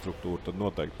infrastruktūru, tad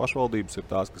noteikti pašvaldības ir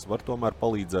tās, kas var tomēr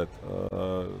palīdzēt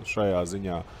šajā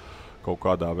ziņā kaut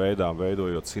kādā veidā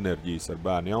veidojot sinerģijas ar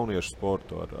bērnu jauniešu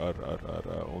sportu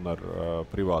un ar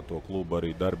privāto klubu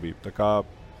arī darbību. Tā kā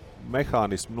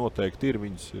mehānismi noteikti ir,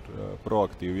 viņus ir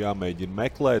proaktīvi jāmēģina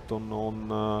meklēt un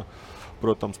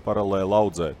protams, paralēli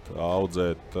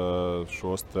audzēt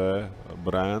šos te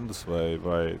brandus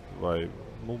vai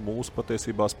mūsu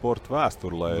patiesībā sporta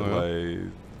vēsturi, lai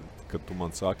kad tu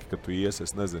man saki, ka tu iesi,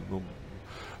 es nezinu,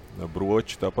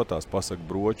 broči, tāpat tās pasaka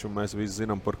broči, un mēs visi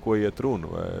zinām, par ko iet runa.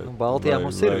 Baltijā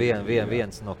mums ir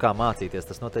viens, no kā mācīties.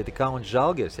 Tas noteikti Kaunas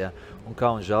Žalgiris, ja? Un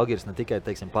Kaunas Žalgiris ne tikai,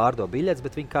 teiksim, pārdod biļetes,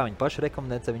 bet kā viņi paši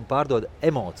rekomendē, viņi pārdod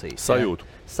emocijas.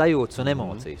 Sajūtas un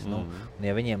emocijas. Un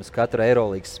ja viņiem uz katru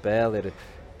Eirolīgas spēli ir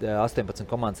 18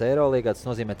 komandas Eirolīgā, tas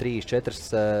nozīmē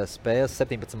 3-4 spēles,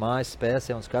 17 mājas spēles,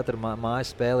 ja, un uz katru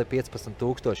mājas spēli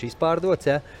 15,000 izpārdots,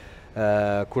 ja?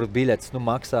 Kur biļetes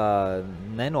maksā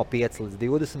ne no 5 līdz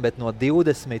 20, bet no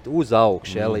 20 uz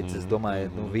augšu, ja, līdz, es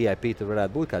domāju, VIP tur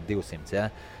varētu būt kā 200,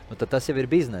 ja. Tad tas jau ir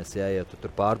bizness, ja tu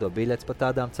tur pārdod biļetes par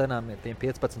tādām cenām, ja tiem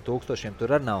 15,000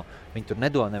 tur arī nav. Viņi tur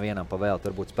nedod nevienam pa vēl,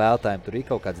 varbūt spēlētājiem tur ir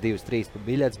kaut kāds 2-3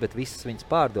 biļetes, bet visas viņas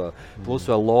pārdod, plus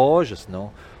vēl ložas,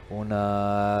 un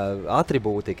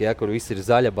atribūtika, ja, kur viss ir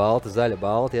zaļa, balta,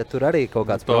 ja tur arī kaut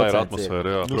kāds procents ir. Tā ir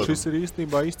atmosfēra, jā. Šis ir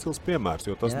īstenībā izcils piemērs,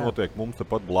 jo tas notiek mums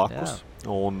tepat blakus.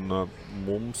 Un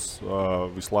mums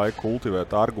visu laiku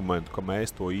kultivēt argumentu, ka mēs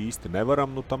to īsti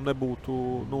nevaram, tam nebūtu,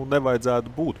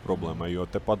 nevajadzētu būt problēmai, jo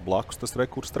tepat blakus tas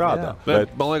rekurs strādā.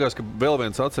 Bet man liekas, ka vēl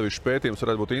viens atsevišķs pētījums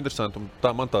varētu būt interesanti, un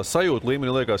man tā sajūta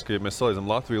līmenī liekas, ka ja mēs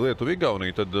salīdzinām Latviju, Lietuvu,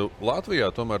 Igauniju, tad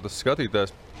Latvijā tomēr tas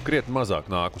skatītājs krietni mazāk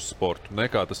nāk uz sportu,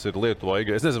 nekā tas ir Lietuvā.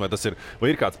 Es nezinu, vai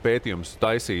ir kāds pētījums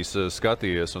taisījis,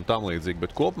 skatījies un tam līdzīgi,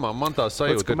 bet kopumā man tā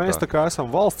sajūta ir mēs tā kā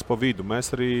esam valsts pa vidu, mēs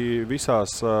arī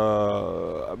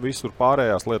visur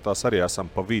pārējās lietās arī esam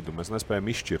pa vidu. Mēs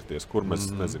nespējam izšķirties, kur mēs,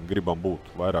 gribam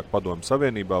būt. Vairāk Padomju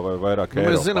Savienībā vai vairāk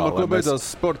Eiropā. Mēs zinām, ar ko beidzās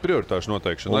sporta prioritāšu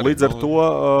noteikšana. Un līdz ar to,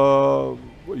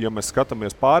 ja mēs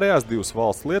skatāmies pārējās divas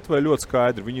valsts, Lietuvai ļoti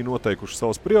skaidri, viņi noteikuši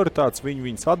savas prioritātes, viņi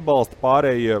viņas atbalsta,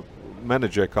 pārējie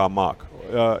menedžē kā māk.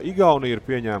 Igaunija ir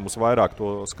pieņēmusi vairāk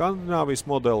to Skandināvijas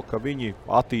modeli, ka viņi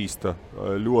attīsta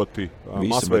ļoti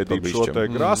masveidību šo te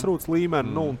grassroots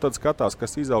līmeni, un tad skatās,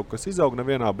 kas izaug,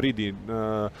 nevienā brīdī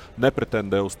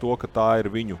nepretendē uz to, ka tā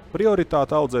ir viņu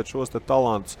prioritāte audzēt šos te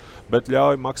talantus, bet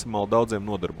ļauj maksimāli daudziem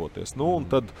nodarboties. Un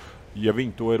tad, ja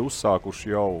viņi to ir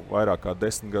uzsākuši jau vairāk kā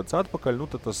 10 gadus atpakaļ,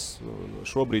 tad tas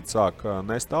šobrīd sāk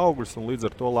nest augļus, un līdz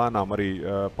ar to lēnām arī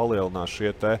palielinās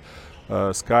šie te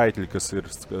skaitļi, kas ir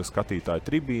skatītāju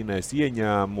tribīnēs,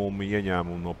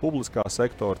 ieņēmumi no publiskā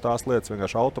sektora, tās lietas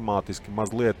vienkārši automātiski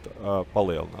mazliet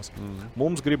palielinās.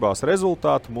 Mums gribās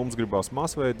rezultātu, mums gribās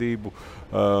masveidību,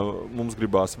 mums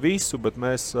gribās visu, bet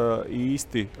mēs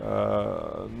īsti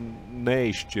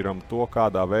neizšķiram to,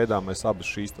 kādā veidā mēs abas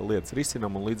šīs lietas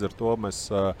risinam, un līdz ar to mēs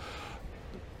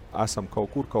esam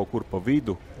kaut kur pa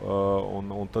vidu,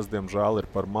 un tas, diemžēl, ir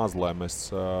par maz, lai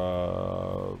mēs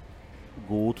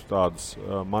gūtu tādus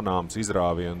manāmus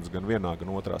izrāvienus gan vienā, gan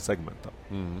otrā segmentā.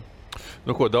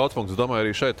 Ko daudzpunkts, domāju,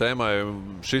 arī šai tēmai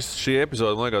šī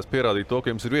epizode, man liekas, pierādīja to,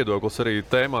 ka jums ir viedoklis arī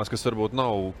tēmās, kas varbūt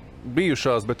nav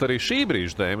bijušās, bet arī šī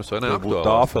brīža tēmas, vai ne, aktuālās.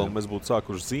 Tāfeli mēs būtu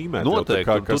sākuši zīmēt.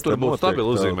 Noteikti, tu tur būtu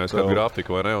stabili uzzīmēs kādu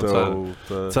grafiku, vai ne, un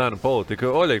cenu politika.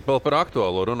 Oļīgi, vēl par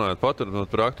aktuālo runājot, paturpinot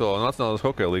par aktuālo Nacionālās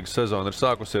hokeja līgas sezonu ir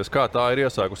sākusies. Kā tā ir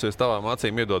iesākusies tavām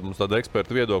acīm, iedod mums tādu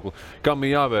ekspertu viedokli, kam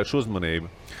ir jāvērš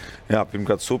uzmanība? Jā,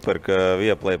 pirmkārt super, ka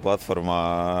Viaplay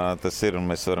platformā tas ir, un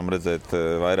mēs varam redzēt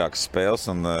vairākas spēles,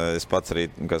 un es pats arī,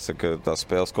 tās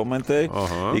spēles komentēju.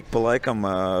 Ik pa laikam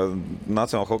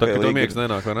Nacionālā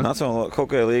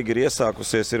hokeja līga ir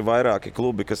iesākusies, ir vairāki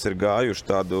klubi, kas ir gājuši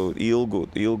tādu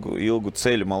ilgu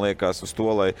ceļu, man liekas, uz to,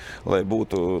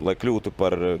 lai kļūtu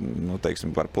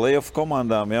par play-off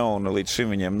komandām, ja, un līdz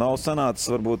šim viņiem nav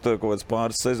sanācis, varbūt kaut kāds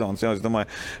pāris sezonas, ja, es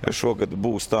domāju, šogad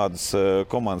būs tādas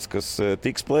komandas, kas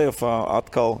tiks play-off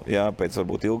atkal, jā, pēc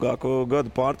varbūt ilgāku gadu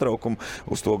pārtraukumu,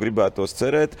 uz to gribētos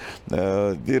cerēt.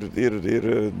 Ir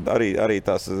arī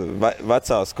tās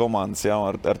vecās komandas, jā,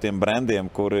 ar tiem brandiem,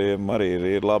 kuriem arī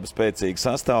ir labi spēcīgi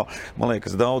sastāv. Man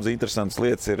liekas, daudz interesantas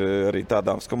lietas ir arī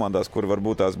tādās komandās,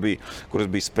 kuras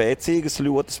bija spēcīgas,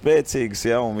 ļoti spēcīgas,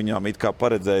 jā, un viņām it kā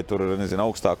paredzēja tur,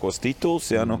 augstākos tituls,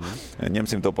 jā,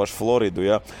 ņemsim to pašu Floridu,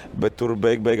 jā, bet tur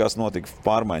beigās notika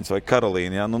pārmaiņas, vai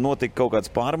Karolīna, jā, notika kaut kāds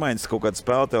pārmaiņas, kaut kāds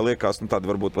spēlētāji liekas, tādi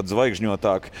varbūt pat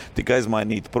zvaigžņotāki, tika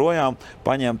aizmainīti projām,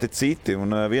 paņemti citi,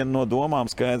 un viena no domām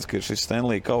skaidrs, ka ir šis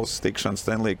Stanley Kausa, tikšana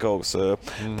Stanley Kausa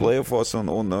play-offos,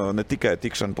 un ne tikai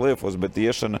tikšana play-offos, bet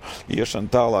iešana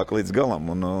tālāk līdz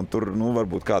galam, un tur,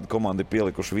 varbūt kāda komanda ir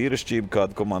pielikuši vīrišķību,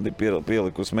 kāda komanda ir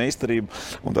pielikusi meistarību,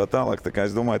 un tā tālāk, tā kā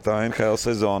es domāju, tā NHL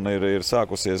sezona ir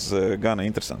sākusies gana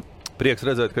interesanti. Prieks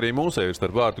redzēt, ka arī mums ir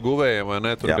starp vārtu guvējiem, vai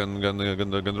ne? Tur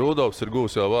gan Rudolfs ir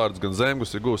gūs jau vārdus, gan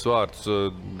Zemgus ir gūs vārdus.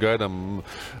 Gaidām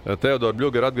Teodoru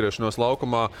Bļugeru atgriešanos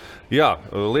laukumā. Jā,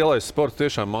 lielais sports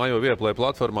tiešām mājo Viaplay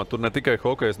platformā. Tur ne tikai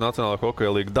hokejas, Nacionālā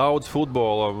hokeja līga, daudz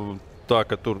futbola. tā,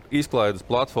 ka tur izklaides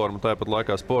platforma, tāpat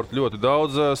laikā sporta ļoti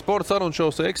daudz. Sporta sarunu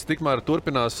šovs X tikmēr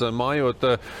turpinās mājot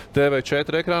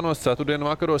TV4 ekrānos, 4.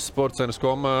 vakaros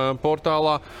sportcenas.com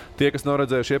portālā. Tie, kas nav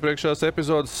redzējuši iepriekšējās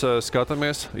epizodes,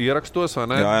 skatāmies ierakstos, vai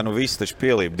ne? Jā, nu viss taču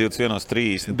pielīp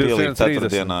 21.30 pielīp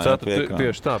 4.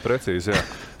 Tieši tā, precīzi, jā.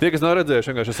 Tie, kas nav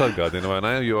redzējuši, vienkārši es atgādinu, vai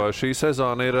ne? Jo šī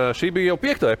sezona šī bija jau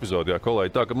 5. epizode, jā,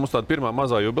 kolēģi. Tā, ka mums tāda pirmā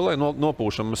mazā jubileja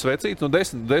nopūšam svecīt,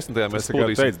 10. mēs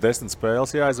pūdīsim. Teicu, 10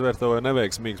 spēles jāizvērtē vai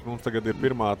neveiksmīgs. Mums tagad ir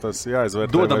pirmā tas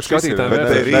jāizvērtē. Dodam skatītājiem vērtēt.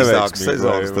 Bet ir īsāks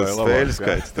sezonas tas spēļu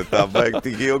skaits. Tad tā baigi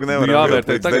tik ilgi nevaram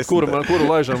jāvērtē. Tagad, kuru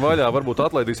laižam vaļā, varbūt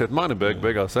atlaidīsiet mani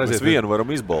beigās. Mēs vienu varam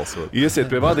izbalsot.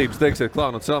 Iesiet pie vadības, teiksiet, klā,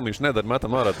 nu Celmiņš nedara,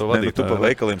 metam ārā to vadītāju. Tu pa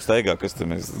veikaliem staigā, kas te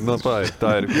mēs... Nu, tā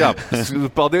ir. Jā,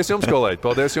 paldies jums, kolēģi.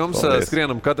 Paldies jums.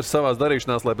 Skrienam katrs savās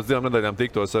darīšanās, lai pēc 2 nedēļām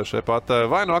tiktos šeit pat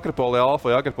vai no Akropolē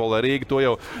Alfa vai Akropolē Rīga. To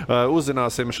jau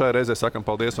uzzināsim. Šai reizē sakam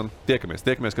paldies un tiekamies.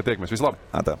 Vislabāk.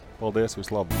 Atā. Paldies,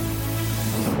 vislabāk.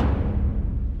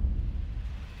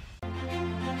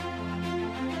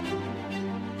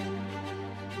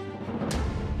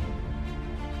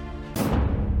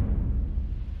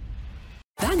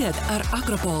 Tagad ar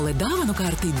Akropole dāvanu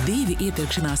karti 2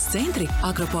 iepirkšanās centri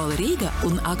Akropole Rīga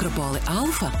un Akropole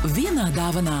Alfa vienā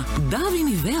dāvanā.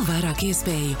 Dāvini vēl vairāk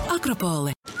iespēju.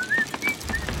 Akropole.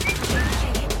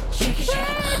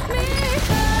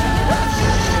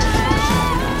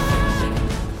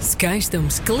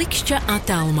 Skaistums klikšķa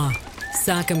attālumā.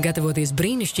 Sākam gatavoties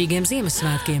brīnišķīgiem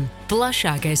Ziemassvētkiem.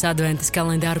 Plašākais adventas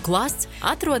kalendāru klāsts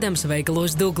atrodams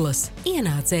veikalos Douglas.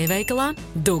 Ienāc e-veikalā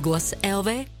Douglas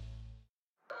LV.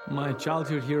 My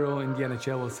childhood hero in the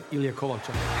NHL was Ilya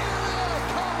Kovalchuk.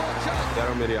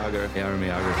 Jaromir Jagr.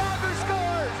 Gardner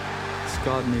scores!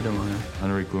 Scott Niedermayer.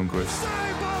 Henrik Lundqvist.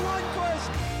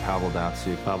 Pavel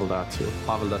Datsyuk.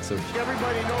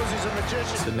 Everybody knows he's a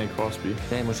magician. Sidney Crosby.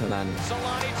 Teemu Selanne.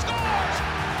 Solani scores!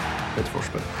 Ed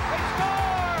Forsberg. They score!